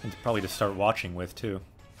 and probably to start watching with too.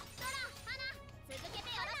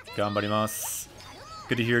 Ganbarimasu.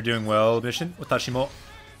 Good to hear you're doing well, Mission. Watashi mo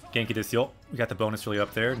genki desu yo. We got the bonus really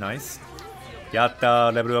up there, nice.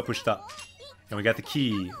 Yatta, level up shita. And we got the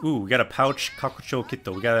key. Ooh, we got a pouch kakucho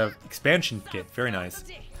kitto. We got an expansion kit, very nice.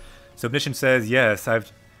 So Mission says, yes, I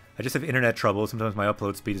just have internet trouble. Sometimes my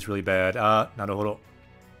upload speed is really bad. Naruhodo.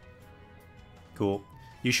 Cool.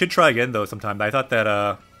 You should try again though sometime. I thought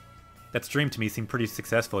that that stream to me seemed pretty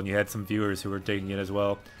successful, and you had some viewers who were digging it as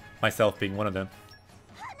well. Myself being one of them.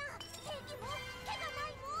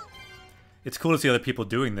 It's cool to see other people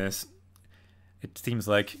doing this. It seems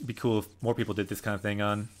like it'd be cool if more people did this kind of thing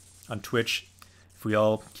on Twitch. If we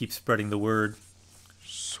all keep spreading the word,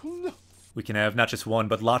 we can have not just one,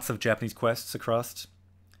 but lots of Japanese quests across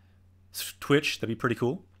Twitch. That'd be pretty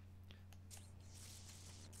cool.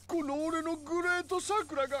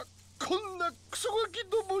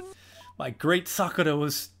 My great Sakura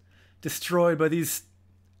was destroyed by these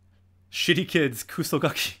shitty kids,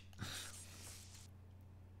 Kusogaki.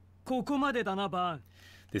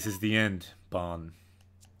 This is the end, Ban.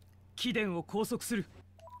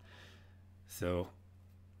 So,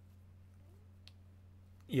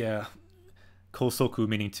 yeah, Kosoku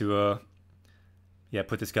meaning to, yeah,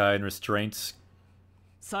 put this guy in restraints.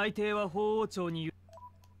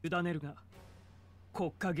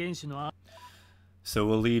 So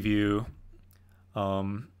we'll leave you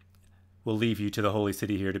to the holy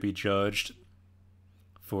city here to be judged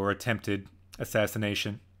for attempted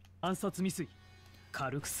assassination of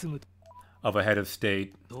a head of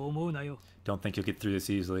state. Don't think you'll get through this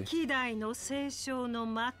easily.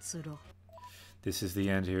 This is the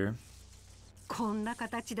end here. こんな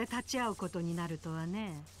形で立ち会うことになるとは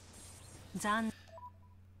ね。残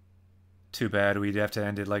Too bad we'd have to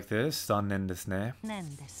end it like this. 残念ですね。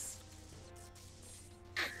念です。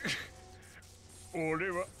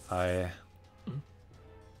俺ははい。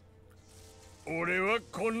俺は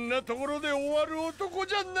こんなところで終わる男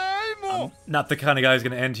じゃないもん。 Not the kind of guy who's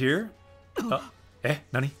gonna end here.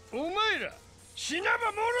 何? お前ら死な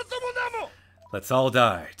ばもろともだもん。 Let's all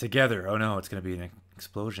die together. Oh no, it's gonna be an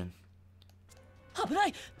explosion. 危な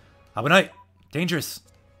い。危ない Dangerous.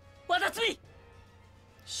 わだつみ。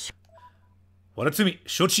Watatsumi.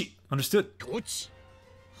 Shochi. Understood. こち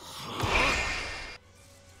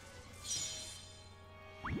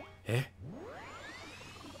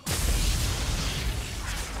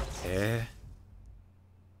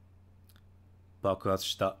爆発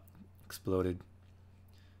した exploded.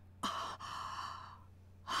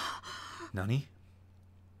 何?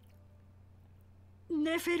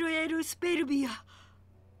 ネフェルエル・スペルビア、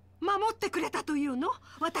守ってくれたというの？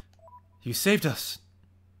 You saved us.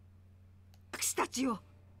 私たちを。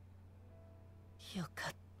よか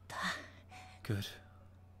った。 Good.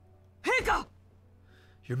 陛下！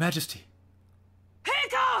 Your Majesty. 陛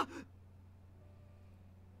下！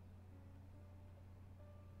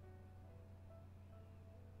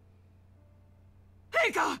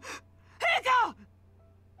陛下！陛下！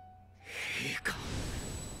陛下、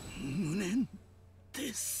無念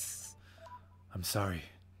です。 I'm sorry,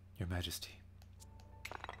 Your Majesty.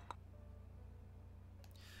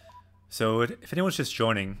 So if anyone's just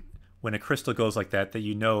joining, when a crystal goes like that,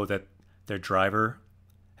 you know that their driver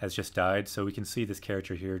has just died. So we can see this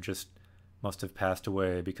character here just must have passed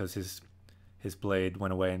away because his blade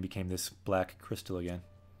went away and became this black crystal again.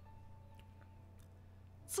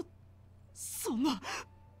 そんな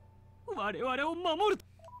我々を守る。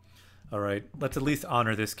 Alright, let's at least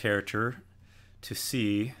honor this character to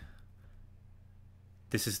see.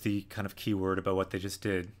 This is the kind of key word about what they just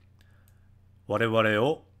did. Warewarre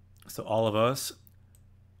o, so all of us,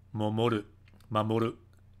 mamoru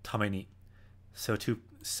tameni. So to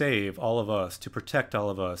save all of us, to protect all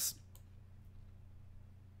of us,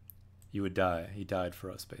 you would die. He died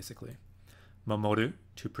for us, basically. Mamoru,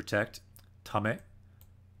 to protect. Tame,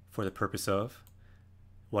 for the purpose of.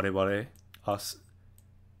 Wareware, us.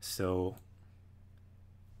 So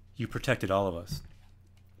you protected all of us.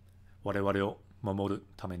 Wareware o mamoru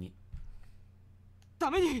tame ni. た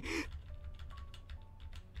めに目を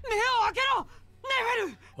開けろ！ネフ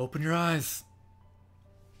ェル！ Open your eyes.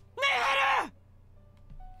 ネフェル！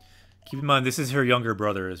 Keep in mind, this is her younger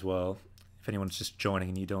brother as well. If anyone's just joining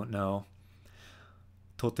and you don't know.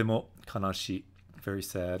 Totemo kanashi. Very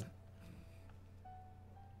sad.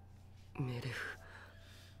 メレフ。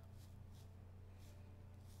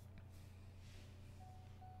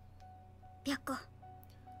白子、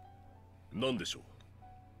なんでしょう。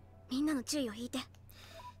みんなの注意を引いて。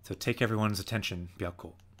 So take everyone's attention,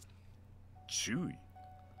 Byakko. 注意。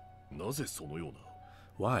なぜそのような。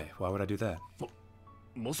 Why? Why would I do that?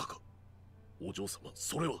 まさかお嬢様、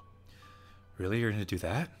それは。 Really? You're gonna do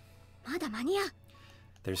that? まだ間に合う。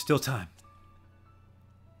 There's still time.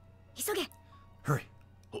 急げ。 Hurry.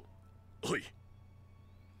 はい。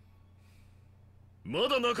ま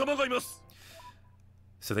だ仲間がいます。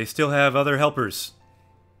 So they still have other helpers.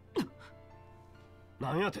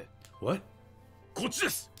 何やて。 What? こっち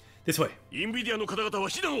です。 This way. インビディアの方々は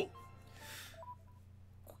避難を。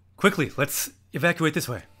 Quickly, let's evacuate this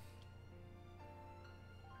way.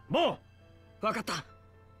 もう。わかった。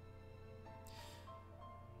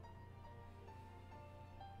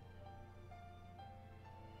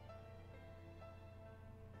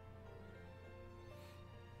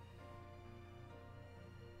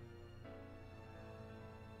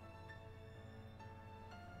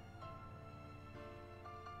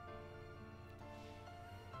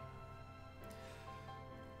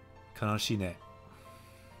 悲しいね。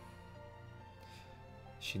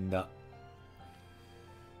死んだ。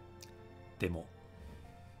でも。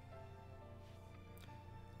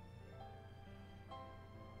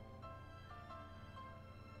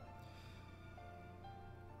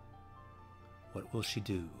What will she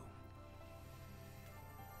do?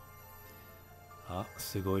 あ、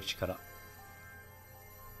すごい力。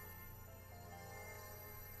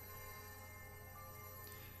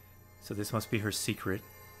So this must be her secret.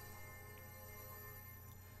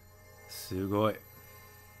 すごい。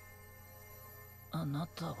あな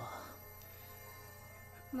たは。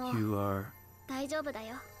もう You are. 大丈夫だ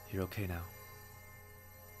よ。 You're okay now.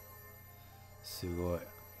 すごい。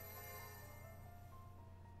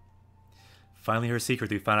Finally, her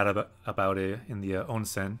secret. We found out about it in the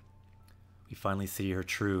onsen. We finally see her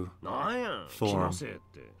true なんや。 form. 気のせいっ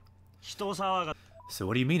て。人騒が So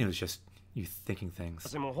what do you mean it was just you thinking things?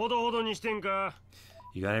 せもほどほどにしてんか。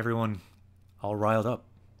 You got everyone all riled up.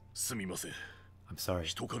 すみません。 I'm sorry.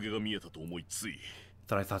 人影が見えたと思いつい。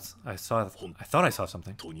 I thought I saw something.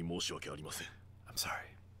 本当に申し訳ありません。 I'm sorry.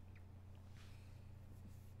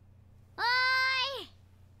 おー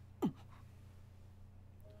い。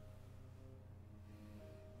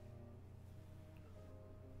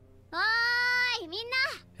おーい、みんな。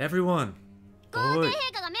 Everyone. 皇帝 Boy,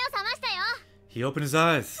 陛下が目を覚ましたよ。 he opened his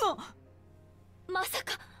eyes. まさ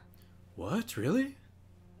か。 What? Really?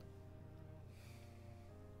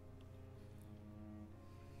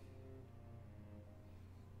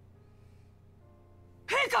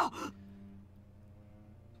 陛下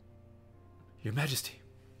Your Majesty.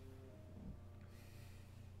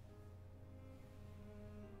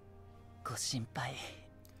 ご心配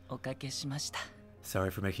おかけしました。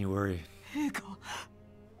 Sorry for making you worry. 陛下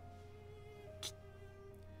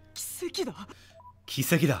奇跡だ。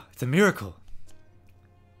 Kiseki-da. It's a miracle.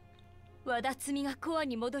 和田摘がコア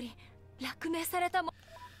に戻り落命されたも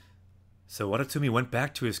So Watatsumi went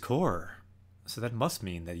back to his core. So that must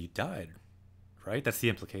mean that you died, right? That's the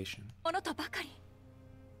implication. のとばかり。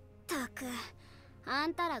たく、あ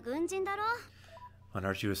んたら軍人だろ。 And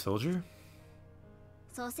aren't you a soldier?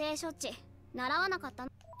 蘇生処置習わなかった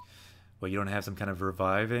の？ Well, you don't have some kind of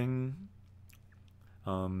reviving,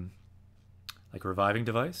 like reviving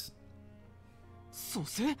device? 蘇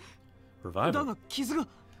生だ Revival. が傷が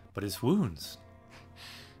But his wounds,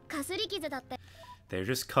 かすり傷だって。 they're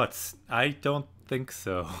just cuts. I don't think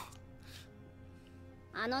so.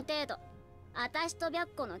 あの程度、あたしと白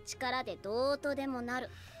虎の力でどうとでもなる。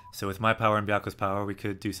 So with my power and Byaku's power, we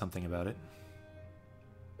could do something about it.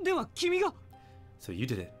 では君が So you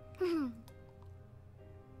did it.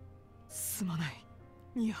 すまない。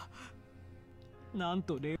いや、なん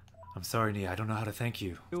と礼 I'm sorry, Nia. I don't know how to thank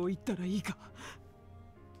you. を言ったらいいか。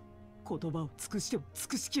言葉を尽くしても尽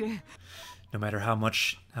くしきれん。 No matter how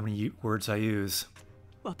many words I use,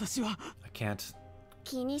 私は I can't.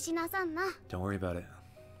 気にしなさんな。 Don't worry about it.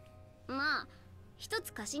 まあ、一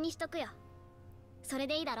つ貸しにしとくよ。それ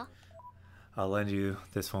でいいだろ。 I'll lend you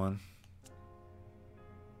this one.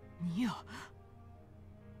 いや、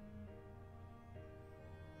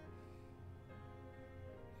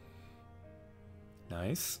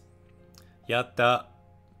 Nice. Yatta.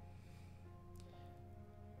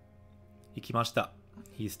 Ikimashita.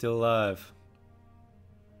 He's still alive.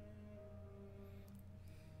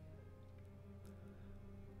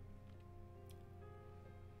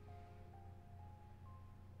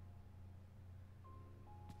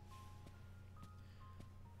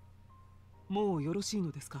もうよろしい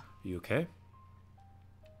のですか。 You okay?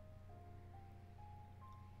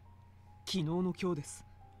 昨日の今日です。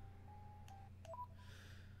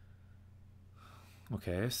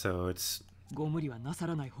 Okay, so it's ご無理はなさ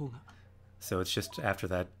らない方が。 just after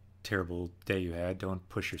that terrible day you had. Don't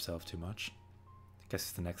push yourself too much. I guess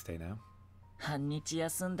it's the next day now. 半日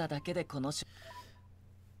休んだだけでこの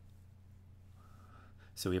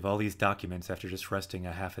So we have all these documents after just resting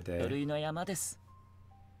a half a 書 day. 類の山です。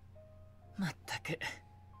まったく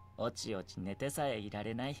おちおち寝てさえいら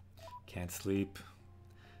れない。 Can't sleep.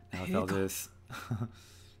 Now with all this.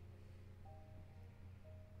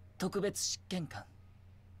 特別執権官、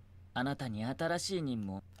あなたに新しい任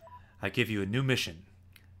務を I give you a new mission.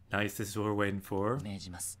 Nice, this is what we're waiting for. 命じ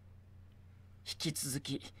ます。引き続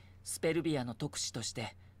きスペルビアの特使とし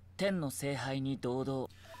て天の聖杯に堂々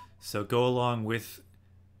So go along with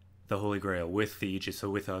the Holy Grail, with the Aegis, so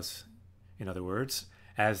with us, in other words,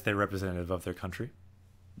 as their representative of their country.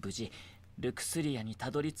 無事ルクスリアにた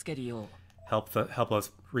どり着けるよう Help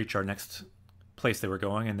us reach our next place that we're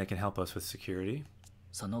going, and they can help us with security.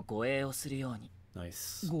 その護衛をするように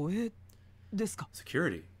Nice. 護衛ですか。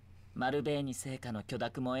 Security. マルベーニ聖火の許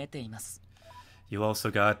諾も得ています。 You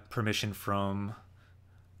also got permission from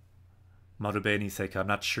Marubeni Seika. I'm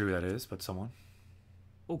not sure who that is, but someone.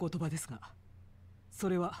 お言葉ですが、そ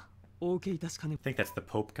れはお受けいたしかね。 I think that's the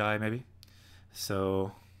Pope guy, maybe.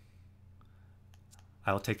 So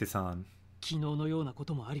I'll take this on. 昨日のようなこ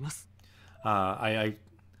ともあります。 I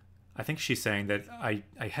think she's saying that I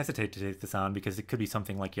hesitate to take this on because it could be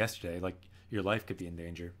something like yesterday, like your life could be in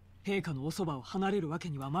danger. 陛下のおそばを離れるわけ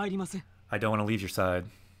には参りません。 I don't want to leave your side.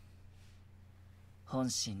 本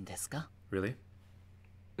心ですか。 Really?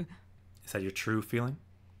 Is that your true feeling?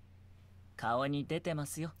 顔に出てま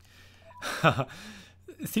すよ。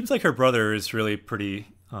 It seems like her brother is really pretty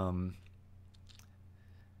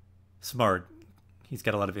smart. He's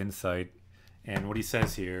got a lot of insight. And what he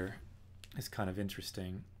says here is kind of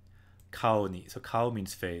interesting. Kao ni. So kao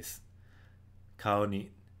means face. Kao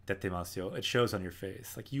ni Detemasu. It shows on your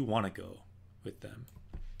face. Like you want to go with them.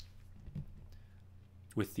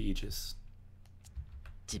 With the Aegis.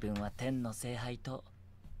 自分は天の聖杯と、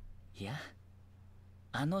いや、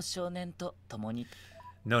あの少年と共に。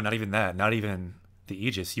No, not even that. Not even the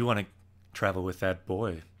Aegis. You want to travel with that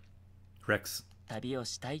boy, Rex. 旅を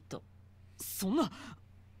したいと。そんな、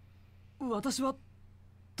私は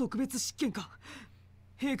特別執権官。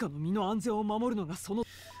陛下の身の安全を守るのがその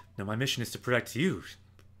No, my mission is to protect you.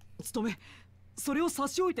 務め。それを差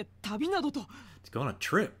し置いて旅などと。To go on a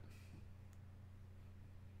trip.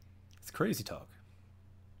 It's crazy talk.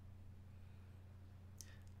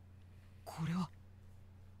 これは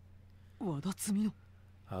和田摘みの。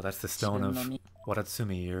Oh, that's the stone of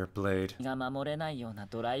Watatsumi, your blade. が守れないような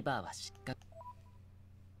ドライバーは失格。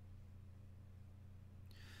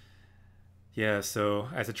Yeah, so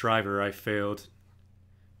as a driver, I failed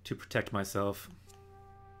to protect myself.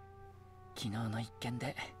 昨日の一件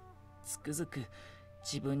でつくづく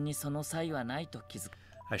自分にその才はないと気づか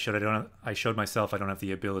I showed myself I don't have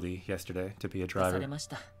the ability yesterday to be a され driver. まし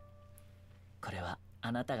た。これは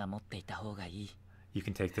あなたが持っていた方がいい。 You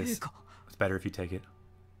can take this. 陛下。 It's better if you take it.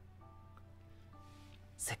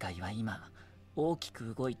 世界は今大き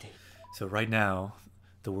く動いている。 So right now,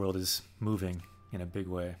 the world is moving in a big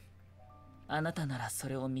way. あなたならそ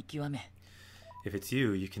れを見極め、 If it's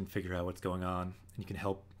you, you can figure out what's going on, and you can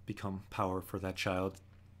help become power for that child.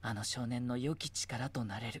 あの少年の良き力と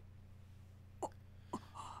なれる。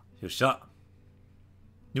 Yosha!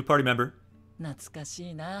 New party member. 懐か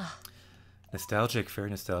しいな。 Nostalgic, very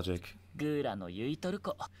nostalgic. グーラのユイトル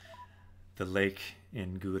湖。 The lake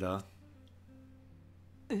in Gura.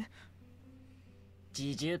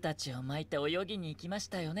 侍従たちを巻いて泳ぎに行きまし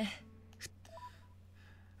たよね。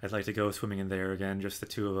 I'd like to go swimming in there again, just the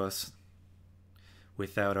two of us.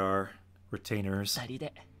 Without our retainers. 二人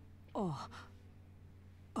で。あ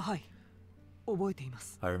あ、はい、覚えていま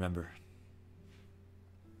す。 I remember.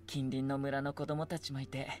 近隣の村の子供たちもい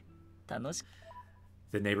て楽し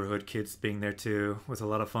The neighborhood kids being there too was a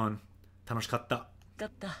lot of fun. 楽しかった. か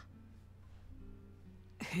った。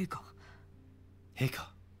陛下。陛下。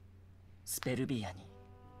スペルビアに、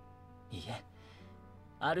いいえ、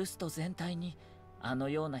アルスト全体にあの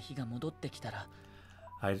ような日が戻ってきたら、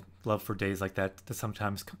 I'd love for days like that to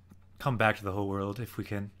sometimes come back to the whole world if we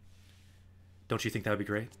can. Don't you think that would be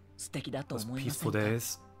great? 素敵だと Those 思いませ peaceful んか。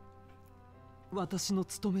 days. 私の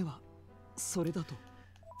務めはそれだと。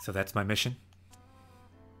 So that's my mission.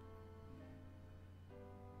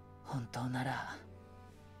 本当なら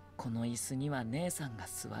この椅子には姉さんが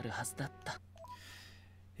座るはずだった。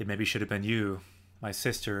 It maybe should have been you, my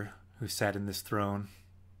sister, who sat in this throne.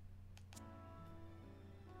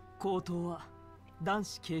 皇統は男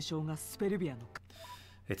子継承がスペルビアの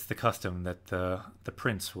It's the custom that the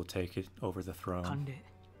prince will take it over the throne. 慣例。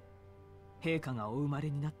陛下がお生まれ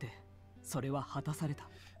になってそれは果たされた。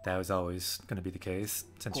 That was always going to be the case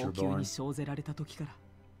since you 皇 were 宮 born. に生ぜられた時から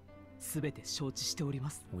全て承知しておりま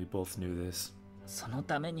す。 We both knew this. その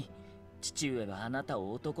ために父上はあなた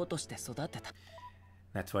を男として育てた。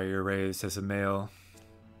 That's why you're raised as a male.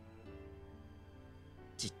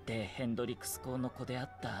 実弟ヘンドリクス公の子であ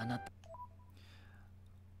ったあなた。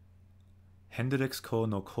 Hendrix ko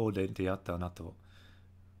no ko de deatta anato.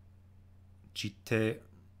 Jite.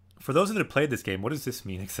 For those that have played this game, what does this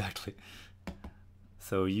mean exactly?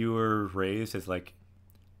 So you were raised as like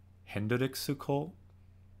Hendrixu ko?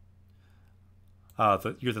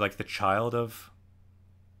 You're like the child of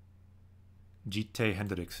Jite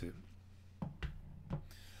Hendrixu.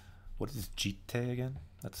 What is Jite again?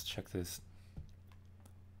 Let's check this.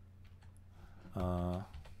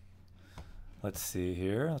 Let's see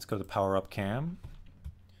here. Let's go to the power up cam.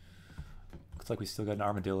 Looks like we still got an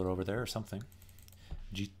armadillo over there or something.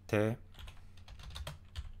 Jite.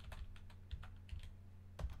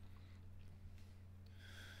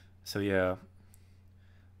 So yeah.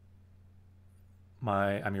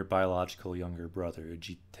 I'm your biological younger brother,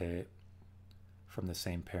 Jite, from the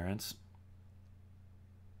same parents.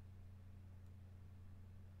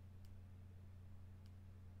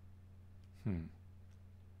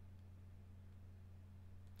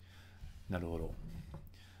 Naruhodo.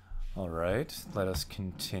 Alright, let us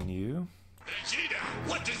continue. Vegeta,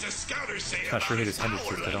 what does the scouter say Not about sure who his this Hendrix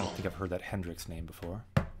power is. I don't level? think I've heard that Hendrix name before.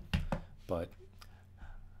 But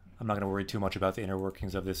I'm not going to worry too much about the inner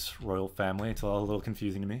workings of this royal family. It's all a little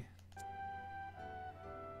confusing to me.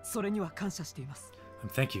 それには感謝しています。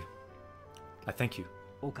 And thank you. I thank you.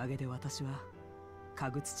 おかげで私は家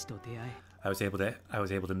具土と出会え、 I was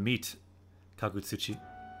able to meet Kagutsuchi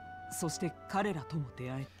そして彼らとも出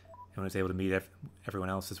会え、 and was able to meet everyone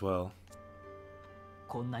else as well.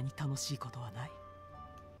 こんなに楽しいことはない。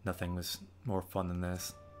Nothing was more fun than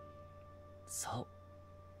this. そう。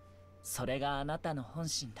それがあなたの本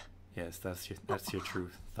心だ。 Yes, that's your true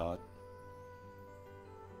thought.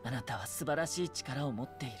 あなたは素晴らしい力を持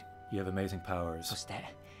っている。 You have amazing そ powers. し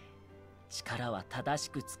て力は正し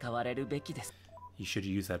く使われるべきです。 You should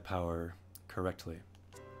use that power correctly.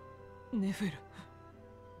 ネフェル、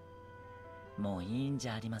もういいんじ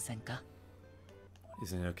ゃありませんか。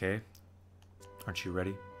 Isn't it okay? Aren't you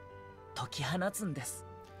ready? 解き放つんです。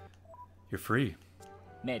 You're free.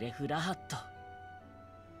 メレフラハット。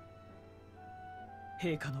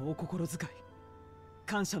陛下のお心遣い、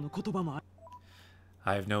感謝の言葉もある。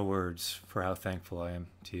 I have no words for how thankful I am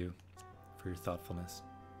to you for your thoughtfulness.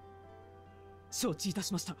 承知いた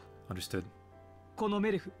しました。 Understood. この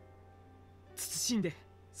メレフ、謹んで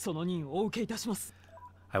その任をお受けいたします。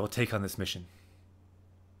 I will take on this mission.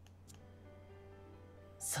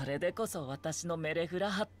 それでこそ私のメレフラ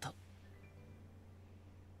ハット。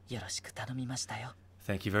よろしく頼みましたよ。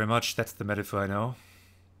 Thank you very much. That's the Medifu I know.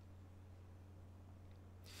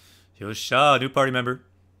 Yosha, new party member.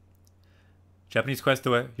 Japanese Quest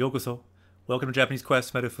へようこそ. Welcome to Japanese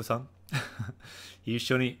Quest, Medifu-san. 一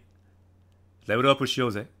緒にレベルアップしよ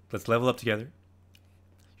うぜ. Let's level up together.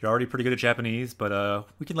 You're already pretty good at Japanese, but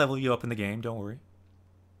we can level you up in the game, don't worry.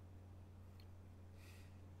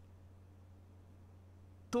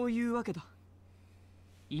 というわけだ。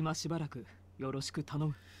今しばらくよろしく頼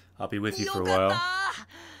む。 I'll be with you for a while.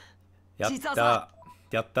 Yatta.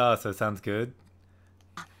 Yatta, so it sounds good.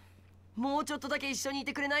 もうちょっとだけ一緒にい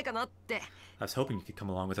てくれないかなって I was hoping you could come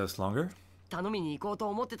along with us longer. 頼みに行こうと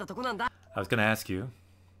思ってたとこなんだ。 I was gonna ask you.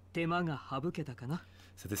 手間が省けたかな。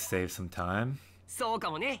 So this saves some time. そう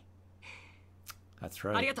かもね。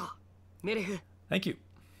 That's あり right. がとう、メレフ。 Thank you.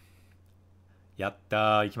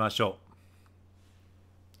 Yatta, 行きましょ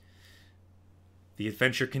う. The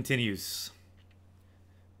adventure continues.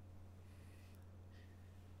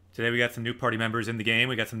 Today we got some new party members in the game.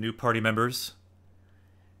 We got some new party members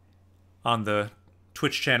on the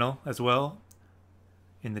Twitch channel as well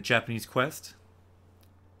in the Japanese Quest.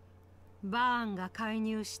 バーンが介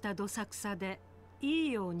入したどさくさでい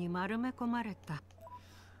いように丸め込まれた。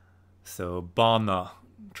 So Bana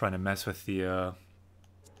trying to mess with the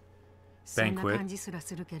そんな banquet. 感じすら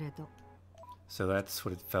するけれど。 So that's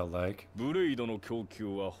what it felt like. ブレイドの供給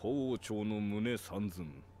は法王朝の胸三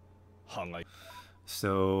寸。歯が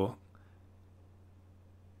So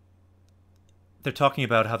they're talking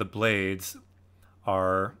about how the blades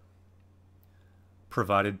are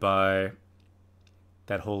provided by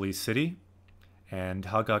that holy city and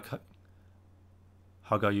Hagayui.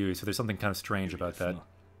 So there's something kind of strange about that.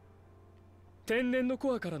 天然の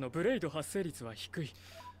コアからのブレイド発生率は低い。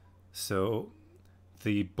 So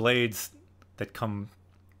the blades that come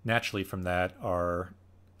naturally from that are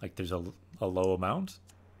like there's a low amount.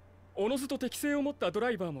 おのずと適性を持ったド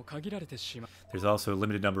ライバーも限られてしまう。 There's also a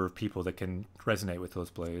limited number of people that can resonate with those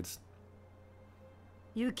blades.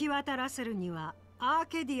 行き渡らせるにはアー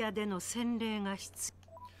ケディアでの洗礼が必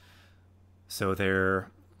要。 So their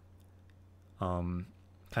kind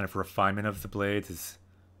of refinement of the blades is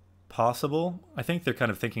possible. I think they're kind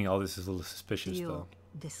of thinking all this is a little suspicious though.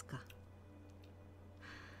 ですか。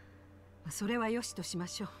それはよしとしま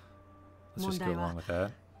しょう。 Let's 問 just 題 go は along with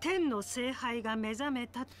that. 天の聖杯が目覚め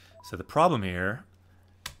た。 So the problem here,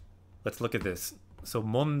 let's look at this. So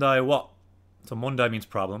mondai wa. So mondai means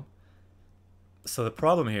problem. So the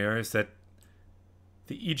problem here is that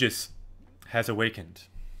the Aegis has awakened.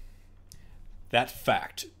 That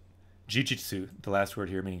fact, jijitsu, the last word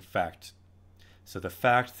here meaning fact. So the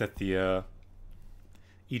fact that the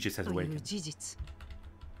Aegis has という awakened. 事実。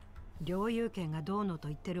領有権がどうのと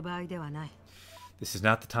言ってる場合ではない。 This is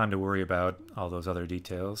not the time to worry about all those other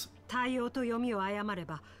details. 対応と読みを誤れ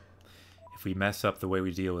ば、 If we mess up the way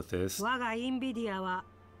we deal with this, 我がインビディアは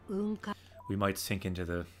雲海 we might sink into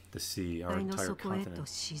the sea, our の entire 底へと continent.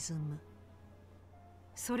 沈む。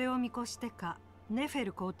それを見越してか、ネフェ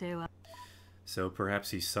ル皇帝は So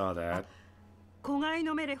perhaps he saw that. 子飼い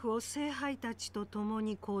のメレフを聖杯たちと共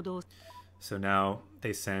に行動 So now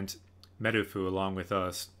they sent Medufu along with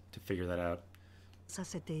us to figure that out. さ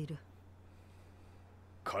せている。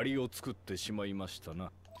借りを作ってしまいました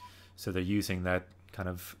な。 So they're using that kind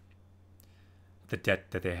of the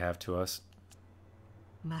debt that they have to us.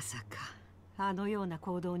 まさかあのような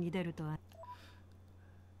行動に出るとは。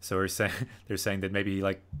 So they're saying that maybe he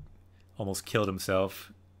like almost killed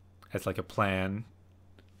himself as like a plan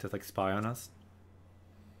to like spy on us.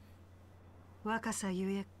 若さ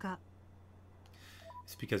ゆえか、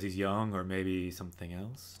 It's because he's young or maybe something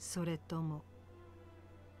else. それとも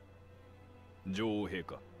女王陛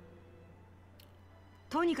下、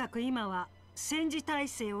とにかく今は戦時体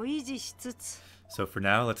制を維持しつつ So for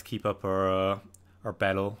now, let's keep up our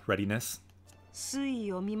battle readiness. 推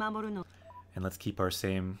移を見守るの And let's keep our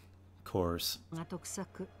same course. が得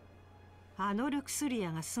策。あのルクスリ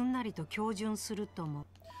アがすんなりと標準するとも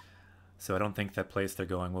So I don't think that place they're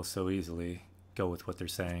going will so easily go with what they're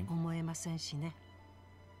saying. 思えませんしね。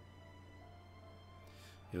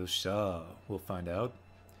よっしゃ、we'll find out.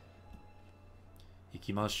 行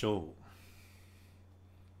きましょう。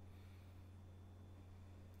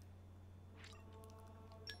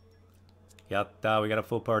Yatta, we got a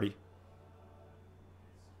full party.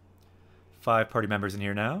 5 party members in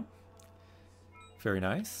here now. Very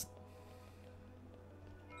nice.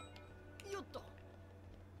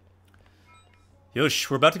 Yosh,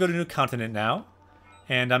 we're about to go to a new continent now.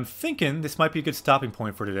 And I'm thinking this might be a good stopping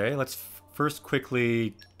point for today. Let's first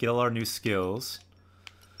quickly get all our new skills.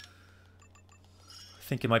 I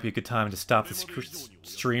think it might be a good time to stop the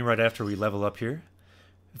stream right after we level up here.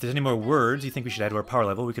 If there's any more words you think we should add to our power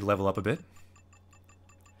level, we could level up a bit.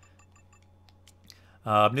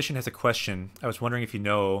 Omniscient has a question. I was wondering if you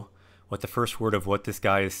know what the first word of what this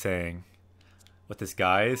guy is saying. What this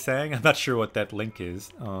guy is saying? I'm not sure what that link is.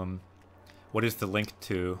 What is the link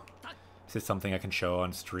to? Is it something I can show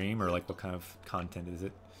on stream, or like what kind of content is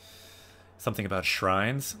it? Something about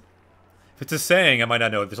shrines? If it's a saying, I might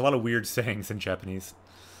not know. There's a lot of weird sayings in Japanese.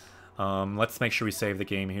 Let's make sure we save the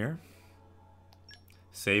game here.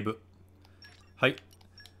 Save. Hi.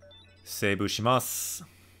 Save shimasu.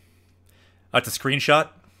 That's a screenshot.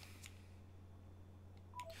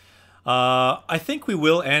 I think we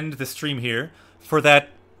will end the stream here. For that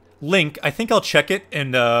link, I think I'll check it,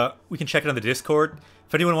 and we can check it on the Discord.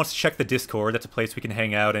 If anyone wants to check the Discord, that's a place we can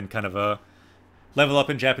hang out and kind of level up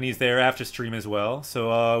in Japanese there after stream as well.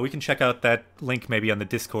 So we can check out that link maybe on the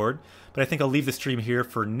Discord. But I think I'll leave the stream here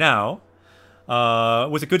for now.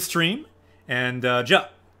 It was a good stream. And じゃ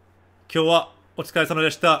あ今日はお疲れ様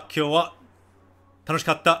でした。今日は楽し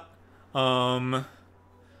かった。は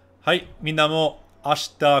い、みんなも明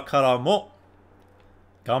日からも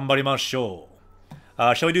頑張りましょう。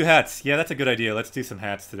Shall we do hats? Yeah, that's a good idea. Let's do some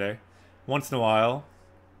hats today. Once in a while,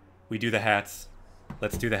 we do the hats.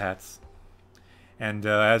 Let's do the hats. And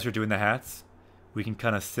as we're doing the hats, we can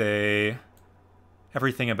kind of say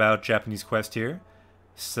everything about Japanese Quest here.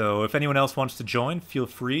 So if anyone else wants to join, feel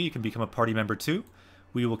free. You can become a party member too.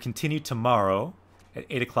 We will continue tomorrow at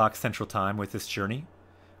 8 o'clock Central Time with this journey.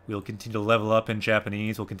 We'll continue to level up in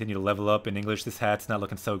Japanese. We'll continue to level up in English. This hat's not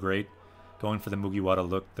looking so great. Going for the Mugiwara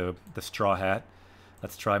look, the straw hat.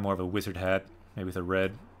 Let's try more of a wizard hat, maybe with a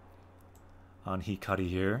red on Hikari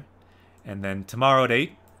here. And then tomorrow at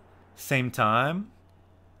 8, same time,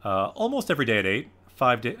 almost every day at 8,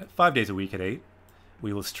 5 days a week at 8,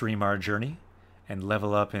 we will stream our journey and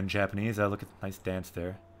level up in Japanese. Look at the nice dance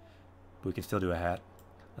there. But we can still do a hat.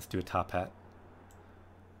 Let's do a top hat.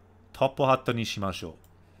 Toppo hatta ni shimashou.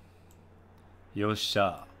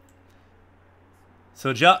 Yossha.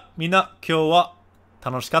 So, じゃあ、みんな、今日は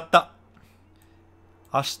楽しかった。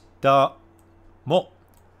明日も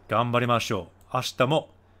頑張りましょう。明日も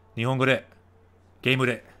日本語で、ゲーム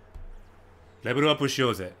で、レベルアップし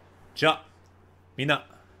ようぜ。じゃあ、みんな、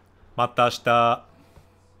また明日。